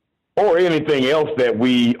or anything else that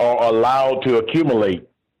we are allowed to accumulate,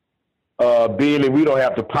 being that we don't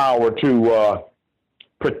have the power to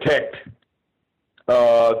protect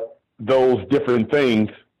those different things,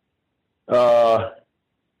 and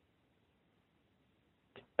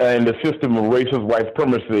the system of racist white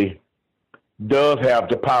supremacy does have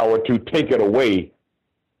the power to take it away.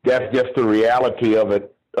 That's just the reality of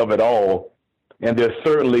it all. And there's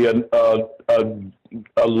certainly a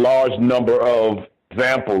large number of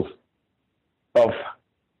examples of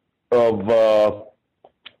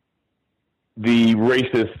the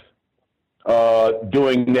racists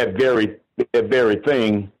doing that very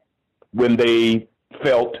thing when they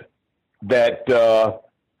felt that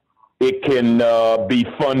it can be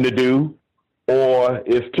fun to do, or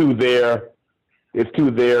it's to their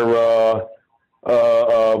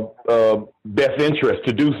best interest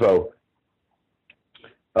to do so.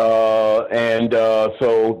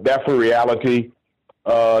 So that's a reality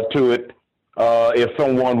to it. If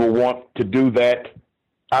someone will want to do that,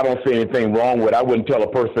 I don't see anything wrong with it. I wouldn't tell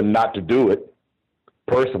a person not to do it,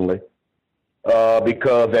 personally,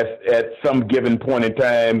 because at some given point in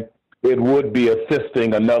time, it would be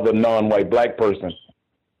assisting another non-white black person.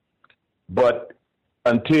 But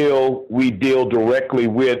until we deal directly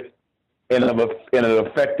with, in an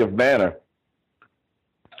effective manner,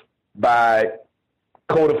 by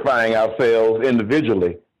codifying ourselves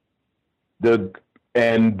individually,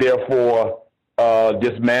 and therefore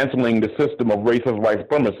dismantling the system of racist white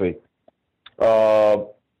supremacy,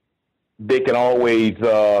 they can always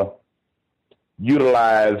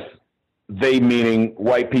utilize, they meaning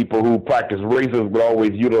white people who practice racism, will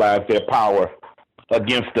always utilize their power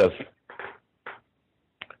against us.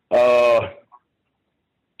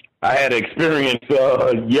 I had an experience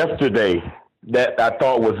yesterday that I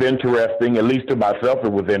thought was interesting, at least to myself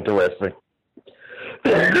it was interesting.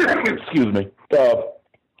 Excuse me.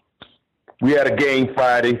 We had a game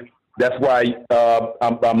Friday That's why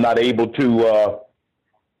I'm not able to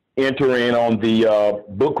enter in on the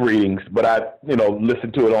book readings, but I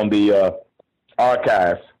listen to it on the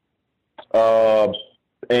archives.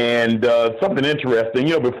 And something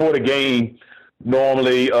interesting, before the game,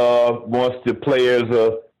 normally once the players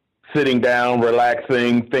are sitting down,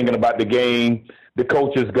 relaxing, thinking about the game, the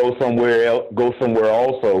coaches go somewhere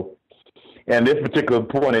also. And this particular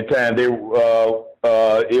point in time, it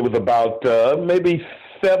was about maybe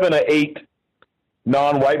 7 or 8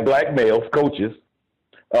 non-white black males, coaches,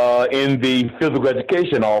 in the physical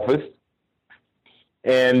education office.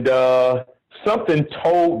 And something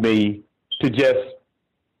told me to just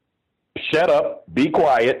shut up, be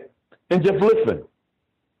quiet, and just listen.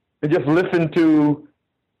 And just listen to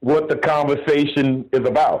what the conversation is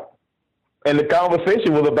about. And the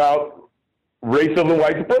conversation was about racism and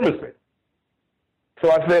white supremacy.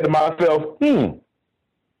 So I said to myself,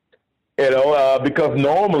 because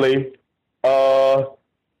normally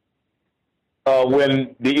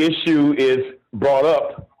when the issue is brought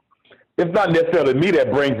up, it's not necessarily me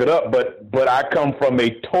that brings it up, but I come from a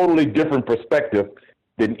totally different perspective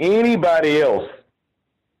than anybody else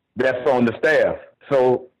that's on the staff.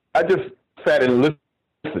 So I just sat and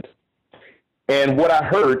listened. And what I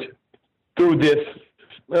heard through this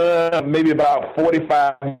maybe about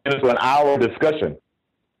 45 minutes to an hour discussion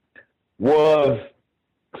was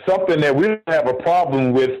something that we don't have a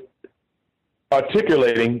problem with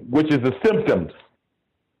articulating, which is the symptoms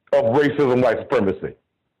of racism and white supremacy.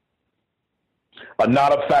 A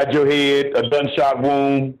knot upside your head, a gunshot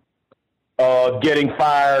wound, getting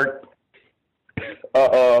fired,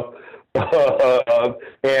 and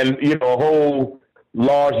a whole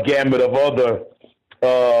large gamut of other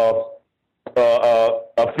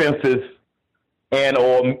offenses and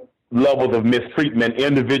or levels of mistreatment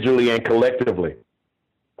individually and collectively.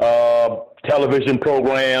 Television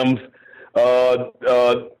programs,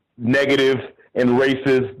 negative and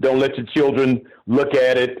racist, don't let your children look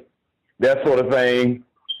at it, that sort of thing.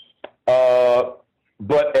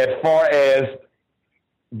 But as far as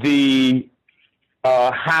the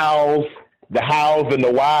hows and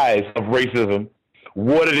the whys of racism,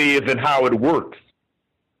 what it is and how it works,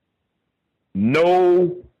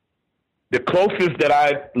 no, the closest that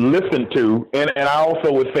I listened to, and I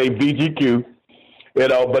also would say VGQ,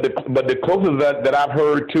 but the closest that I've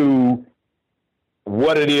heard to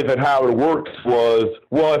what it is and how it works was,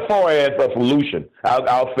 well, as far as a solution,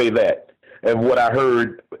 I'll say that. And what I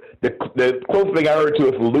heard, the closest thing I heard to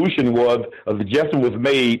a solution was a suggestion was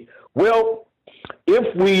made, well,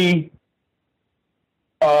 if we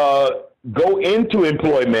go into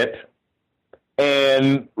employment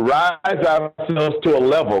and rise ourselves to a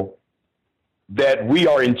level that we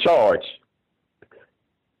are in charge,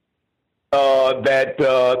 that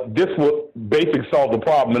this will basically solve the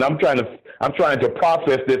problem. And I'm trying to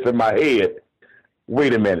process this in my head.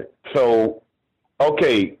 Wait a minute. So,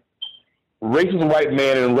 okay, racist white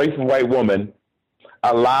man and racist white woman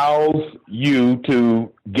allows you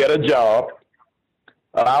to get a job,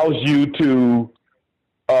 allows you to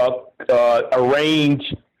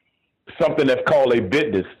arrange something that's called a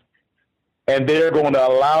business, and they're going to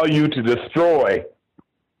allow you to destroy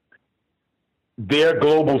their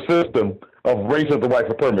global system of racism and white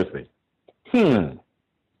supremacy.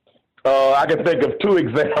 I can think of 2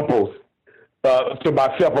 examples. To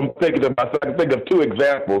myself, I can think of 2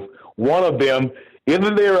 examples. One of them,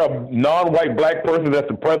 isn't there a non-white black person that's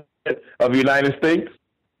the president of the United States?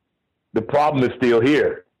 The problem is still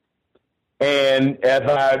here. And as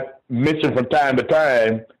I mentioned from time to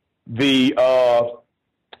time, the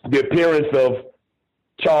appearance of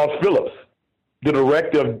Charles Phillips, the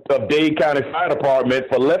director of Dade County Fire Department,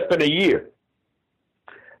 for less than a year.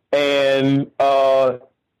 And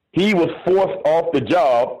he was forced off the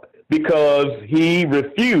job because he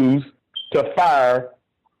refused to fire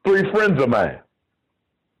 3 friends of mine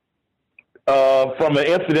from an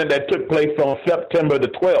incident that took place on September the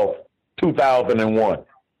 12th, 2001.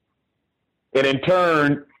 And in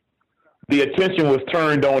turn, the attention was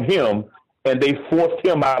turned on him, and they forced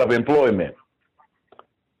him out of employment.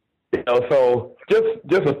 So just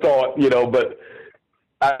a thought, but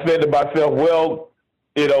I said to myself, well,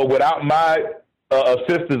 without my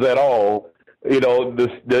assistance at all, it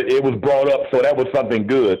was brought up, so that was something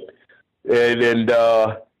good. And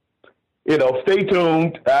stay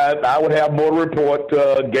tuned. I would have more to report,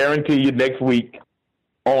 guarantee you, next week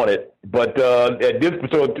on it. But at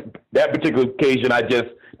that particular occasion, I just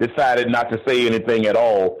decided not to say anything at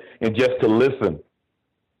all and just to listen.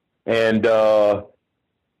 And,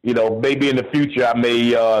 maybe in the future I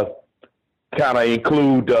may kind of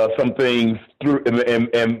include some things through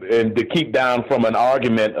and to keep down from an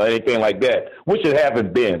argument or anything like that, which it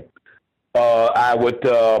hasn't been. I would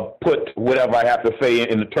put whatever I have to say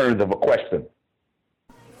in the terms of a question,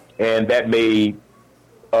 and that may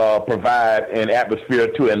provide an atmosphere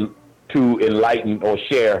to enlighten or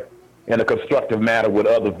share in a constructive manner with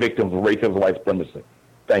other victims of racism and white supremacy.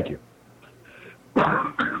 Thank you.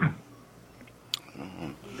 Can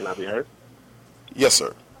I be heard? Yes,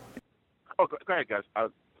 sir. Oh, go ahead, guys.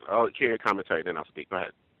 I'll hear your commentary, then I'll speak. Go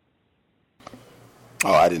ahead.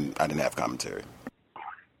 Oh, I didn't have commentary.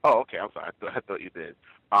 Oh, okay. I'm sorry. I thought you did.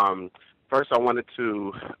 First, I wanted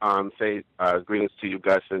to say greetings to you,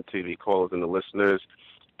 Gus, and TV callers and the listeners.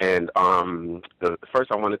 And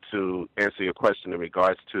first, I wanted to answer your question in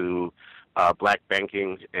regards to black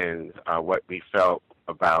banking and what we felt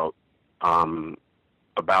about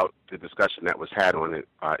the discussion that was had on it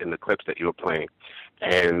in the clips that you were playing.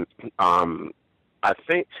 And I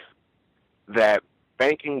think that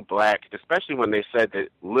banking black, especially when they said that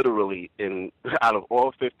literally out of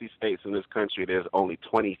all 50 states in this country, there's only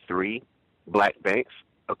 23 black banks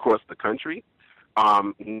across the country.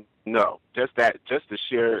 No, just the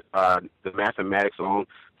sheer the mathematics alone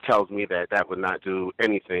tells me that would not do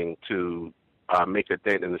anything to make a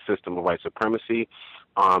dent in the system of white supremacy.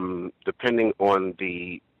 Depending on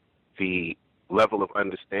the level of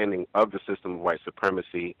understanding of the system of white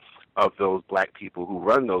supremacy of those black people who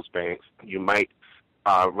run those banks, you might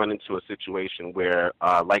run into a situation where,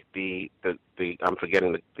 like the I'm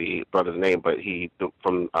forgetting the brother's name, but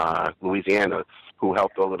from Louisiana, who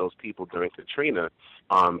helped all of those people during Katrina,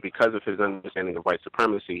 because of his understanding of white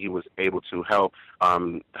supremacy, he was able to help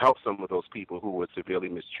some of those people who were severely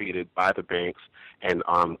mistreated by the banks and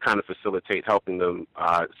kind of facilitate helping them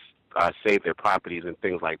save their properties and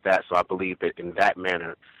things like that. So I believe that in that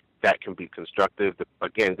manner, that can be constructive,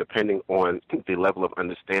 again, depending on the level of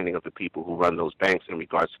understanding of the people who run those banks in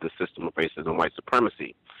regards to the system of racism and white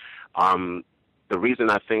supremacy. The reason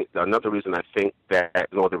I think that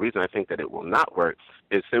it will not work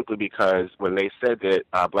is simply because when they said that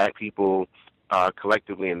black people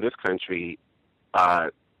collectively in this country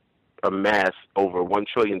amass over $1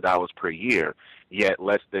 trillion per year, yet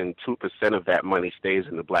less than 2% of that money stays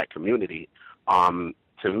in the black community.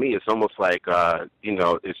 To me, it's almost like,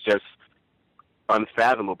 it's just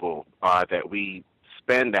unfathomable that we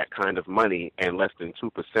spend that kind of money and less than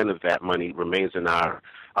 2% of that money remains in our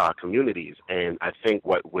communities. And I think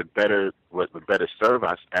what would better serve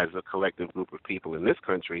us as a collective group of people in this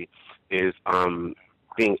country is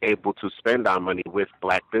being able to spend our money with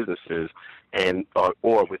black businesses and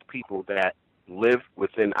or with people that live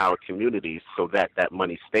within our communities so that that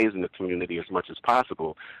money stays in the community as much as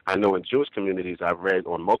possible. I know in Jewish communities I've read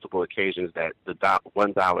on multiple occasions that the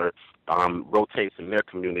 $1 rotates in their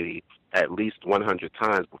community at least 100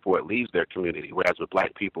 times before it leaves their community, whereas with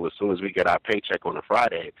black people, as soon as we get our paycheck on a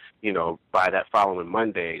Friday, by that following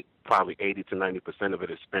Monday, probably 80 to 90% of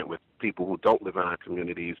it is spent with people who don't live in our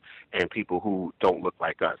communities and people who don't look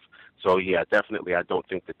like us. So, yeah, definitely I don't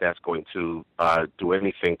think that that's going to do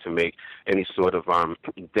anything to make any sort of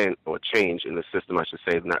dent or change in the system, I should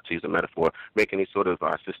say, not to use a metaphor, make any sort of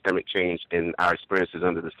systemic change in our experiences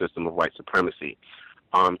under the system of white supremacy.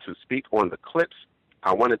 To speak on the clips,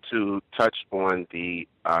 I wanted to touch on the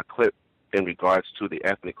clip in regards to the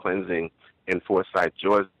ethnic cleansing in Forsyth,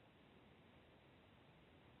 Georgia.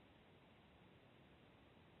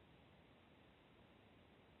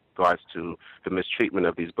 Regards to the mistreatment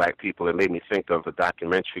of these black people, it made me think of a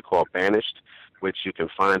documentary called Banished, which you can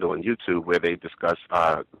find on YouTube, where they discuss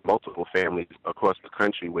multiple families across the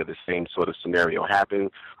country where the same sort of scenario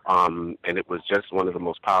happened. And it was just one of the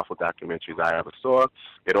most powerful documentaries I ever saw.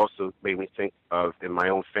 It also made me think of, in my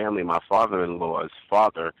own family, my father-in-law's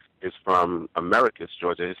father is from Americus,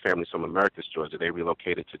 Georgia. His family's from Americus, Georgia. They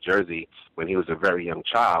relocated to Jersey when he was a very young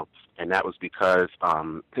child, and that was because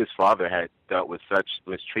his father had dealt with such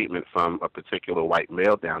mistreatment from a particular white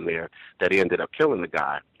male down there that he ended up killing the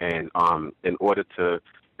guy. And in order to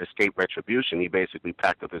escape retribution, he basically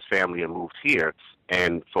packed up his family and moved here.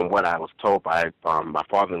 And from what I was told by my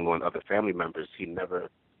father-in-law and other family members, he never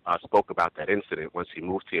spoke about that incident. Once he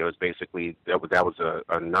moved here, it was basically that was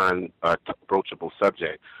a non-broachable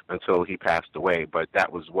subject until he passed away. But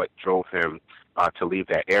that was what drove him to leave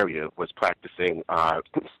that area, was practicing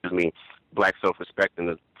black self-respect in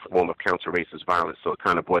the form of counter-racist violence. So it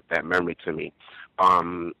kind of brought that memory to me.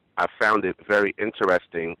 I found it very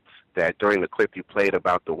interesting that during the clip you played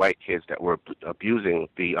about the white kids that were abusing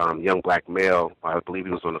the young black male, I believe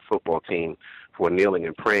he was on the football team, for kneeling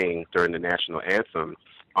and praying during the national anthem,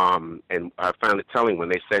 And I found it telling when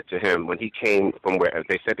they said to him, when he came from where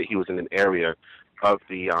they said that he was in an area of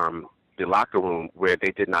the locker room where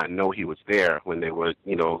they did not know he was there when they were,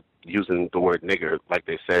 using the word nigger, like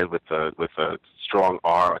they said, with a strong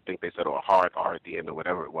R, I think they said, or a hard R at the end or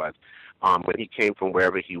whatever it was. When he came from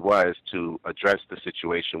wherever he was to address the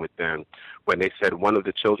situation with them, when they said, one of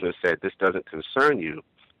the children said, "This doesn't concern you,"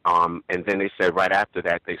 and then they said right after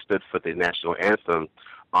that they stood for the national anthem.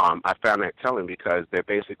 I found that telling because they're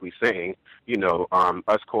basically saying,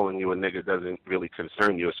 us calling you a nigger doesn't really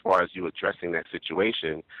concern you as far as you addressing that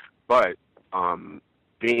situation, but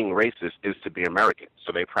being racist is to be American.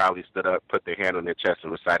 So they proudly stood up, put their hand on their chest,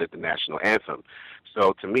 and recited the national anthem.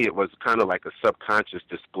 So to me, it was kind of like a subconscious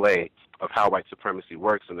display of how white supremacy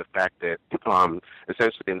works, and the fact that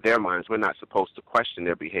essentially in their minds, we're not supposed to question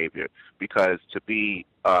their behavior, because to be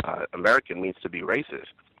American means to be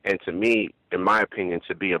racist. And to me, in my opinion,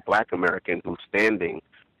 to be a black American who's standing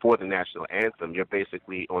for the national anthem, you're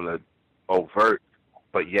basically on an overt,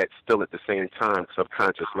 but yet still at the same time,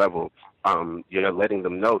 subconscious level, you're letting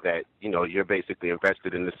them know that, you're basically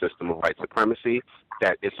invested in the system of white supremacy,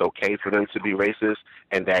 that it's okay for them to be racist,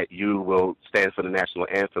 and that you will stand for the national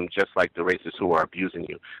anthem just like the racists who are abusing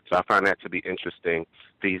you. So I find that to be interesting.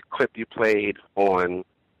 The clip you played on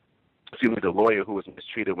the lawyer who was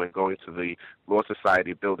mistreated when going to the Law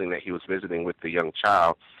Society building that he was visiting with the young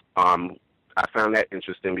child, I found that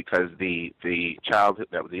interesting because the child,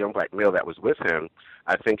 that was the young black male that was with him,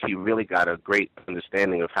 I think he really got a great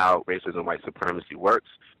understanding of how racism and white supremacy works.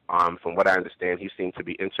 From what I understand, he seemed to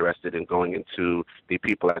be interested in going into the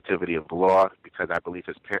people activity of law because I believe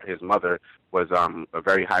his mother was a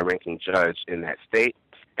very high-ranking judge in that state.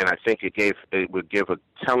 And I think it would give a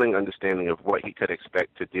telling understanding of what he could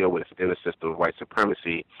expect to deal with in the system of white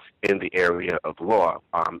supremacy in the area of law,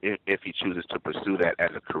 if he chooses to pursue that as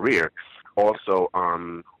a career. Also,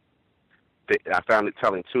 I found it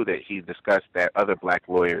telling, too, that he discussed that other black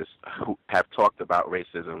lawyers who have talked about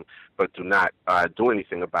racism but do not do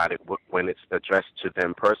anything about it when it's addressed to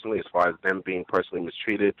them personally, as far as them being personally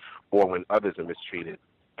mistreated or when others are mistreated.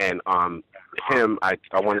 And I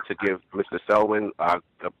wanted to give Mr. Selwyn a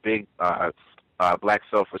big black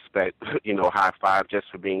self-respect, high five just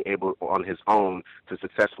for being able on his own to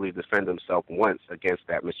successfully defend himself once against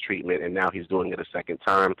that mistreatment, and now he's doing it a second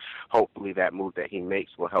time. Hopefully that move that he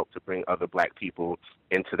makes will help to bring other black people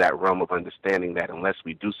into that realm of understanding that unless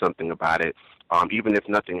we do something about it, even if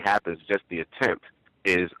nothing happens, just the attempt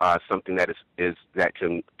is something that that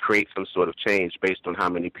can create some sort of change based on how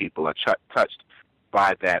many people are touched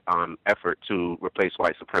by that effort to replace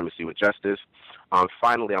white supremacy with justice.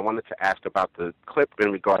 Finally, I wanted to ask about the clip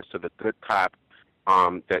in regards to the good cop,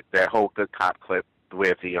 that whole good cop clip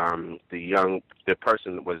where the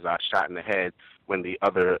person was shot in the head when the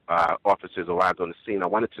other officers arrived on the scene. I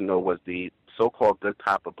wanted to know, was the so-called good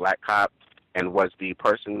cop a black cop, and was the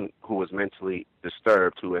person who was mentally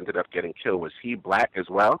disturbed who ended up getting killed, was he black as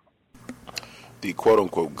well? The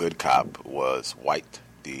quote-unquote good cop was white.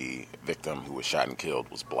 The victim who was shot and killed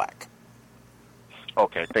was black.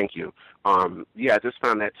 Okay, thank you. I just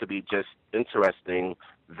found that to be just interesting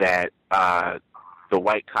that the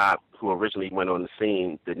white cop who originally went on the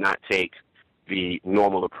scene did not take the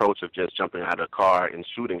normal approach of just jumping out of the car and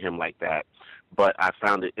shooting him like that. But I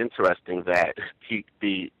found it interesting that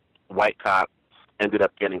the white cop ended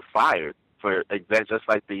up getting fired for just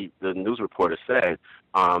like the news reporter said,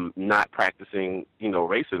 not practicing,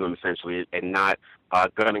 racism essentially, and not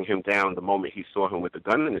gunning him down the moment he saw him with the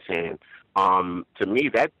gun in his hand. To me,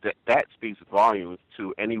 that speaks volumes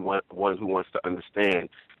to anyone who wants to understand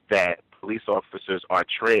that police officers are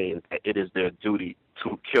trained that it is their duty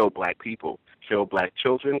to kill black people, kill black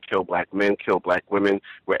children, kill black men, kill black women,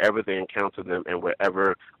 wherever they encounter them and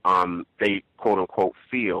wherever they, quote unquote,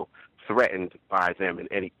 feel threatened by them in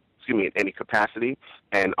any capacity.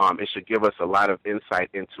 And it should give us a lot of insight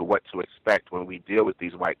into what to expect when we deal with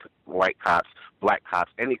these white cops, black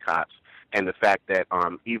cops, any cops, and the fact that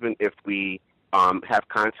even if we have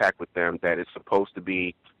contact with them that is supposed to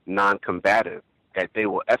be non-combative, that they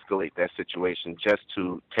will escalate that situation just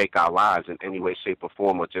to take our lives in any way, shape, or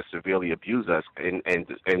form, or just severely abuse us and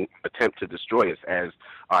attempt to destroy us as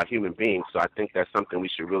human beings. So I think that's something we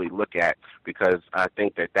should really look at, because I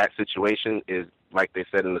think that situation is, like they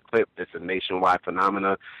said in the clip, it's a nationwide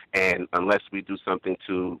phenomena, and unless we do something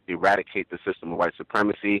to eradicate the system of white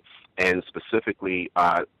supremacy, and specifically,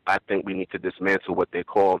 I think we need to dismantle what they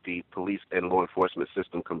call the police and law enforcement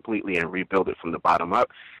system completely and rebuild it from the bottom up,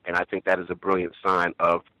 and I think that is a brilliant sign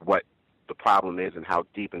of what the problem is and how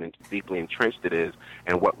deeply entrenched it is,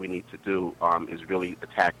 and what we need to do is really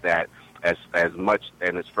attack that as much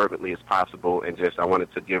and as fervently as possible. And just I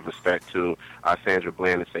wanted to give respect to Sandra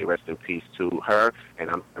Bland and say rest in peace to her. And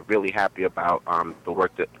I'm really happy about the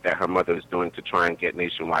work that her mother is doing to try and get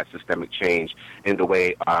nationwide systemic change in the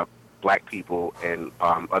way black people and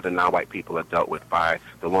other non-white people are dealt with by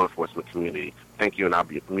the law enforcement community. Thank you, and I'll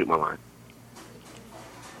mute my line.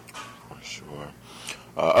 Sure.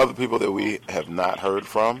 Other people that we have not heard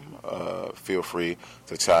from, feel free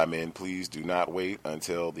to chime in. Please do not wait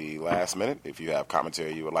until the last minute. If you have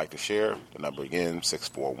commentary you would like to share, the number again,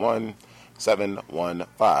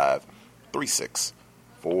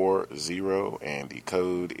 641-715-3640, and the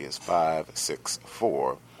code is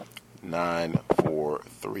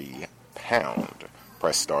 564-943#.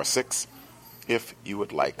 Press star 6 if you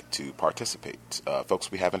would like to participate.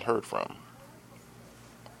 Folks we haven't heard from.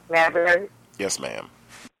 Maverick? Yes, ma'am.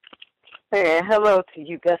 Hey, hello to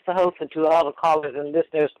you, Gus, the host, and to all the callers and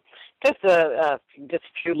listeners. Just a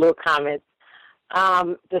few little comments.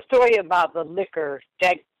 The story about the liquor,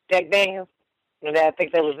 Jack Daniels, I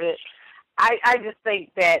think that was it. I just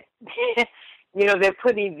think that, they're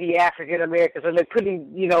putting the African Americans, or they're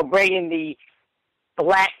putting, bringing the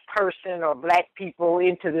black person or black people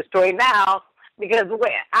into the story now. Because the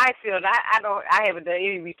way I feel, I haven't done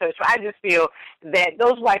any research, but I just feel that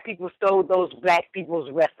those white people stole those black people's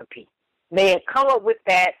recipe. They had come up with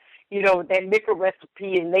that, that liquor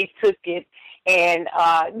recipe, and they took it, and,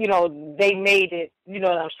 they made it,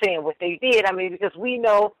 what I'm saying, what they did. I mean, because we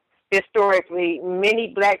know historically many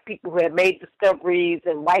black people who have made discoveries,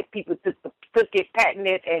 and white people took it,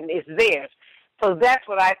 patented it, and it's theirs. So that's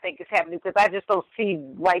what I think is happening, because I just don't see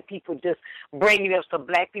white people just bringing up some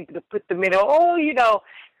black people to put them in, to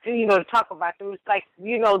talk about them. It's like,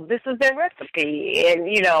 this is their recipe, and,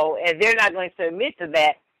 and they're not going to admit to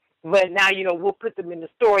that. But now, we'll put them in the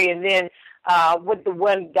story. And then what the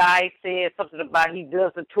one guy said, something about he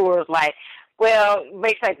does the tours like, well, it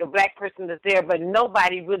makes like the black person is there, but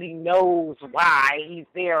nobody really knows why he's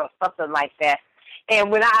there or something like that.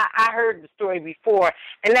 And when I heard the story before,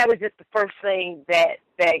 and that was just the first thing that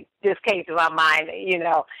just came to my mind,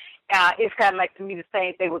 it's kind of like, to me, the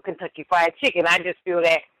same thing with Kentucky Fried Chicken. I just feel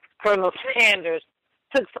that Colonel Sanders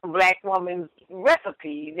took some black woman's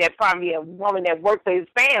recipe, that probably a woman that worked for his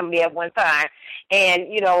family at one time, and,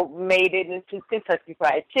 made it into Kentucky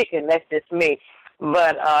Fried Chicken. That's just me.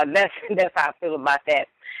 But that's how I feel about that.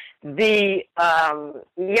 The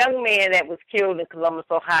young man that was killed in Columbus,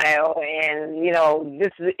 Ohio, and,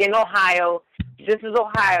 this is in Ohio. This is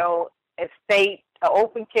Ohio, a state, an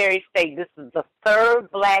open carry state. This is the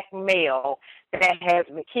third black male that has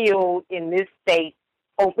been killed in this state,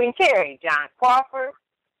 open carry. John Crawford,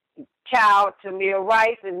 child Tamir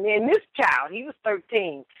Rice, and then this child, he was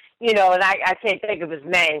 13, and I can't think of his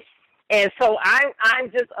name. And so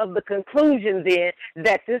I'm just of the conclusion then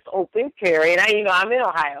that this open carry, and I'm in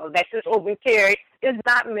Ohio, that this open carry is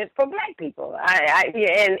not meant for black people.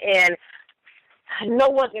 And no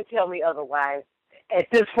one can tell me otherwise at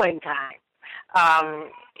this point in time.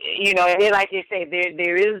 And like they say,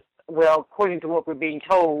 there is, well, according to what we're being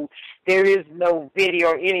told, there is no video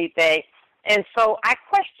or anything. And so I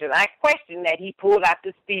question that he pulled out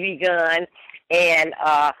this BB gun and,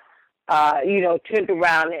 turned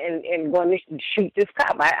around and going to shoot this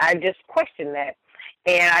cop. I just question that.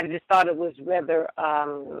 And I just thought it was rather,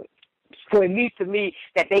 for at least to me,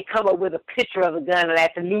 that they come up with a picture of the gun, and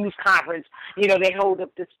at the news conference, they hold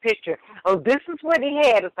up this picture. Oh, this is what he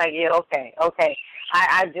had. It's like, yeah, okay.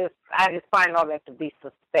 I just find all that to be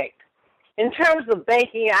suspect. In terms of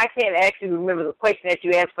banking, I can't actually remember the question that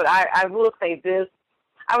you asked, but I will say this.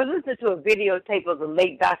 I was listening to a videotape of the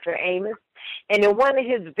late Dr. Amos, and in one of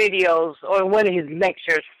his videos, or in one of his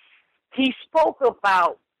lectures, he spoke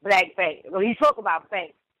about black banking. Well, he spoke about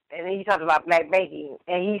banks, and then he talked about black banking.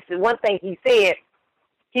 And he said, one thing he said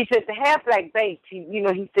to have black banks,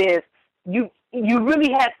 he says, you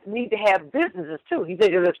really need to have businesses too. He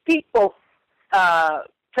said, if people,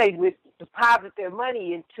 would deposit their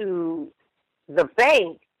money into the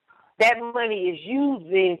bank, that money is used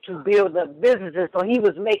then to build up businesses. So he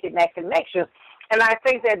was making that connection. And I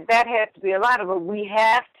think that has to be a lot of it. We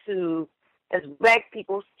have to, as black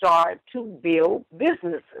people, start to build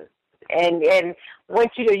businesses. And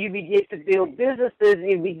once you begin to build businesses,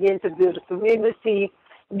 you begin to build a community,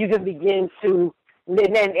 you can begin to,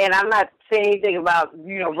 and I'm not saying anything about,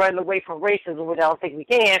 running away from racism, which I don't think we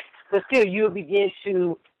can, but still you'll begin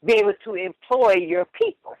to be able to employ your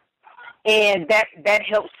people. And that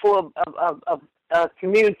helps for a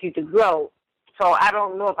community to grow. So I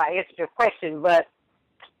don't know if I answered your question, but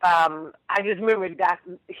I just remember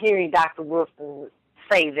hearing Dr. Wilson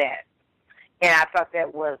say that. And I thought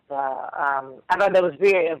that was a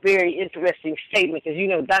very interesting statement because,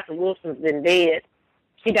 Dr. Wilson's been dead.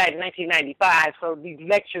 He died in 1995, so these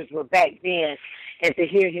lectures were back then, and to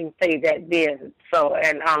hear him say that then. So,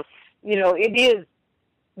 and, it is,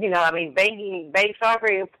 banks are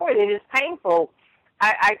very important. It is painful.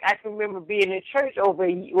 I can remember being in church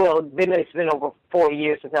it's been over 4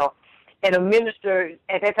 years ago, and a minister,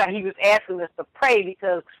 at that time, he was asking us to pray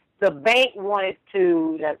because the bank wanted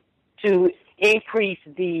to increase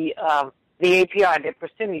the APR, the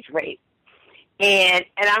percentage rate. And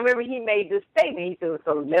I remember he made this statement. He said,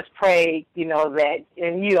 so let's pray, that,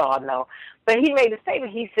 and you all know. But he made a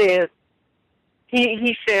statement. He says,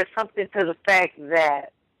 he said something to the fact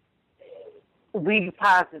that we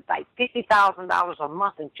deposit like $50,000 a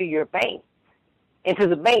month into the bank, and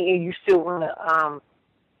you still want to,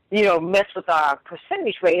 mess with our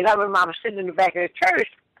percentage rate. And I remember I was sitting in the back of the church,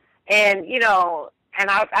 and, and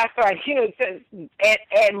I started, to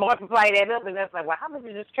add, multiply that up, and that's like, well, how much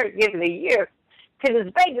is this church giving a year to this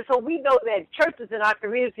bank? And so we know that churches in our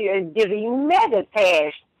community are giving mega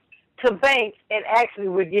cash to banks, and actually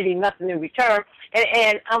we're getting nothing in return.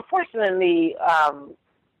 And unfortunately,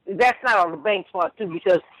 that's not on the bank's part, too,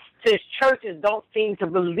 because since churches don't seem to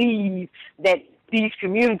believe that these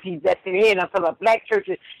communities that they're in, I'm talking about black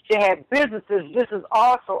churches, should have businesses, this is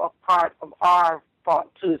also a part of our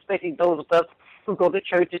fault, too, especially those of us who go to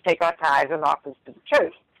church to take our tithes and offerings to the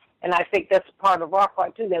church. And I think that's a part of our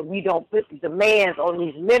part, too, that we don't put the demands on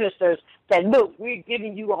these ministers that, look, we're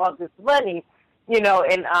giving you all this money,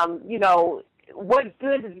 what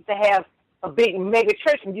good is it to have a big mega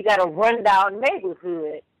church when you got a rundown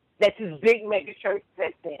neighborhood that this big mega church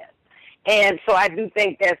sits in? And so I do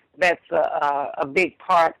think that's a big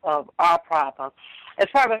part of our problem. As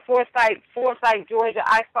far as Forsyth, Georgia,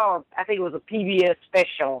 I think it was a PBS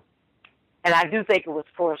special, and I do think it was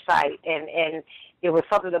Forsyth, and it was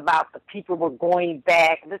something about the people were going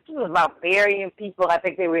back. This was about burying people. I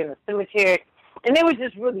think they were in the cemetery, and they were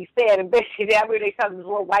just really sad. And basically, I remember they talked to this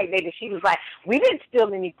little white lady. She was like, "We didn't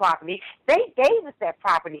steal any property. They gave us that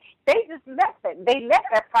property. They just left it. They left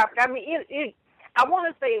that property." I mean, I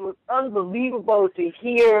want to say it was unbelievable to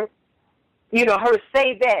hear, her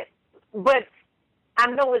say that, but I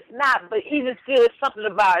know it's not, but even still, it's something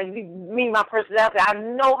about me, my personality. I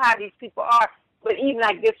know how these people are, but even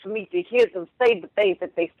I guess for me to hear them say the things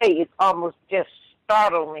that they say, it's almost just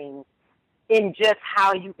startling in just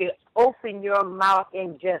how you can open your mouth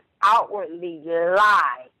and just outwardly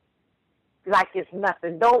lie like it's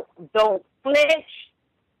nothing. Don't flinch,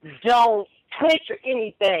 don't twitch or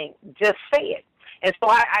anything. Just say it. And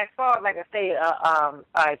so I saw, like I say,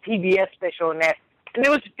 a PBS special on that. And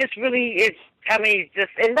it was just really,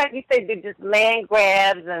 and like you said, they're just land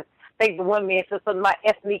grabs, and I think the one man said something about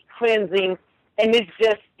ethnic cleansing, and it's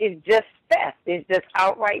just theft. It's just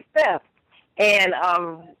outright theft. And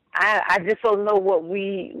I just don't know what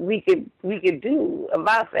we could do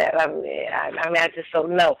about that. I just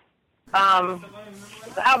don't know. I'll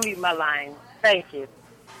mute my line. Thank you.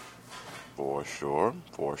 For sure.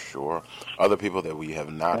 Other people that we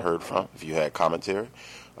have not heard from, if you had commentary,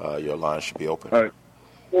 your line should be open.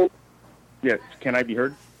 Yes, can I be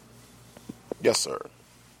heard? Yes, sir.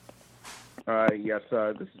 Yes,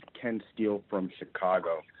 this is Ken Steele from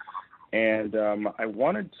Chicago. And I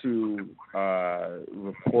wanted to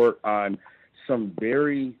report on some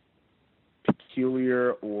very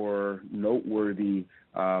peculiar or noteworthy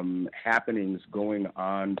happenings going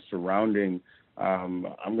on surrounding,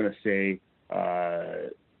 I'm going to say,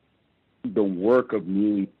 the work of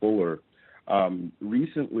Neely Fuller.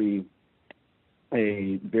 Recently,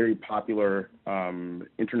 a very popular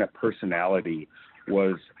internet personality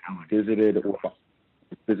was visited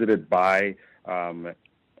by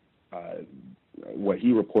what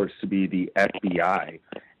he reports to be the FBI,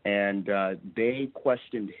 and they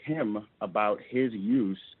questioned him about his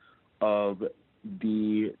use of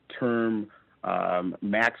the term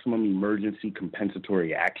maximum emergency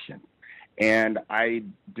compensatory action. And I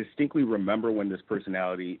distinctly remember when this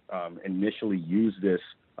personality initially used this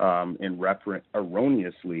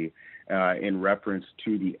erroneously in reference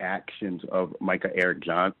to the actions of Micah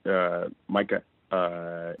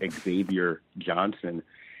Xavier Johnson.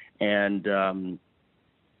 And I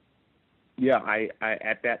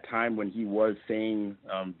at that time when he was saying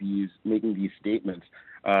making these statements,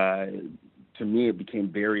 to me it became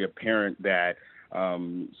very apparent that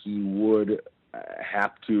he would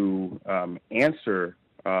have to answer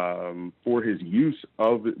for his use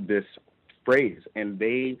of this phrase, and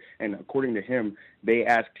according to him, they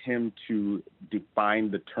asked him to define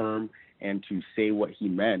the term and to say what he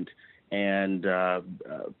meant. And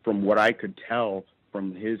from what I could tell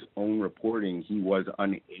from his own reporting, he was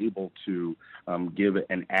unable to give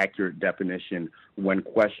an accurate definition when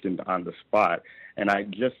questioned on the spot. And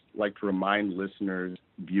I'd just like to remind listeners,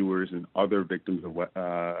 viewers, and other victims of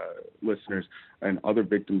listeners and other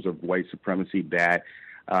victims of white supremacy that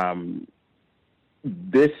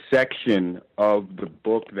this section of the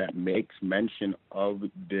book that makes mention of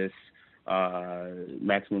this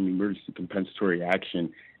maximum emergency compensatory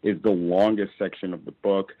action is the longest section of the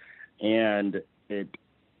book, and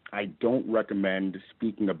I don't recommend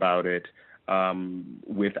speaking about it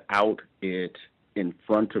without it in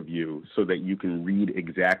front of you so that you can read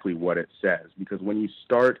exactly what it says. Because when you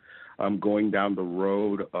start going down the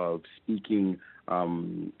road of speaking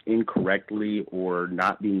incorrectly or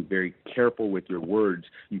not being very careful with your words,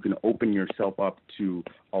 you can open yourself up to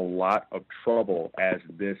a lot of trouble, as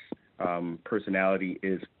this personality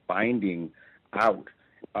is finding out.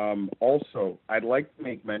 Also, I'd like to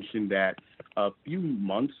make mention that a few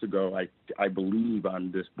months ago, I believe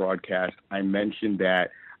on this broadcast, I mentioned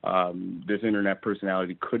that this internet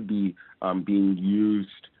personality could be being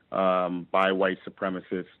used by white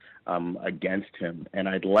supremacists against him. And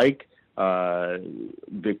I'd like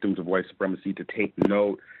victims of white supremacy to take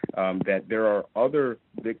note that there are other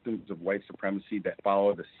victims of white supremacy that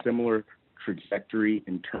follow the similar trajectory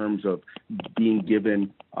in terms of being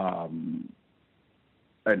given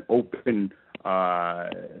an open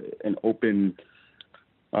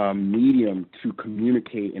medium to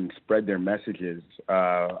communicate and spread their messages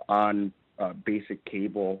on basic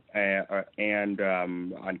cable and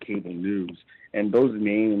on cable news. And those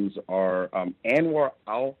names are Anwar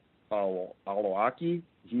al-Awlaki.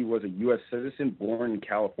 He was a U.S. citizen born in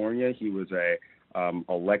California. He was a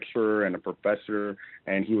lecturer and a professor,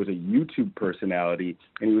 and he was a YouTube personality,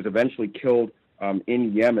 and he was eventually killed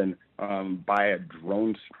in Yemen by a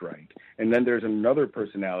drone strike. And then there's another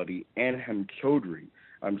personality, Anhem Chaudhry.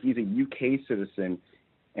 He's a UK citizen,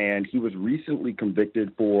 and he was recently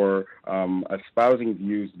convicted for espousing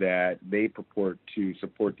views that they purport to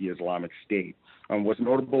support the Islamic State. What's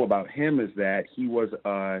notable about him is that he was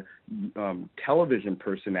a television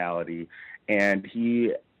personality, and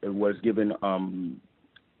he was given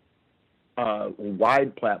a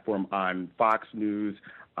wide platform on Fox News,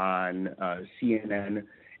 on CNN,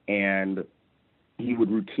 and he would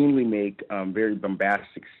routinely make very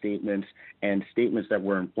bombastic statements and statements that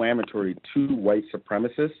were inflammatory to white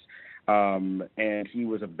supremacists. And he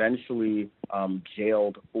was eventually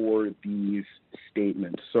jailed for these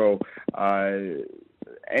statements. So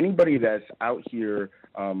anybody that's out here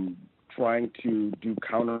trying to do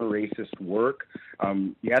counter-racist work,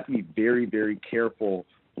 you have to be very, very careful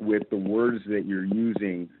with the words that you're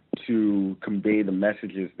using to convey the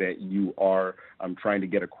messages that you are trying to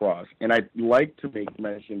get across. And I'd like to make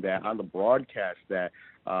mention that on the broadcast that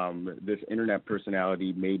this internet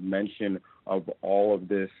personality made mention of all of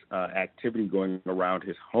this activity going around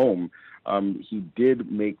his home. He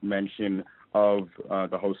did make mention of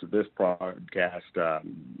the host of this broadcast,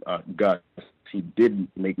 Gus. He did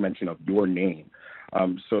make mention of your name.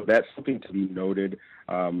 So that's something to be noted.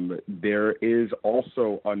 There is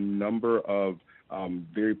also a number of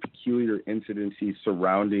very peculiar incidences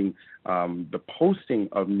surrounding the posting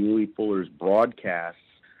of Neely Fuller's broadcasts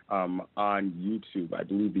on YouTube. I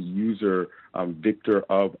believe the user Victor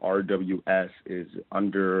of RWS is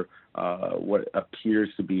under what appears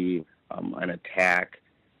to be an attack,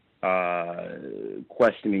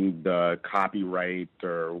 questioning the copyright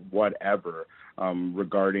or whatever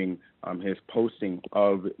regarding his posting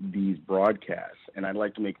of these broadcasts. And I'd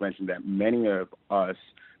like to make mention that many of us,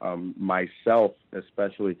 myself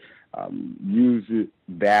especially, use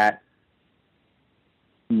that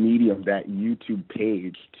medium, that YouTube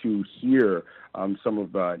page, to hear some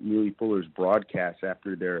of Neely Fuller's broadcasts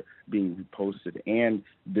after they're being reposted. And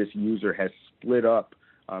this user has split up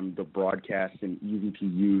the broadcasts in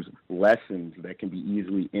easy-to-use lessons that can be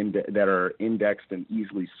easily that are indexed and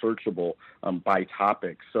easily searchable by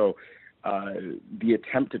topic. So the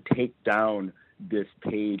attempt to take down this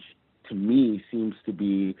page, to me, seems to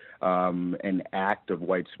be an act of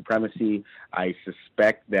white supremacy. I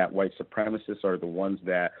suspect that white supremacists are the ones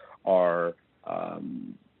that are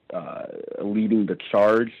leading the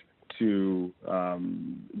charge to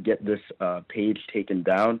get this page taken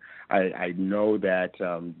down. I know that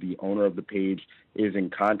the owner of the page is in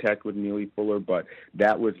contact with Neely Fuller, but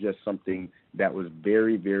that was just something that was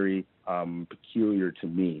very, very peculiar to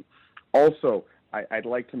me. Also, I'd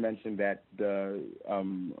like to mention that the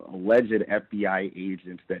alleged FBI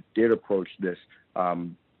agents that did approach this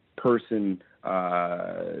person,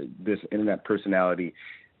 this internet personality,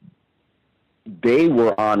 they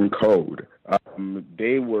were on code.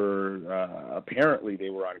 They were apparently they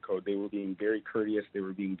were on code. They were being very courteous. They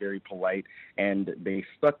were being very polite, and they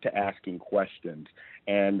stuck to asking questions.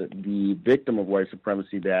 And the victim of white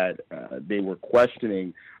supremacy that they were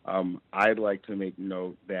questioning, I'd like to make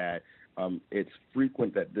note that it's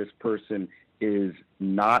frequent that this person is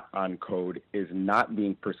not on code, is not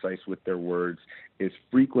being precise with their words, is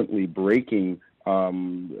frequently breaking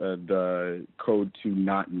the code to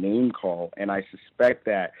not name call. And I suspect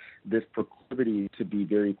that this proclivity to be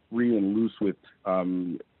very free and loose with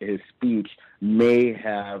his speech may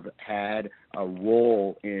have had a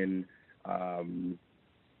role in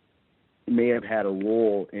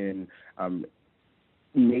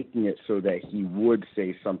making it so that he would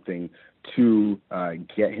say something to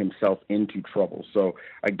get himself into trouble. So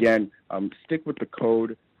again, stick with the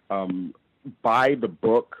code, buy the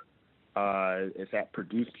book. It's at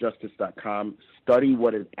producejustice.com. Study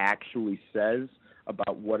what it actually says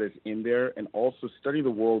about what is in there, and also study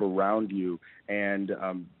the world around you, and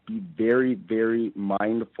be very, very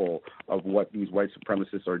mindful of what these white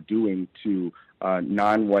supremacists are doing to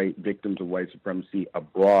non-white victims of white supremacy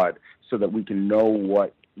abroad, so that we can know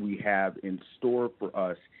what we have in store for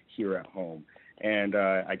us here at home. And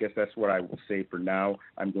I guess that's what I will say for now.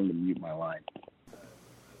 I'm going to mute my line.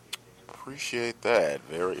 Appreciate that.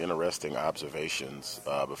 Very interesting observations.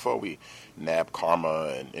 Before we nab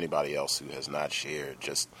Karma and anybody else who has not shared,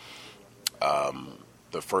 just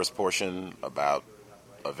the first portion about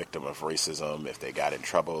a victim of racism, if they got in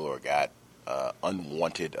trouble or got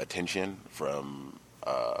unwanted attention from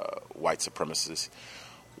white supremacist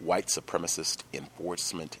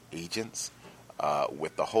enforcement agents,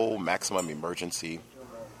 with the whole maximum emergency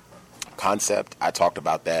concept. I talked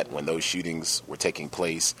about that when those shootings were taking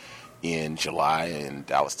place in July in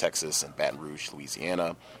Dallas, Texas, and Baton Rouge,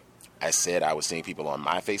 Louisiana. I said I was seeing people on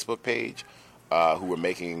my Facebook page who were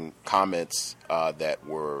making comments that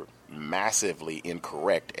were massively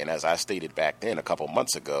incorrect, and as I stated back then a couple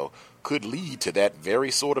months ago, could lead to that very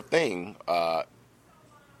sort of thing,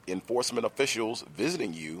 enforcement officials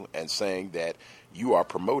visiting you and saying that you are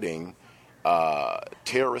promoting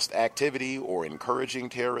terrorist activity or encouraging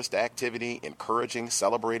terrorist activity,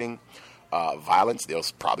 celebrating violence. They'll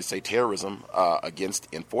probably say terrorism against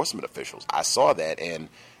enforcement officials. I saw that, and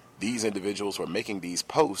these individuals were making these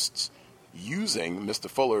posts using Mr.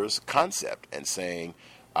 Fuller's concept and saying,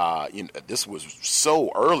 this was so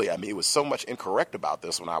early. I mean, it was so much incorrect about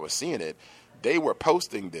this when I was seeing it. They were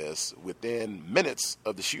posting this within minutes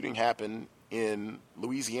of the shooting happened in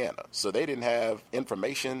Louisiana. So they didn't have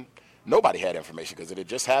information. Nobody had information because it had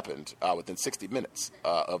just happened within 60 minutes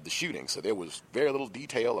of the shooting. So there was very little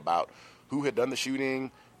detail about who had done the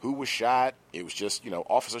shooting, who was shot. It was just,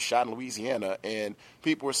 officers shot in Louisiana, and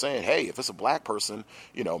people were saying, hey, if it's a black person,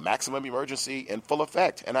 maximum emergency in full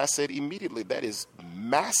effect. And I said immediately, that is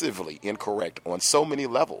massively incorrect on so many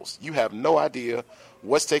levels. You have no idea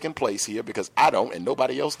what's taking place here, because I don't, and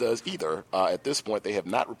nobody else does either. At this point, they have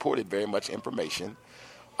not reported very much information.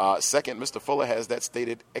 Second, Mr. Fuller has that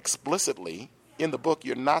stated explicitly in the book.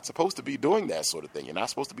 You're not supposed to be doing that sort of thing. You're not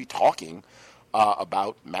supposed to be talking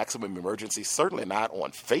about maximum emergency, certainly not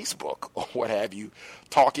on Facebook or what have you,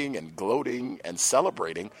 talking and gloating and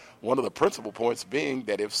celebrating. One of the principal points being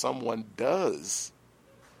that if someone does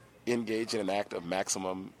engage in an act of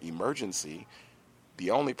maximum emergency, the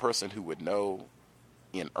only person who would know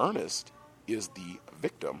in earnest is the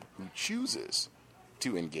victim who chooses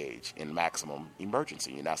to engage in maximum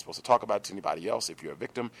emergency. You're not supposed to talk about it to anybody else. If you're a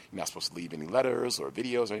victim, you're not supposed to leave any letters or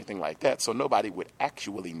videos or anything like that, so nobody would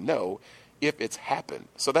actually know if it's happened.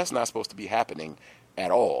 So that's not supposed to be happening at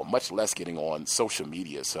all, much less getting on social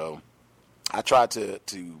media. So I tried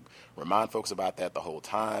to remind folks about that the whole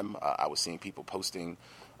time. I was seeing people posting,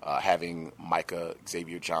 having Micah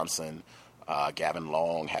Xavier Johnson, Gavin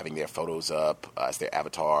Long having their photos up as their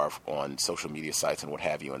avatar on social media sites and what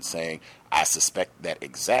have you, and saying, I suspect that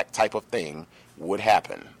exact type of thing would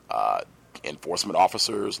happen. Enforcement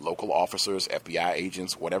officers, local officers, FBI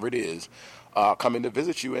agents, whatever it is, come in to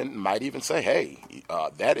visit you and might even say, hey,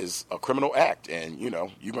 that is a criminal act, and, you're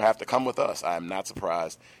going to have to come with us. I am not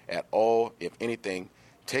surprised at all. If anything,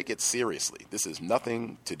 take it seriously. This is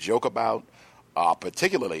nothing to joke about.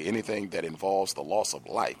 Particularly anything that involves the loss of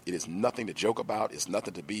life. It is nothing to joke about. It's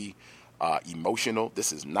nothing to be emotional.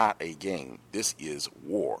 This is not a game. This is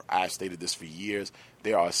war. I've stated this for years.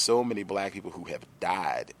 There are so many black people who have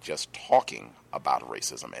died just talking about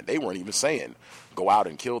racism, and they weren't even saying, go out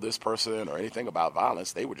and kill this person or anything about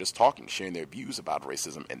violence. They were just talking, sharing their views about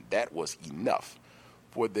racism, and that was enough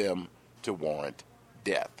for them to warrant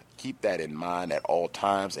death. Keep that in mind at all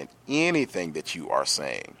times, and anything that you are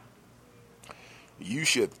saying you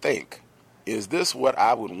should think, is this what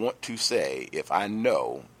I would want to say if I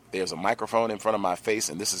know there's a microphone in front of my face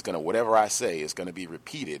and this is going to, whatever I say is going to be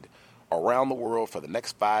repeated around the world for the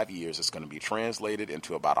next 5 years. It's going to be translated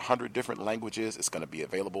into about 100 different languages. It's going to be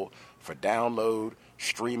available for download,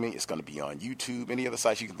 streaming. It's going to be on YouTube, any other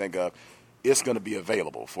sites you can think of. It's going to be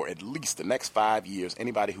available for at least the next 5 years.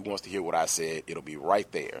 Anybody who wants to hear what I said, it'll be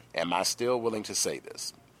right there. Am I still willing to say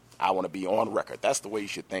this? I want to be on record. That's the way you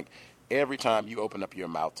should think every time you open up your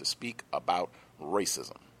mouth to speak about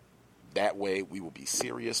racism. That way we will be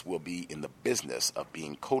serious. We'll be in the business of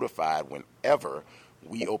being codified whenever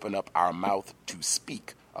we open up our mouth to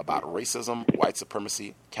speak about racism, white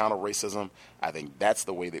supremacy, counter-racism. I think that's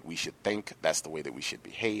the way that we should think. That's the way that we should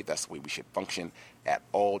behave. That's the way we should function at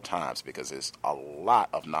all times, because there's a lot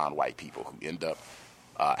of non-white people who end up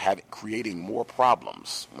creating more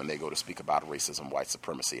problems when they go to speak about racism, white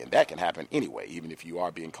supremacy. And that can happen anyway, even if you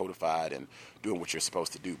are being codified and doing what you're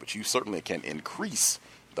supposed to do. But you certainly can increase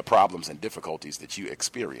the problems and difficulties that you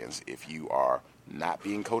experience if you are not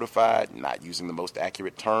being codified, not using the most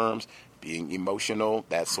accurate terms, being emotional,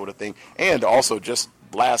 that sort of thing. And also, just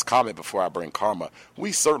last comment before I bring Karma,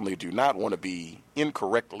 we certainly do not want to be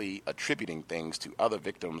incorrectly attributing things to other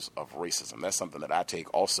victims of racism. That's something that I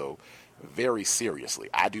take also very seriously.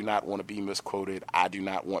 I do not want to be misquoted. I do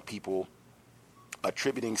not want people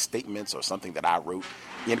attributing statements or something that I wrote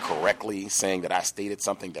incorrectly, saying that I stated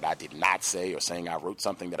something that I did not say, or saying I wrote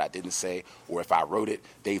something that I didn't say, or if I wrote it,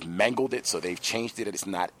 they've mangled it, so they've changed it, and it's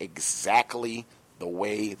not exactly the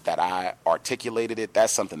way that I articulated it.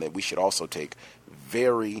 That's something that we should also take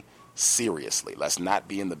very seriously. Let's not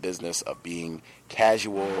be in the business of being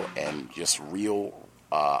casual and just real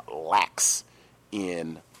lax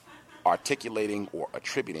in articulating or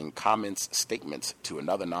attributing comments, statements to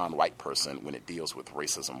another non-white person when it deals with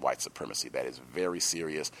racism, white supremacy. That is very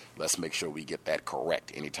serious. Let's make sure we get that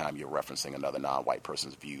correct anytime you're referencing another non-white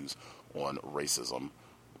person's views on racism,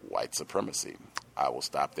 white supremacy. I will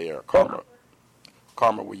stop there. Karma,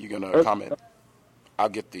 were you going to comment? I'll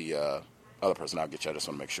get the other person. I'll get you. I just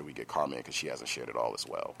want to make sure we get Karma in because she hasn't shared it all as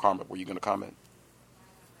well. Karma, were you going to comment?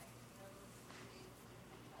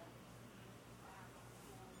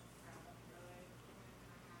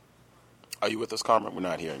 Are you with us, Karma? We're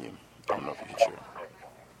not hearing you. I don't know if you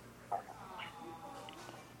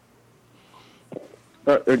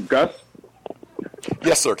can share. Gus?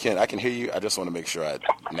 Yes, sir, Ken. I can hear you. I just want to make sure I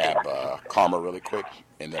nab Karma really quick,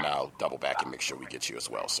 and then I'll double back and make sure we get you as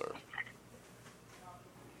well, sir.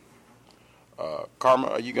 Karma,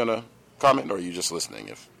 are you going to comment, or are you just listening?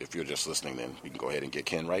 If you're just listening, then we can go ahead and get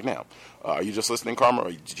Ken right now. Are you just listening, Karma,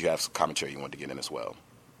 or did you have some commentary you wanted to get in as well?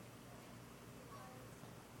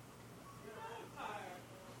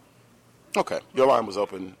 Okay, your line was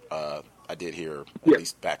open. I did hear at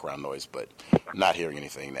least background noise, but not hearing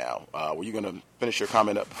anything now. Were you going to finish your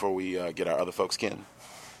comment up before we get our other folks, Ken?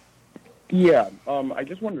 Yeah, I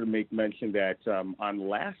just wanted to make mention that on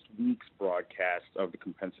last week's broadcast of the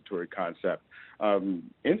compensatory concept,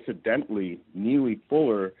 incidentally, Neely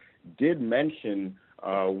Fuller did mention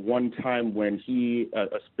one time when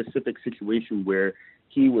a specific situation where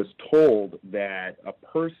he was told that a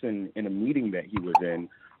person in a meeting that he was in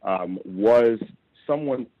was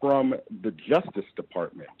someone from the Justice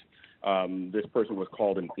Department. This person was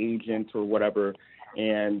called an agent or whatever,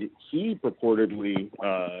 and he purportedly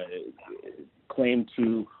claimed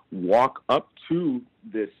to walk up to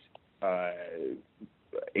this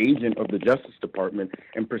agent of the Justice Department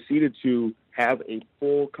and proceeded to have a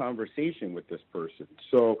full conversation with this person.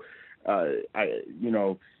 So,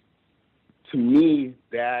 to me,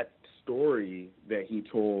 that story that he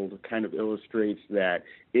told kind of illustrates that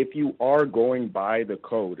if you are going by the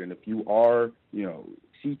code and if you are,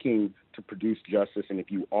 seeking to produce justice and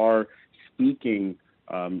if you are speaking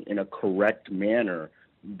in a correct manner,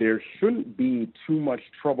 there shouldn't be too much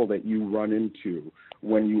trouble that you run into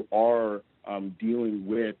when you are dealing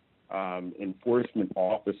with enforcement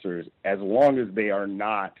officers, as long as they are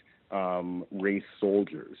not race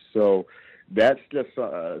soldiers. So that's just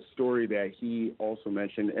a story that he also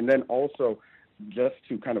mentioned. And then also, just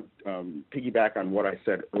to kind of piggyback on what I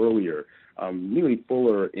said earlier, Neely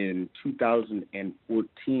Fuller in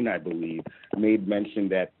 2014, I believe, made mention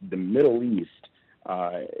that the Middle East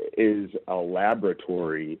is a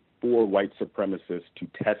laboratory for white supremacists to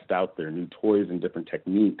test out their new toys and different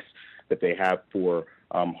techniques that they have for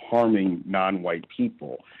harming non-white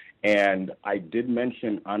people. And I did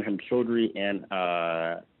mention Anhem Chaudhry and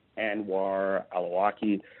Anwar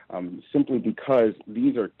al-Awlaki simply because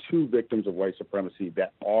these are two victims of white supremacy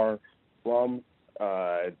that are from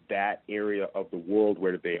that area of the world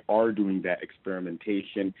where they are doing that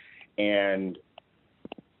experimentation. And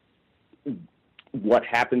what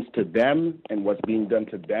happens to them and what's being done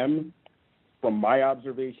to them, from my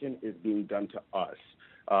observation, is being done to us.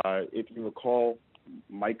 If you recall,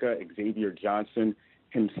 Micah Xavier Johnson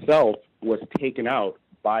himself was taken out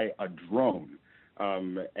by a drone.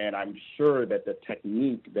 And I'm sure that the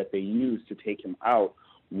technique that they used to take him out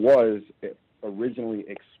was originally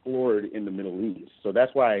explored in the Middle East. So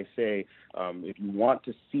that's why I say, if you want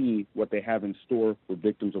to see what they have in store for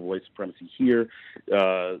victims of white supremacy here,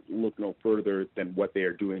 look no further than what they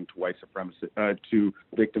are doing to white supremacy, to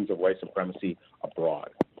victims of white supremacy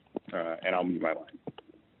abroad. And I'll mute my line.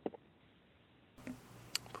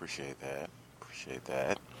 Appreciate that.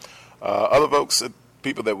 Other folks,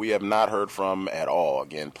 people that we have not heard from at all,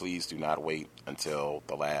 again, please do not wait until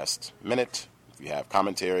the last minute. If you have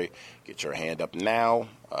commentary, get your hand up now.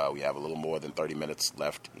 We have a little more than 30 minutes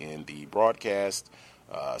left in the broadcast.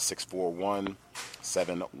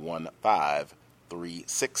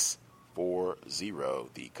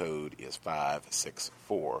 641-715-3640. The code is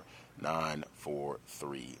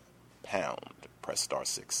 564-943#. Press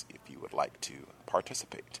 *6 if you would like to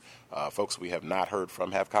participate. Folks we have not heard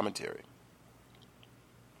from have commentary.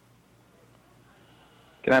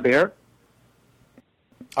 Can I be heard?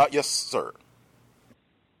 Yes, sir.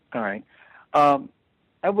 All right.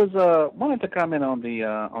 I was wanted to comment on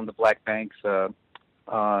the black banks. A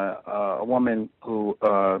woman who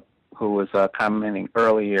was commenting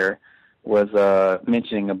earlier was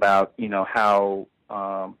mentioning about how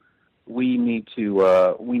we need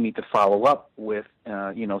to follow up with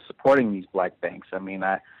supporting these black banks. I mean,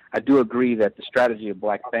 I do agree that the strategy of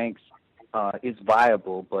black banks is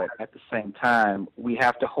viable, but at the same time, we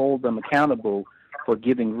have to hold them accountable for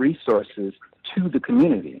giving resources to the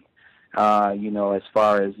community. As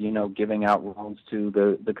far as giving out loans to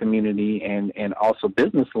the community and also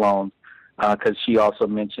business loans, because she also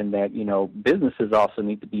mentioned that businesses also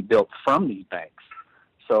need to be built from these banks.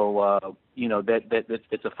 So that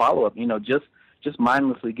it's a follow up. Just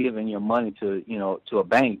mindlessly giving your money to a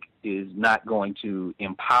bank is not going to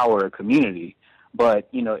empower a community. But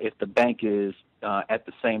if the bank is at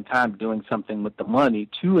the same time doing something with the money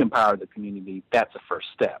to empower the community, that's a first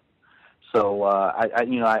step. So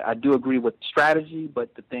I do agree with the strategy,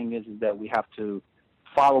 but the thing is that we have to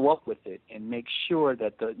follow up with it and make sure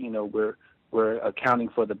that we're accounting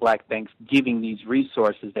for the black banks giving these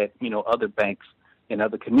resources that other banks and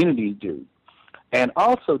other communities do. And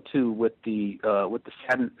also too with the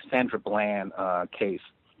Sandra Bland case,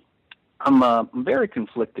 I'm very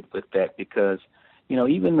conflicted with that because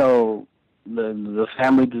even though the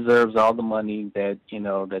family deserves all the money that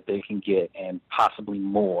that they can get and possibly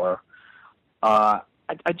more, I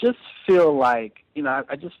just feel like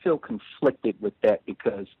I just feel conflicted with that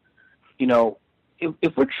because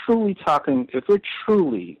if we're truly talking, if we're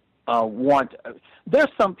truly there's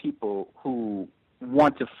some people who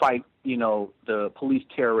want to fight the police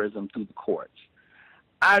terrorism through the courts.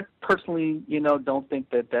 I personally don't think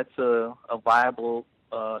that that's a viable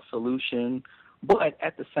solution. But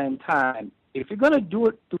at the same time, if you're going to do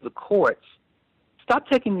it through the courts, stop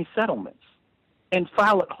taking these settlements and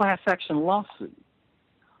file a class action lawsuit.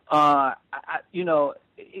 If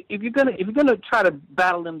you're gonna try to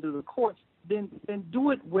battle them through the courts, then do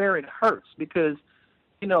it where it hurts. Because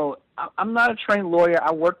I'm not a trained lawyer.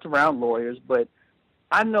 I worked around lawyers, but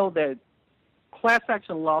I know that class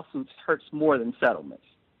action lawsuits hurts more than settlements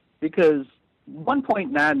because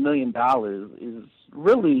 $1.9 million is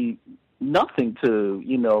really nothing to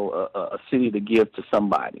a city to give to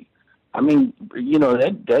somebody. I mean,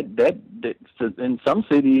 that in some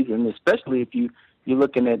cities, and especially if you're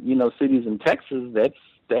looking at cities in Texas, that's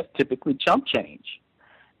typically chump change.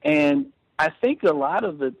 And I think a lot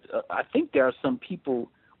of it. I think there are some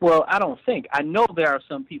people. Well, I don't think. I know there are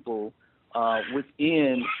some people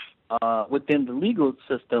within the legal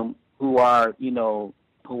system who are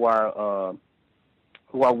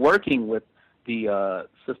working with the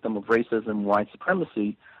system of racism and white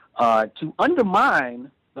supremacy to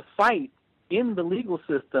undermine the fight in the legal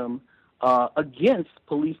system against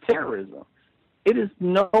police terrorism. It is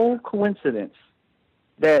no coincidence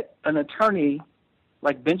that an attorney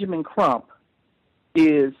like Benjamin Crump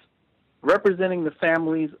is representing the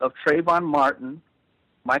families of Trayvon Martin,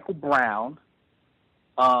 Michael Brown,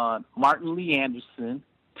 Martin Lee Anderson,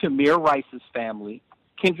 Tamir Rice's family,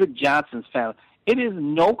 Kendrick Johnson's family. It is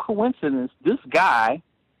no coincidence this guy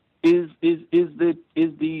is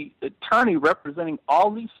the attorney representing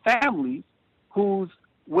all these families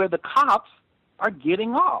where the cops are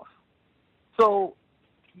getting off. So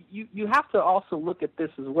you have to also look at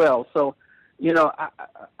this as well. So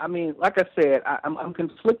I mean, like I said, I'm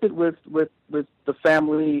conflicted with the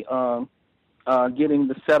family getting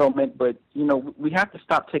the settlement, but, we have to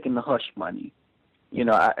stop taking the hush money.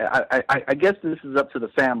 I guess this is up to the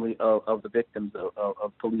family of the victims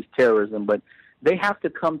of police terrorism, but they have to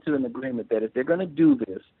come to an agreement that if they're going to do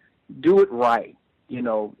this, do it right.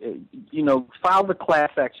 File the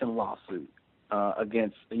class action lawsuit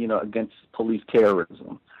against police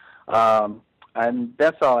terrorism. And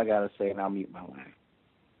that's all I got to say, and I'll mute my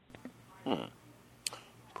line.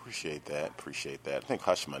 Appreciate that. I think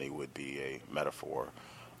hush money would be a metaphor.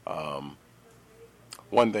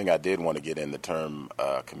 One thing I did want to get in the term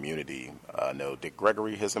community. I know Dick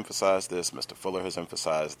Gregory has emphasized this. Mr. Fuller has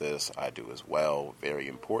emphasized this. I do as well. Very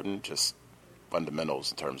important, just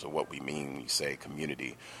fundamentals in terms of what we mean when you say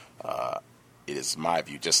community. It is my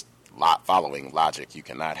view, just following logic, you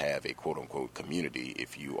cannot have a quote-unquote community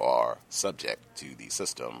if you are subject to the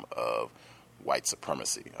system of white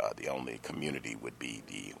supremacy. The only community would be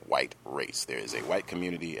the white race. There is a white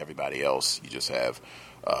community. Everybody else, you just have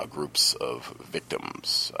groups of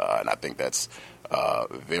victims. And I think that's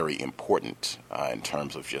very important in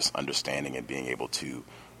terms of just understanding and being able to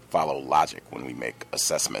follow logic when we make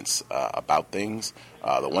assessments about things.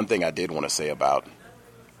 The one thing I did want to say about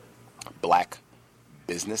black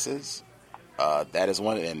businesses, that is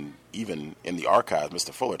one, and even in the archives,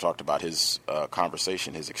 Mr. Fuller talked about his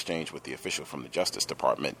conversation, his exchange with the official from the Justice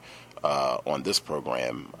Department on this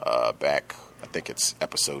program back, I think it's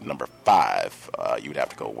episode number 5. You would have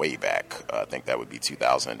to go way back. I think that would be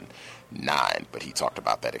 2009. But he talked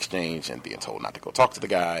about that exchange and being told not to go talk to the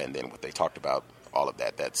guy, and then what they talked about, all of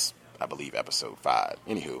that. That's, I believe, episode 5.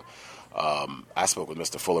 Anywho, I spoke with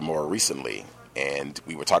Mr. Fuller more recently, and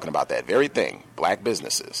we were talking about that very thing, black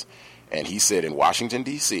businesses. And he said in Washington,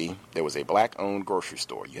 D.C., there was a black-owned grocery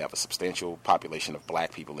store. You have a substantial population of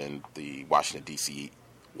black people in the Washington,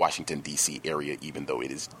 D.C. area, even though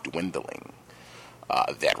it is dwindling.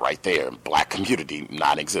 That right there, black community,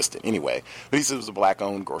 non-existent. Anyway, he said it was a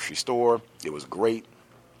black-owned grocery store. It was great.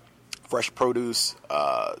 Fresh produce,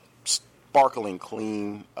 sparkling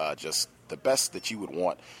clean, just the best that you would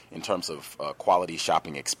want in terms of quality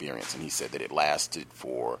shopping experience. And he said that it lasted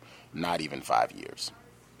for not even 5 years.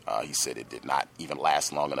 He said it did not even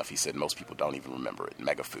last long enough. He said most people don't even remember it.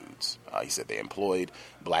 Mega Foods. He said they employed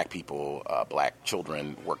black people, black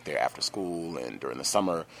children worked there after school and during the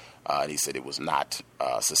summer. And he said it was not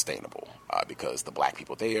sustainable because the black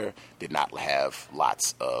people there did not have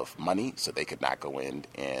lots of money, so they could not go in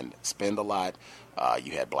and spend a lot.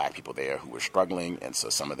 You had black people there who were struggling, and so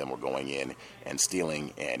some of them were going in and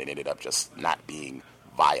stealing, and it ended up just not being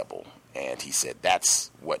viable. And he said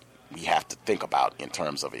that's what we have to think about in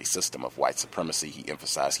terms of a system of white supremacy. He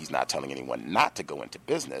emphasized he's not telling anyone not to go into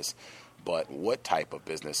business, but what type of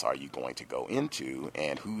business are you going to go into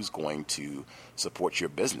and who's going to support your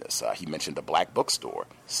business? He mentioned the black bookstore.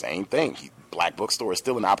 Same thing. Black bookstore is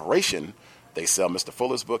still in operation. They sell Mr.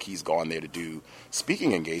 Fuller's book. He's gone there to do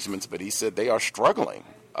speaking engagements, but he said they are struggling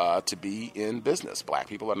to be in business. Black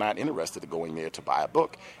people are not interested in going there to buy a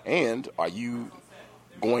book. And are you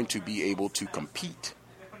going to be able to compete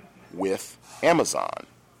with Amazon,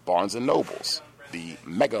 Barnes & Nobles, the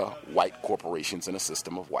mega white corporations in a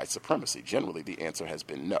system of white supremacy? Generally, the answer has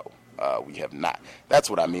been no. We have not. That's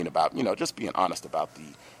what I mean about, just being honest about the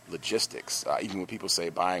logistics. Even when people say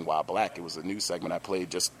buying while black, it was a news segment I played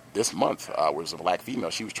just this month where it was a black female.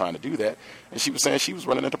 She was trying to do that, and she was saying she was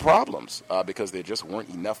running into problems because there just weren't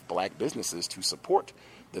enough black businesses to support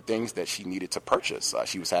the things that she needed to purchase.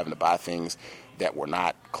 She was having to buy things that were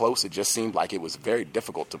not close. It just seemed like it was very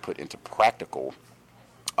difficult to put into practical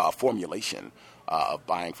formulation of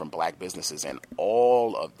buying from black businesses. And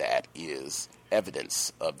all of that is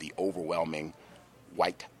evidence of the overwhelming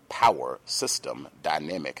white power system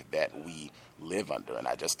dynamic that we live under. And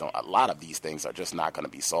I just don't, a lot of these things are just not going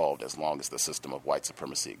to be solved as long as the system of white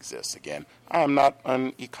supremacy exists. Again, I am not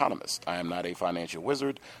an economist. I am not a financial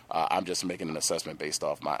wizard. I'm just making an assessment based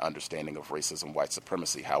off my understanding of racism, white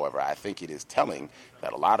supremacy. However, I think it is telling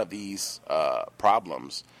that a lot of these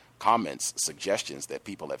problems, comments, suggestions that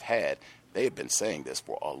people have had, they have been saying this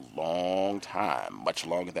for a long time, much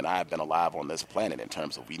longer than I've been alive on this planet in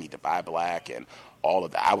terms of we need to buy black and all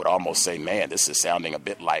of that. I would almost say, man, this is sounding a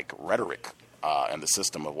bit like rhetoric and the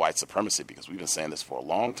system of white supremacy, because we've been saying this for a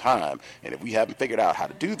long time. And if we haven't figured out how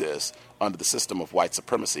to do this under the system of white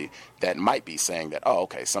supremacy, that might be saying that, oh,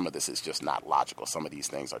 okay, some of this is just not logical. Some of these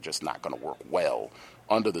things are just not going to work well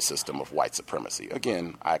under the system of white supremacy.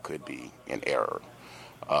 Again, I could be in error.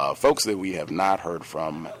 Folks that we have not heard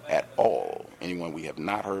from at all, anyone we have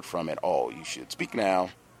not heard from at all, you should speak now.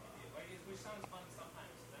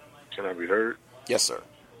 Can I be heard? Yes, sir.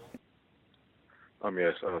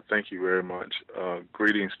 Yes, thank you very much.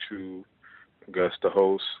 Greetings to Gus, the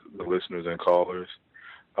host, the listeners and callers.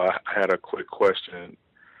 I had a quick question.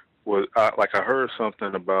 I heard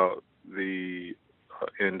something about the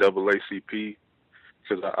NAACP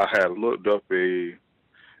because I had looked up an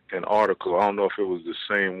article. I don't know if it was the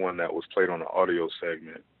same one that was played on the audio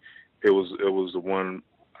segment. It was the one.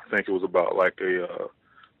 I think it was about like a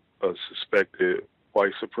suspected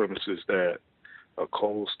white supremacist at a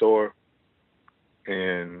Kohl's store,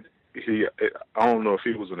 and I don't know if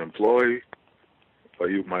he was an employee or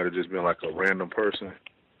he might have just been like a random person.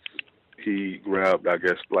 He grabbed, I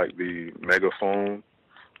guess, like the megaphone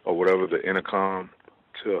or whatever, the intercom,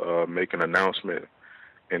 to make an announcement,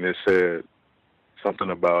 and it said something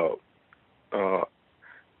about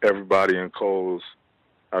everybody in Kohl's.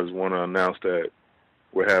 I just want to announce that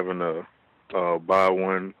we're having a buy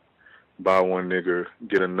one nigger,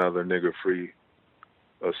 get another nigger free,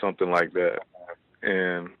 or something like that.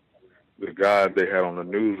 And the guy they had on the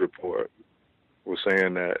news report was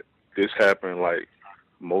saying that this happened like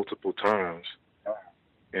multiple times,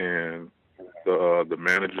 and the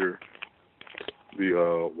manager,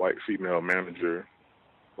 the white female manager,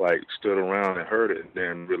 like stood around and heard it and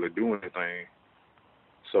didn't really do anything.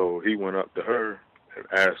 So he went up to her and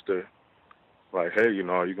asked her, like, hey,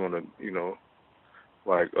 are you gonna,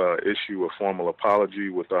 issue a formal apology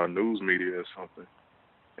with our news media or something?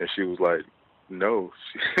 And she was like, no.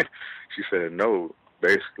 She said no,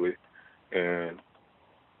 basically. And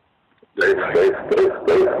they okay.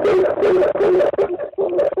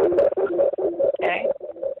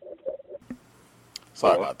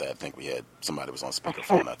 Sorry about that. I think we had somebody was on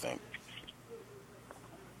speakerphone, I think.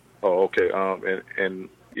 Oh, okay. And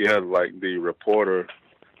yeah, like the reporter,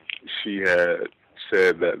 she had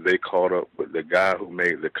said that they caught up with the guy who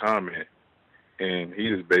made the comment, and he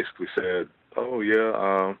just basically said, "Oh yeah,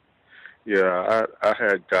 I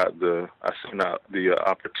had got I sent out the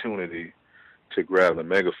opportunity to grab the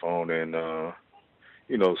megaphone, and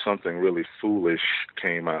something really foolish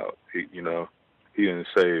came out. He didn't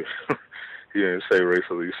say he didn't say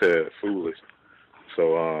racially. He said foolish.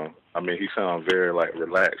 So he sounded very like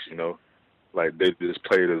relaxed, like they just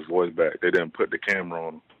played his voice back. They didn't put the camera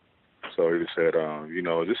on him. So he said,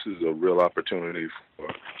 this is a real opportunity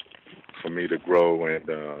for me to grow, and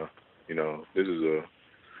this is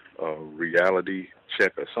a reality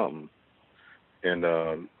check or something. And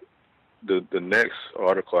the next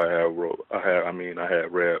article I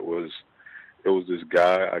had read was this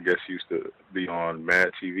guy, I guess he used to be on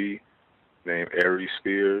Mad TV, named Ari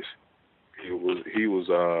Spears. He was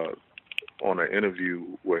on an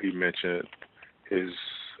interview where he mentioned his,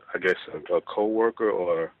 I guess, a coworker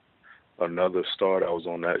or another star that was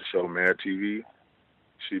on that show, Mad TV.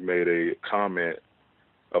 She made a comment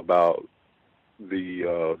about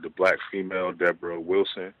the black female Deborah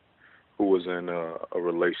Wilson, who was in a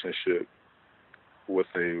relationship with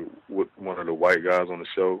one of the white guys on the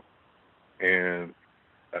show. And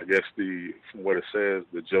I guess from what it says,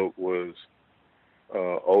 the joke was,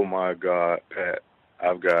 oh my God, Pat,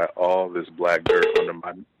 I've got all this black dirt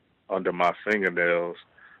under my fingernails,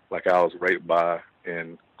 like I was raped by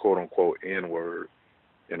an quote unquote N-word,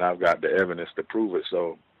 and I've got the evidence to prove it.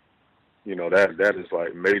 So, that is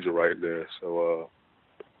like major right there. So,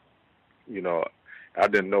 I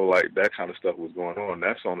didn't know like that kind of stuff was going on.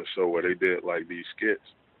 That's on the show where they did like these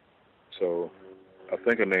skits. So I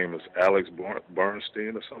think her name is Alex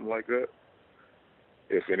Bernstein or something like that,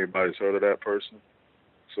 if anybody's heard of that person.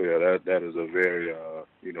 So yeah, that is a very,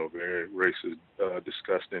 very racist,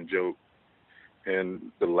 disgusting joke.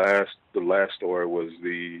 And the last story was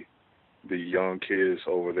the young kids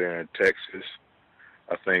over there in Texas.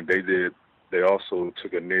 I think they also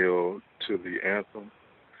took a kneel to the anthem,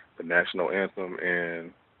 the national anthem.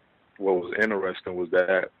 And what was interesting was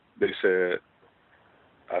that they said,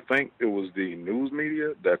 I think it was the news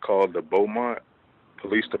media that called the Beaumont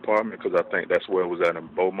Police Department, because I think that's where it was at, in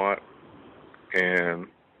Beaumont. And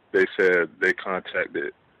they said they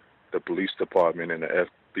contacted the police department and the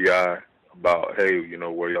FBI about, hey,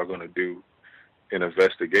 what are y'all going to do an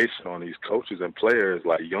investigation on these coaches and players,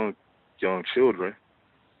 like young children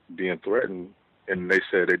being threatened. And they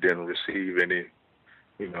said they didn't receive any,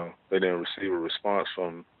 they didn't receive a response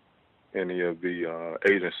from any of the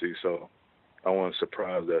agencies. So I wasn't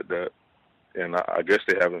surprised at that. And I guess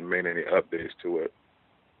they haven't made any updates to it.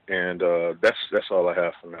 And that's all I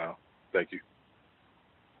have for now. Thank you.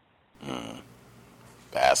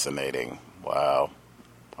 Fascinating. Wow.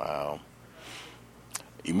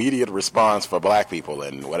 Immediate response for black people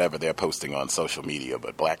and whatever they're posting on social media,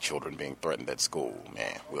 but black children being threatened at school.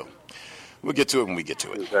 Man, we'll get to it when we get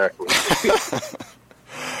to it. Exactly.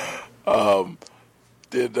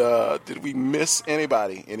 Did we miss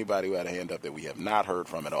anybody? Anybody who had a hand up that we have not heard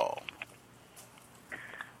from at all?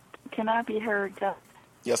 Can I be heard, Doug?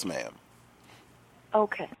 Yes, ma'am.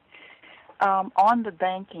 Okay. On the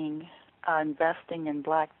banking, investing in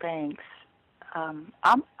black banks,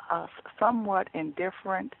 I'm somewhat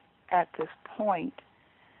indifferent at this point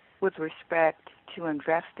with respect to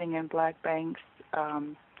investing in black banks.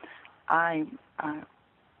 I'm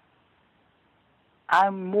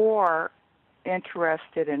more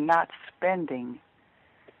interested in not spending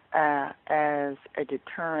as a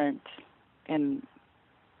deterrent in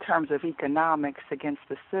terms of economics against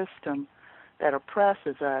the system that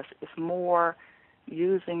oppresses us. It's more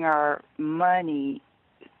using our money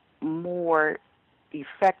more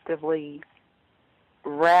effectively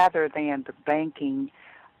rather than the banking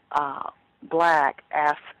black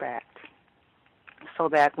aspect, so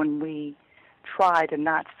that when we try to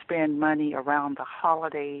not spend money around the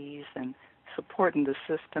holidays and supporting the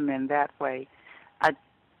system in that way, I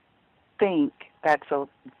think that's a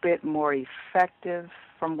bit more effective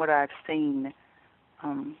from what I've seen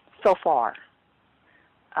so far.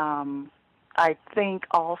 I think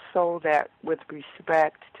also that with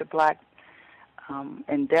respect to black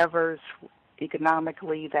endeavors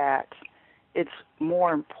economically, that it's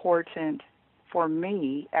more important for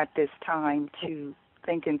me at this time to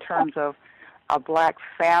think in terms of a black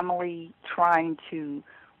family trying to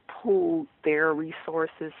pool their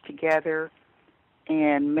resources together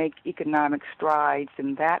and make economic strides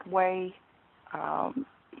in that way.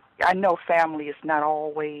 I know family is not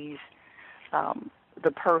always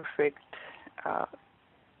the perfect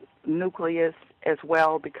nucleus as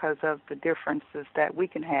well because of the differences that we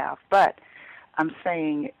can have. But I'm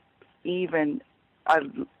saying even a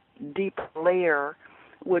deeper layer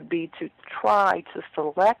would be to try to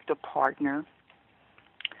select a partner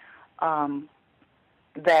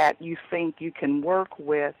that you think you can work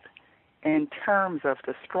with in terms of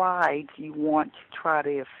the strides you want to try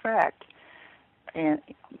to effect, and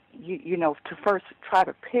you know, to first try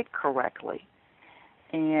to pick correctly,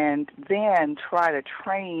 and then try to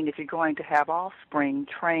train, if you're going to have offspring,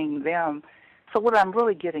 train them. So what I'm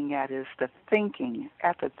really getting at is the thinking,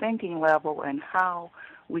 at the thinking level, and how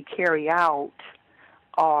we carry out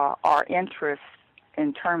our interests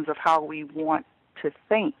in terms of how we want to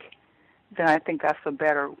think. Then I think that's a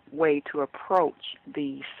better way to approach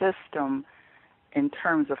the system in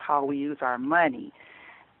terms of how we use our money,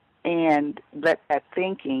 and let that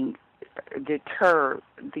thinking deter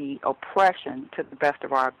the oppression to the best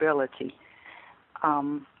of our ability.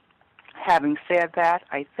 Having said that,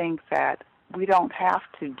 I think that we don't have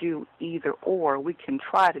to do either or. We can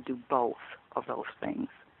try to do both of those things.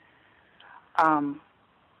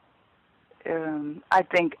 I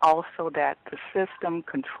think also that the system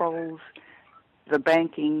controls the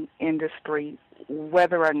banking industry,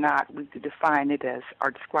 whether or not we define it as or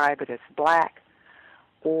describe it as black,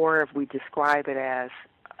 or if we describe it as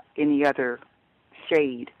any other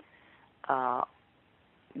shade,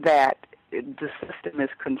 that the system is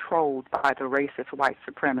controlled by the racist, white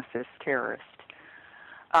supremacist terrorist.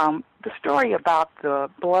 The story about the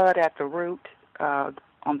blood at the root on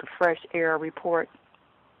the Fresh Air report,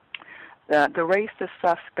 the racist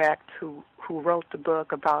suspect who wrote the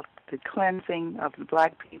book about the cleansing of the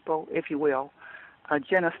black people, if you will,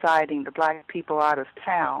 genociding the black people out of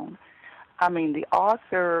town. I mean, the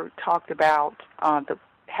author talked about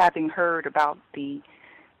having heard about the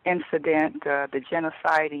incident, the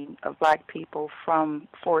genociding of black people from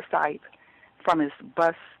Forsyth, from his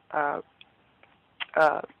bus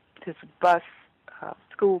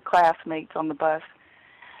school classmates on the bus.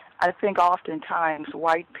 I think oftentimes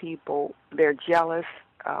white people, they're jealous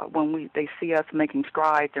when they see us making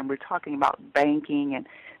strides and we're talking about banking and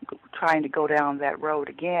trying to go down that road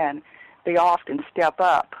again. They often step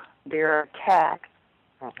up their attack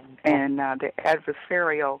and the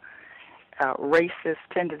adversarial racist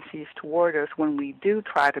tendencies toward us when we do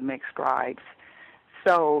try to make strides.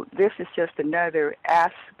 So this is just another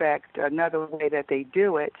aspect, another way that they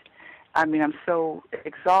do it. I mean, I'm so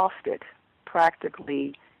exhausted,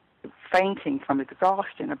 practically fainting from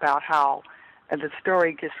exhaustion about how the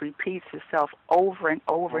story just repeats itself over and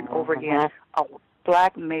over and over again. A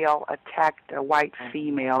black male attacked a white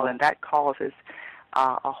female, and that causes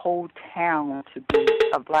a whole town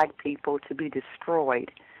of black people to be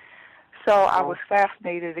destroyed. So I was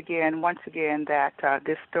fascinated once again, that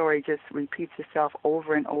this story just repeats itself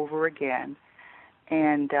over and over again,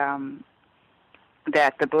 and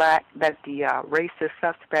that the racist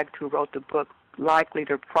suspect who wrote the book, likely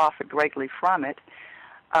to profit greatly from it,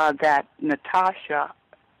 that Natasha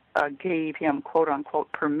gave him, quote unquote,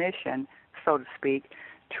 permission, so to speak,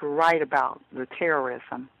 to write about the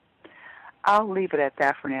terrorism. I'll leave it at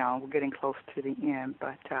that for now. We're getting close to the end,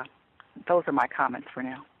 but those are my comments for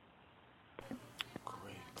now.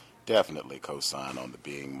 Definitely co-sign on the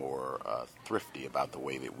being more thrifty about the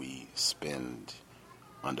way that we spend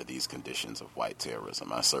under these conditions of white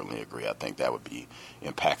terrorism. I certainly agree. I think that would be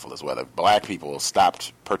impactful as well. If black people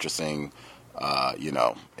stopped purchasing,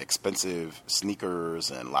 expensive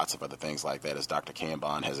sneakers and lots of other things like that, as Dr.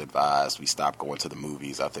 Cambon has advised, we stopped going to the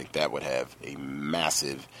movies, I think that would have a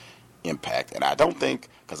massive impact. And I don't think,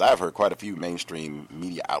 because I've heard quite a few mainstream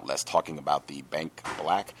media outlets talking about the bank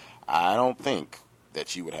black, I don't think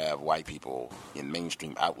that you would have white people in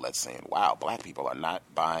mainstream outlets saying, wow, black people are not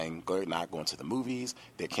not going to the movies,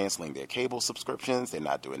 they're canceling their cable subscriptions, they're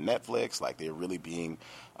not doing Netflix, like they're really being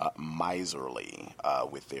miserly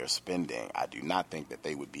with their spending. I do not think that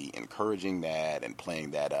they would be encouraging that and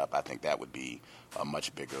playing that up. I think that would be a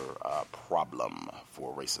much bigger problem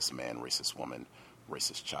for racist man, racist woman,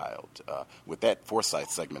 racist child. With that foresight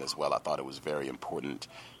segment as well, I thought it was very important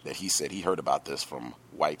that he said he heard about this from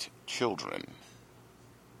white children.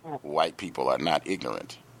 White people are not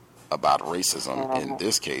ignorant about racism. In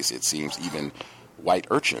this case, it seems even white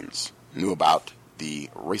urchins knew about the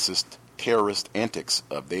racist terrorist antics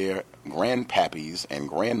of their grandpappies and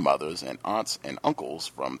grandmothers and aunts and uncles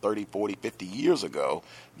from 30, 40, 50 years ago.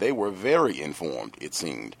 They were very informed, it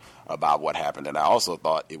seemed, about what happened. And I also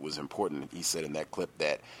thought it was important, he said in that clip,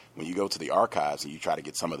 that when you go to the archives and you try to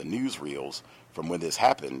get some of the newsreels from when this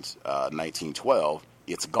happened, 1912,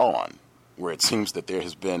 it's gone, where it seems that there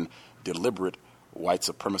has been deliberate white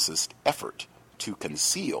supremacist effort to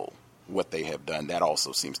conceal what they have done. That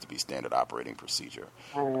also seems to be standard operating procedure.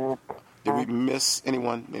 Did we miss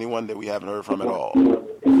anyone that we haven't heard from at all?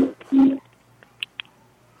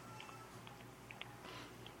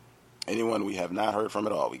 Anyone we have not heard from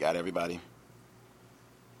at all? We got everybody?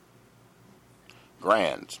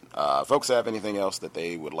 Grand. Folks have anything else that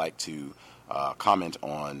they would like to comment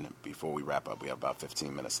on before we wrap up? We have about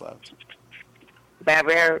 15 minutes left.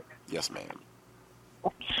 Barber? Yes, ma'am.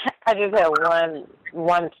 I just have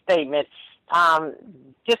one statement.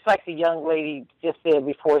 Just like the young lady just said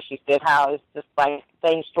before, she said how it's just like the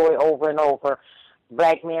same story over and over.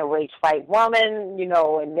 Black man rapes white woman,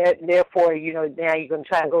 and therefore, now you're going to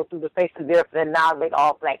try and go through the face of this and annihilate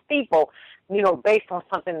all black people, based on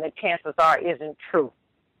something that chances are isn't true.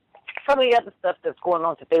 Some of the other stuff that's going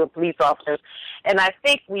on today with police officers, and I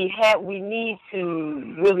think we need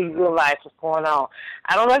to really realize what's going on.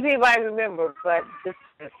 I don't know if anybody remembers, but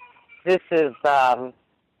this is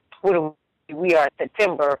we are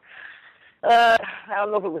September. I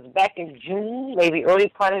don't know if it was back in June, maybe early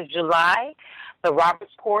part of July. The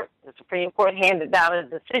Roberts Court, the Supreme Court, handed down a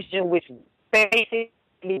decision which basically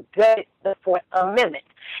gutted the Fourth Amendment,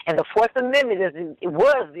 and the Fourth Amendment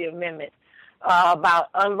was the amendment about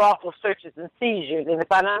unlawful searches and seizures. And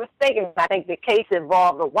if I'm not mistaken, I think the case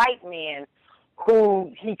involved a white man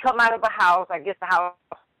who he come out of a house, I guess the house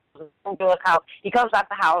was a drug house. He comes out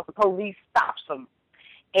the house, the police stops him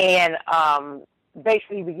and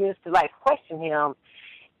basically begins to question him.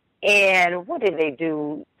 And what did they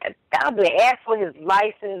do? They asked for his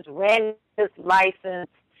license, ran his license.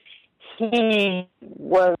 He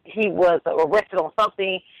was arrested on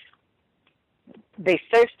something. They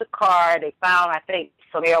searched the car. They found, I think,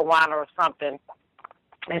 some marijuana or something.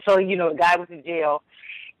 And so, the guy was in jail.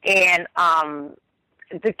 And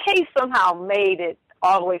the case somehow made it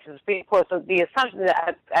all the way to the Supreme Court. So the assumption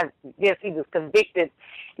that I guess he was convicted,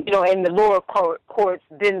 in the lower courts,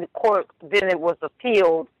 then it was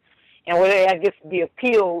appealed. And whatever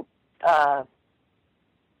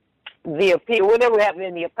whatever happened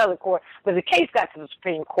in the appellate court, but the case got to the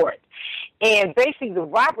Supreme Court. And basically the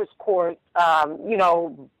Roberts Court,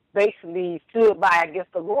 basically stood by, I guess,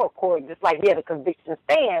 the lower court, just like he had a conviction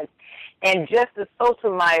stand. And Justice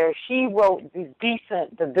Sotomayor, she wrote the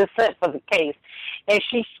dissent for the case, and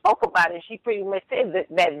she spoke about it. She pretty much said that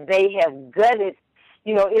they have gutted,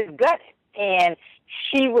 it's gutted. And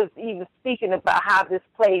she was even speaking about how this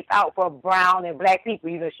plays out for brown and black people.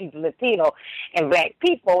 She's Latino and black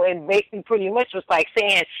people, and basically pretty much was like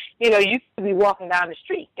saying, you could be walking down the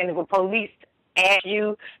street, and if a police ask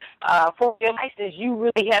you for your license, you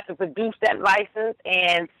really have to produce that license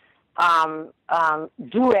and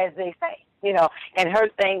do as they say. And her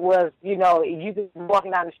thing was, you could be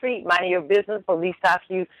walking down the street, minding your business, police stops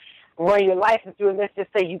you, run your license through, and let's just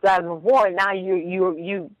say you got a warrant. Now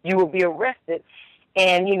you will be arrested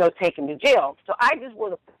and taken to jail. So I just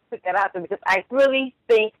want to put that out there because I really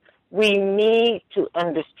think we need to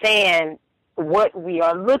understand what we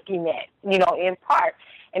are looking at, in part.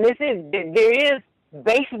 And there is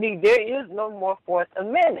basically there is no more Fourth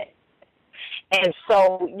Amendment. And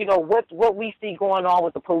so, what we see going on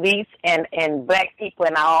with the police and black people,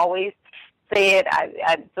 and I always said,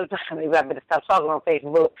 sometimes maybe I better stop talking on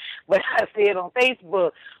Facebook, but I said on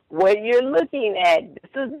Facebook, what you're looking at,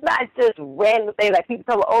 this is not just random things like people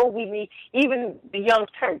tell, oh, we need, even the Young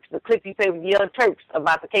Turks, the clip you played with the Young Turks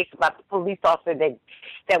about the case about the police officer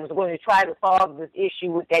that was going to try to solve this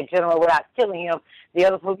issue with that general without killing him. The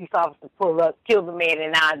other police officer pulled up, killed the man,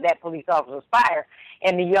 and now that police officer was fired.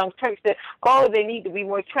 And the Young Turks said, oh, they need to be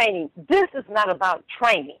more training. This is not about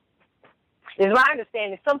training. It's my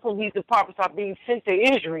understanding some police departments are being sent to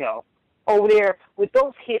Israel over there with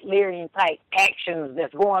those Hitlerian-type actions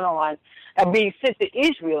that's going on, are being sent to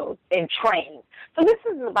Israel and trained. So this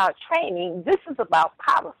isn't about training. This is about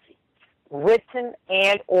policy, written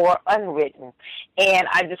and or unwritten. And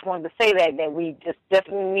I just wanted to say that we just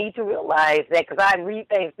definitely need to realize that, because I read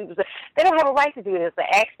things, people say, they don't have a right to do this. But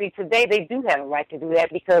actually, today they do have a right to do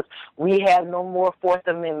that because we have no more Fourth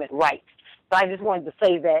Amendment rights. So I just wanted to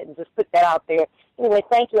say that and just put that out there. Anyway,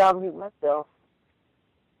 thank you. I'll mute myself.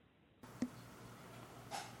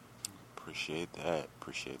 Appreciate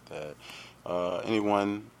that.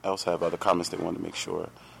 Anyone else have other comments they want to make sure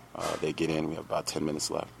they get in? We have about 10 minutes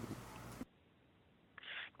left.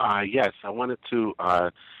 Yes, I wanted to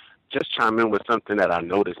just chime in with something that I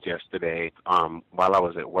noticed yesterday while I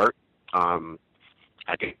was at work.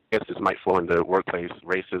 I guess this might fall into workplace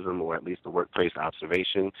racism or at least the workplace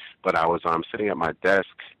observation, but I was sitting at my desk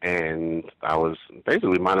and I was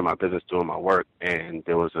basically minding my business doing my work, and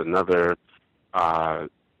there was another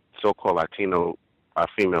so-called Latino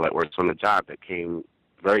female that works on the job that came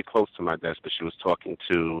very close to my desk, but she was talking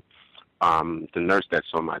to the nurse that's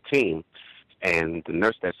on my team, and the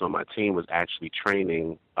nurse that's on my team was actually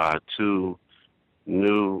training two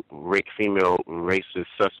new female racist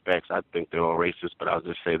suspects. I think they're all racist, but I'll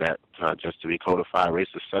just say that just to be codified,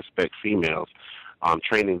 racist suspect females,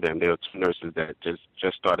 training them. There were two nurses that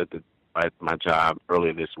just started at my job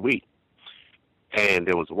earlier this week. And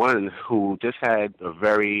there was one who just had a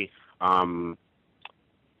very, I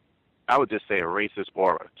would just say a racist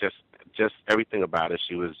aura, just everything about her.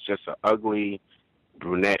 She was just an ugly,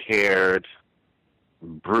 brunette-haired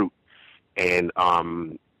brute. And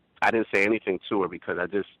I didn't say anything to her because I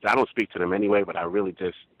don't speak to them anyway, but I really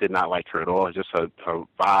just did not like her at all. Just her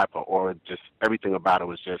vibe, her aura, just everything about her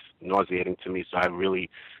was just nauseating to me, so I really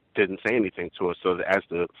didn't say anything to her. So as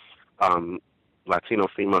the Latino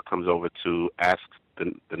female comes over to ask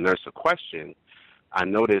the nurse a question, I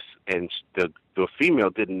noticed, and the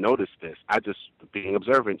female didn't notice this. I just, being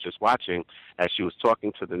observant, just watching, as she was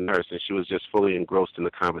talking to the nurse, and she was just fully engrossed in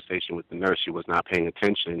the conversation with the nurse. She was not paying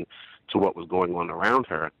attention to what was going on around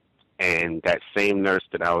her. And that same nurse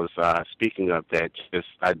that I was speaking of, that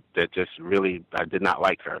just really, I did not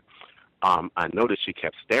like her. I noticed she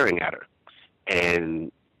kept staring at her,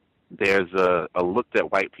 and there's a look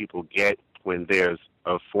that white people get when there's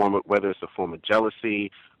whether it's a form of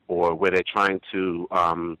jealousy or where they're trying to,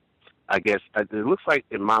 I guess it looks like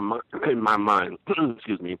in my mind,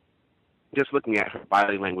 excuse me, just looking at her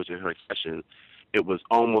body language and her expression, it was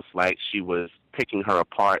almost like she was picking her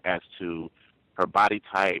apart as to her body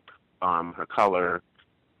type, her color,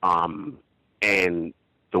 and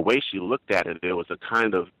the way she looked at it, there was a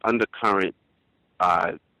kind of undercurrent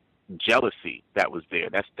jealousy that was there.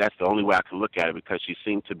 That's the only way I can look at it, because she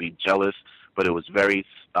seemed to be jealous, but it was very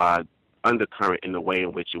undercurrent in the way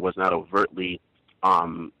in which it was not overtly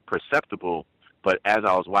perceptible. But as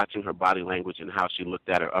I was watching her body language and how she looked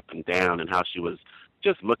at her up and down, and how she was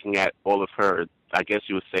just looking at all of her, I guess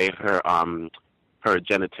you would say her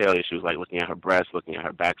genitalia. She was like looking at her breasts, looking at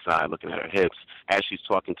her backside, looking at her hips as she's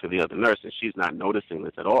talking to the other nurse, and she's not noticing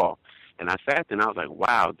this at all. And I sat there and I was like,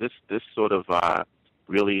 wow, this sort of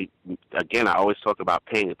really, again, I always talk about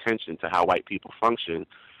paying attention to how white people function.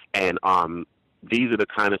 And these are the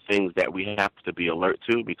kind of things that we have to be alert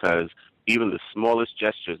to, because even the smallest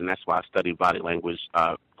gestures, and that's why I study body language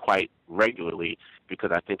quite regularly,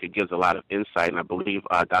 because I think it gives a lot of insight. And I believe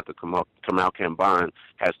Dr. Kamal Kamban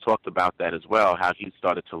has talked about that as well, how he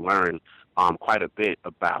started to learn quite a bit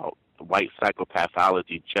about white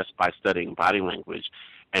psychopathology just by studying body language.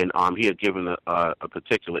 And he had given a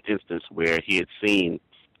particular instance where he had seen,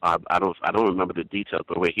 I don't remember the details,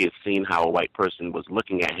 but where he had seen how a white person was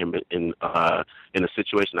looking at him in a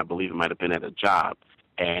situation, I believe it might have been at a job.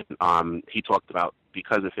 And he talked about,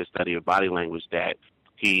 because of his study of body language, that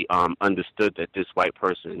he understood that this white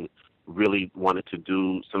person really wanted to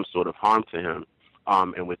do some sort of harm to him.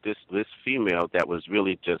 And with this female that was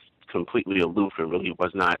really just completely aloof and really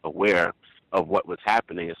was not aware, of what was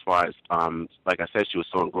happening. As far as, like I said, she was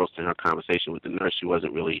so engrossed in her conversation with the nurse, she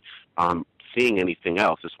wasn't really seeing anything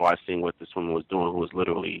else as far as seeing what this woman was doing, who was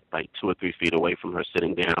literally like 2 or 3 feet away from her,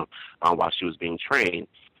 sitting down while she was being trained.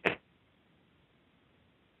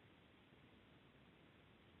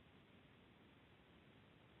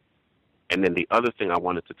 And then the other thing I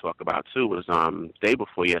wanted to talk about, too, was day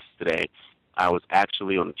before yesterday, I was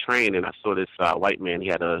actually on the train, and I saw this white man. He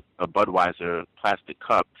had a Budweiser plastic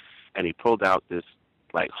cup, and he pulled out this,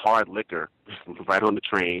 like, hard liquor right on the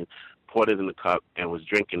train, poured it in the cup, and was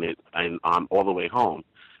drinking it and all the way home,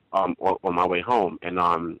 on my way home. And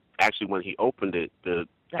actually, when he opened it,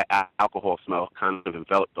 that alcohol smell kind of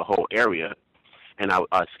enveloped the whole area. And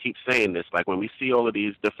I keep saying this, like when we see all of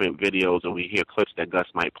these different videos or we hear clips that Gus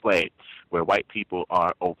might play where white people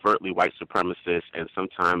are overtly white supremacists and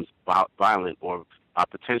sometimes violent or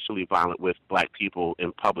potentially violent with black people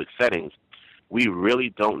in public settings, we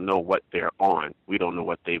really don't know what they're on. We don't know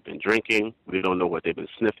what they've been drinking. We don't know what they've been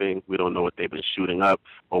sniffing. We don't know what they've been shooting up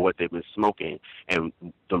or what they've been smoking. And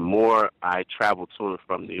the more I travel to and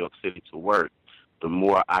from New York City to work, the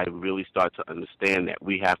more I really start to understand that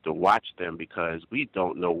we have to watch them because we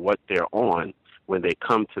don't know what they're on when they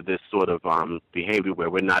come to this sort of behavior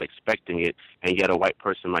where we're not expecting it, and yet a white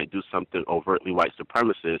person might do something overtly white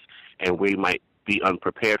supremacist, and we might be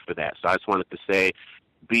unprepared for that. So I just wanted to say,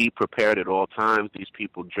 be prepared at all times. These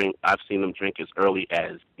people drink. I've seen them drink as early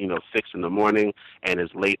as 6 in the morning, and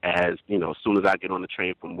as late as as soon as I get on the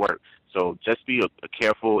train from work. So just be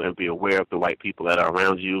careful and be aware of the white people that are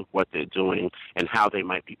around you, what they're doing, and how they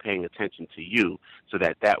might be paying attention to you, so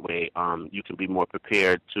that way you can be more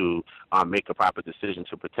prepared to make a proper decision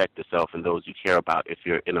to protect yourself and those you care about if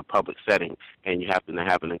you're in a public setting and you happen to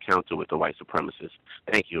have an encounter with a white supremacist.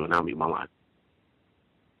 Thank you, and I'll mute my line.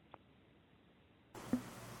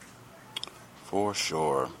 For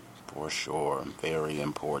sure. Very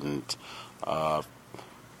important.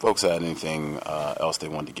 Folks had anything else they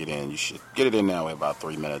wanted to get in, you should get it in now in about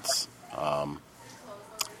 3 minutes.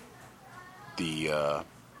 The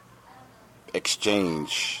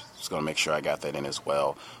exchange, just going to make sure I got that in as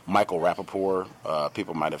well. Michael Rappaport,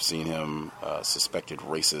 people might have seen him, suspected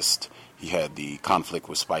racist. He had the conflict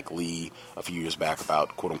with Spike Lee a few years back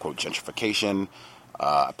about quote-unquote gentrification.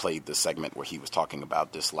 I played the segment where he was talking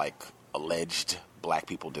about alleged black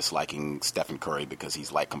people disliking Stephen Curry because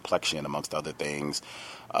he's like complexion, amongst other things.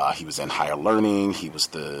 He was in Higher Learning. He was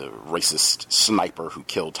the racist sniper who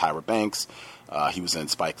killed Tyra Banks. He was in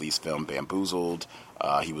Spike Lee's film Bamboozled.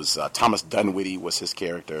 He was Thomas Dunwitty was his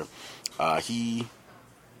character. He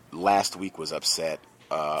last week was upset,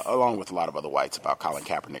 along with a lot of other whites, about Colin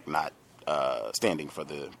Kaepernick not standing for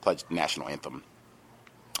the pledged national anthem.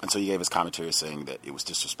 And so he gave his commentary saying that it was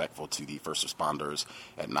disrespectful to the first responders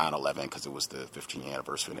at 9/11 because it was the 15th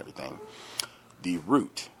anniversary and everything. The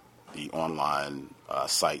Root, the online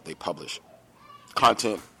site, they publish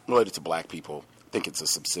content related to black people. I think it's a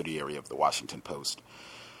subsidiary of the Washington Post.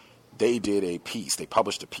 They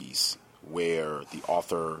published a piece where the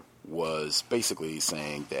author was basically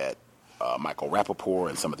saying that Michael Rappaport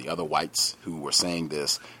and some of the other whites who were saying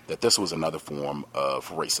that this was another form of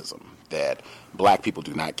racism, that black people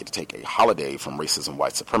do not get to take a holiday from racism,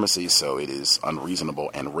 white supremacy, so it is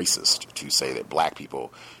unreasonable and racist to say that black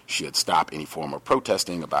people should stop any form of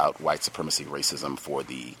protesting about white supremacy, racism for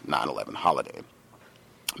the 9/11 holiday.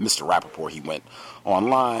 Mr. Rappaport, he went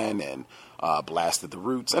online and blasted the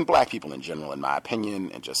Roots and black people in general, in my opinion,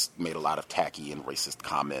 and just made a lot of tacky and racist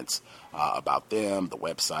comments about them, the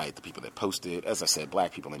website, the people that posted. As I said,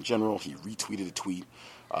 black people in general. He retweeted a tweet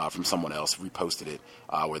from someone else, reposted it,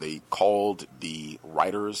 where they called the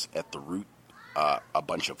writers at the Root a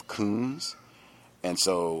bunch of coons. And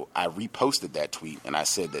so I reposted that tweet, and I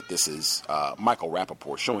said that this is Michael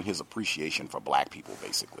Rappaport showing his appreciation for black people,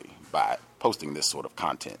 basically, by posting this sort of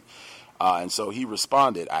content. And so he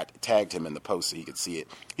responded. I tagged him in the post so he could see it.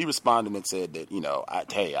 He responded and said that,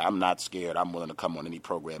 hey, I'm not scared. I'm willing to come on any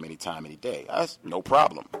program, anytime, any day. That's no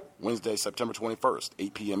problem. Wednesday, September 21st,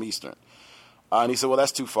 8 p.m. Eastern. And he said, well,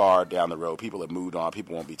 that's too far down the road. People have moved on.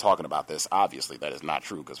 People won't be talking about this. Obviously, that is not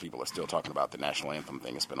true because people are still talking about the national anthem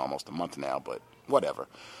thing. It's been almost a month now, but whatever.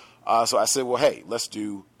 So I said, well, hey, let's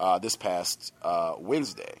do this past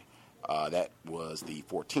Wednesday. That was the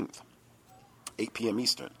 14th, 8 p.m.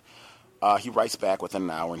 Eastern. He writes back within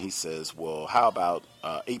an hour and he says, well, how about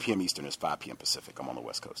 8 p.m. Eastern is 5 p.m. Pacific. I'm on the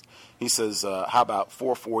West Coast. He says, how about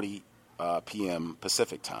 4:40 p.m.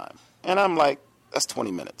 Pacific time? And I'm like, that's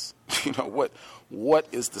 20 minutes. What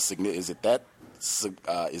is the significance? Is it that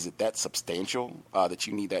that substantial that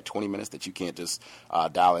you need that 20 minutes, that you can't just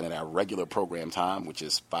dial in at our regular program time, which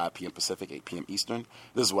is 5 p.m. Pacific, 8 p.m. Eastern?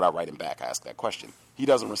 This is what I write him back. I ask that question. He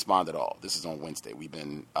doesn't respond at all. This is on Wednesday. We've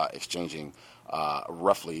been exchanging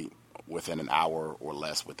roughly within an hour or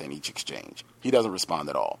less within each exchange. He doesn't respond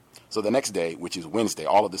at all. So the next day, which is Wednesday,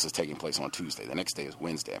 all of this is taking place on Tuesday. The next day is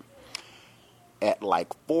Wednesday. At like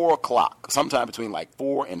 4 o'clock, sometime between like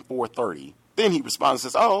 4 and 4:30, then he responds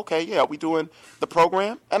and says, "Oh, okay, yeah, we doing the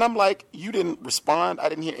program?" And I'm like, "You didn't respond. I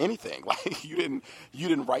didn't hear anything. Like you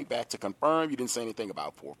didn't write back to confirm. You didn't say anything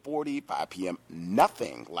about 4:40, 5 p.m.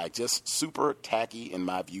 Nothing. Like just super tacky, in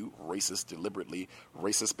my view, racist, deliberately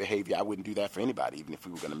racist behavior. I wouldn't do that for anybody. Even if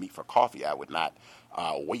we were going to meet for coffee, I would not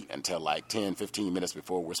wait until like 10, 15 minutes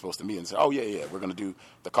before we're supposed to meet and say, "Oh yeah, we're going to do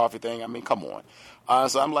the coffee thing." I mean, come on.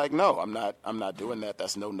 So I'm like, no, I'm not doing that.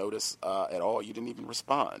 That's no notice at all. You didn't even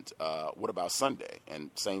respond. What about Sunday? And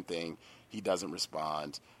same thing. He doesn't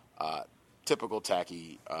respond. Typical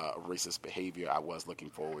tacky racist behavior. I was looking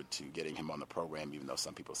forward to getting him on the program, even though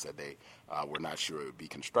some people said they were not sure it would be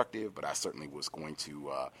constructive, but I certainly was going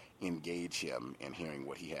to engage him in hearing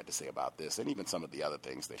what he had to say about this, and even some of the other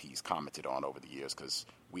things that he's commented on over the years, because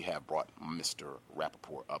we have brought Mr.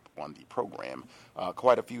 Rappaport up on the program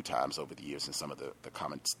quite a few times over the years in some of the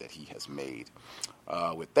comments that he has made.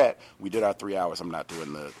 With that, we did our 3 hours. I'm not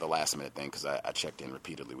doing the last-minute thing because I checked in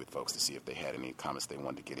repeatedly with folks to see if they had any comments they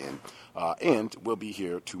wanted to get in. And we'll be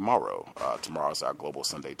here tomorrow. Tomorrow's our Global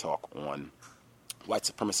Sunday Talk on white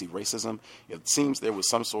supremacy, racism. It seems there was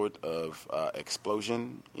some sort of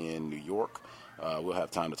explosion in New York. We'll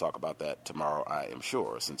have time to talk about that tomorrow, I am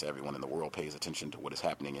sure, since everyone in the world pays attention to what is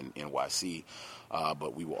happening in NYC.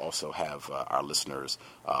 But we will also have our listeners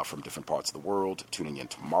from different parts of the world tuning in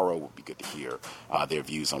tomorrow. It will be good to hear their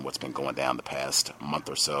views on what's been going down the past month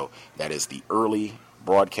or so. That is the early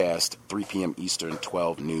broadcast, 3 p.m. Eastern,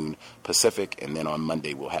 12 noon Pacific, and then on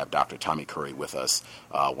Monday we'll have Dr. Tommy Curry with us.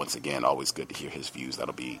 Once again, always good to hear his views.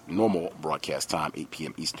 That'll be normal broadcast time, 8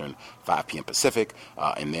 p.m. Eastern, 5 p.m. Pacific.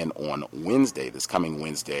 And then on Wednesday, this coming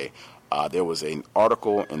Wednesday, there was an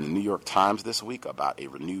article in the New York Times this week about a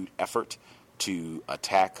renewed effort to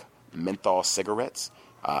attack menthol cigarettes.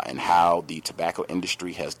 And how the tobacco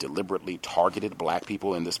industry has deliberately targeted black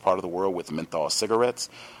people in this part of the world with menthol cigarettes.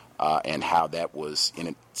 And how that was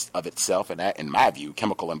in of itself, and that, in my view,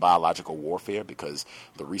 chemical and biological warfare, because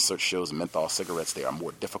the research shows menthol cigarettes, they are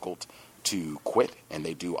more difficult to quit, and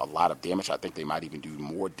they do a lot of damage. I think they might even do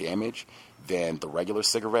more damage than the regular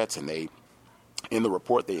cigarettes. And in the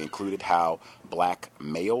report, they included how black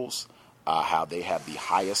males, how they have the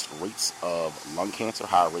highest rates of lung cancer,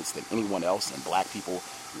 higher rates than anyone else, and black people,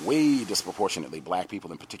 way disproportionately black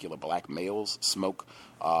people, in particular black males, smoke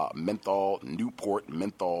menthol, Newport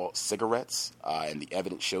menthol cigarettes, and the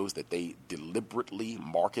evidence shows that they deliberately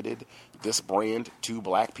marketed this brand to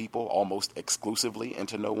black people almost exclusively and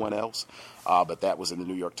to no one else. But that was in the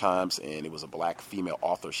New York Times, and it was a black female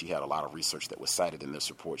author. She had a lot of research that was cited in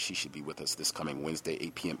this report. She should be with us this coming Wednesday,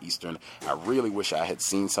 8 p.m. Eastern. I really wish I had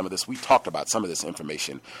seen some of this. We talked about some of this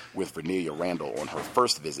information with Vernelia Randall on her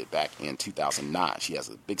first visit back in 2009. She has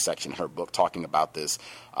a big section in her book talking about this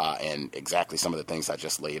and exactly some of the things I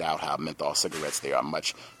just laid out, how menthol cigarettes, they are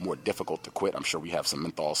much more difficult to quit. I'm sure we have some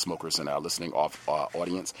menthol smokers in our listening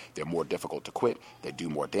audience. They're more difficult to quit. They do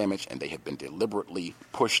more damage, and they have been deliberately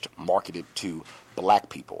pushed, marketed to black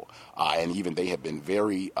people. And even they have been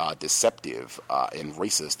very deceptive and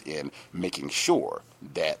racist in making sure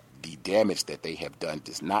that the damage that they have done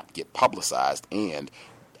does not get publicized and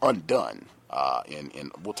undone.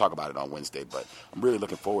 And we'll talk about it on Wednesday, but I'm really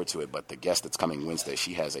looking forward to it. But the guest that's coming Wednesday,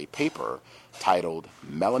 she has a paper titled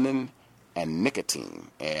Melanin and Nicotine.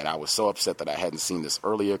 And I was so upset that I hadn't seen this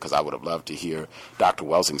earlier, because I would have loved to hear Dr.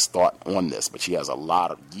 Welsing's thought on this. But she has a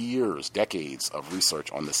lot of years, decades of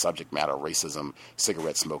research on the subject matter: racism,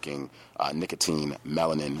 cigarette smoking, nicotine,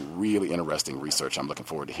 melanin. Really interesting research. I'm looking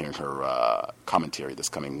forward to hearing her commentary this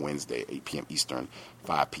coming Wednesday, 8 p.m. Eastern,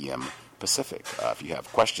 5 p.m. Pacific. If you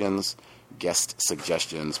have questions, guest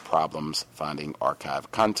suggestions, problems finding archive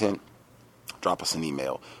content, drop us an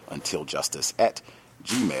email,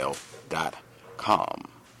 untiljustice@gmail.com.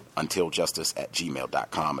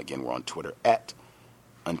 Untiljustice@gmail.com. Again, we're on Twitter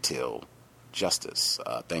 @untiljustice.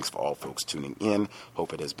 Thanks for all folks tuning in.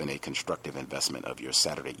 Hope it has been a constructive investment of your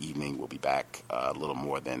Saturday evening. We'll be back a little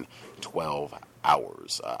more than 12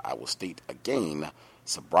 hours. I will state again,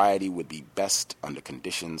 sobriety would be best under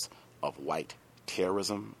conditions of white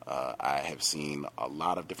terrorism. I have seen a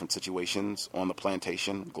lot of different situations on the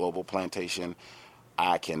plantation, global plantation.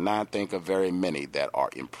 I cannot think of very many that are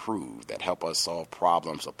improved, that help us solve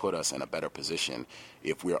problems or put us in a better position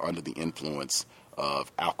if we're under the influence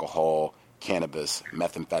of alcohol, cannabis,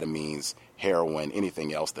 methamphetamines, heroin,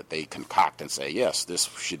 anything else that they concoct and say, yes, this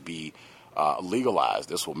should be legalized.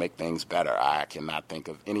 This will make things better. I cannot think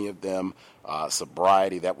of any of them.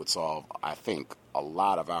 Sobriety, that would solve, I think, a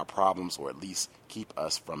lot of our problems, or at least keep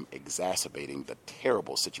us from exacerbating the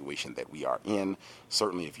terrible situation that we are in.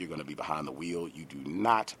 Certainly, if you're going to be behind the wheel, you do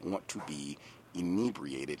not want to be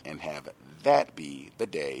inebriated and have that be the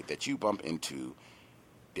day that you bump into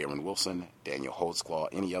Darren Wilson, Daniel Holtzclaw,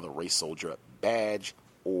 any other race soldier, badge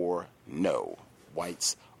or no.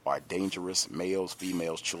 Whites are dangerous, males,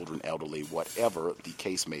 females, children, elderly, whatever the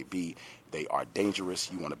case may be. They are dangerous.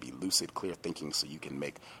 You want to be lucid, clear thinking so you can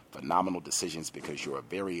make phenomenal decisions, because your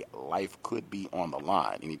very life could be on the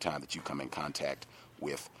line anytime that you come in contact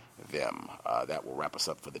with them. That will wrap us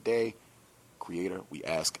up for the day. Creator, we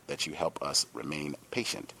ask that you help us remain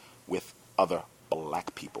patient with other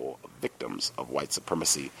black people, victims of white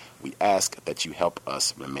supremacy. We ask that you help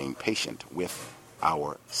us remain patient with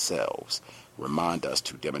ourselves. Remind us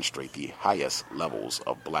to demonstrate the highest levels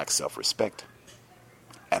of black self-respect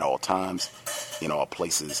at all times, in all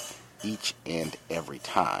places, each and every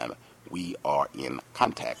time we are in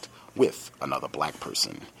contact with another black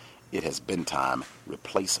person. It has been time.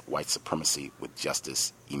 Replace white supremacy with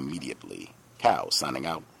justice immediately. Cal signing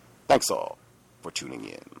out. Thanks all for tuning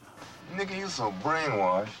in. Nigga, you so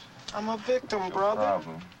brainwashed. I'm a victim, brother.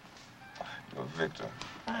 Problem. You're a victim.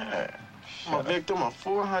 I'm a victim of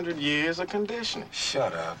 400 years of conditioning.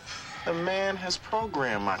 Shut up. The man has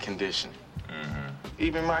programmed my conditioning.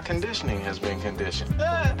 Even my conditioning has been conditioned.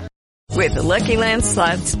 With the Lucky Land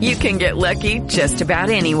Slots, you can get lucky just about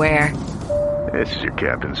anywhere. This is your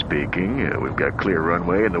captain speaking. We've got clear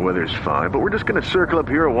runway and the weather's fine, but we're just going to circle up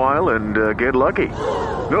here a while and get lucky.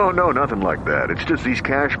 No, nothing like that. It's just these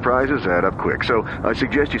cash prizes add up quick. So I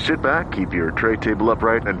suggest you sit back, keep your tray table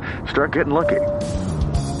upright, and start getting lucky.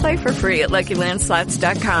 Play for free at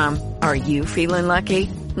LuckyLandSlots.com. Are you feeling lucky?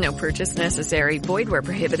 No purchase necessary. Void where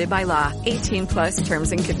prohibited by law. 18+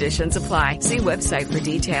 terms and conditions apply. See website for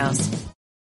details.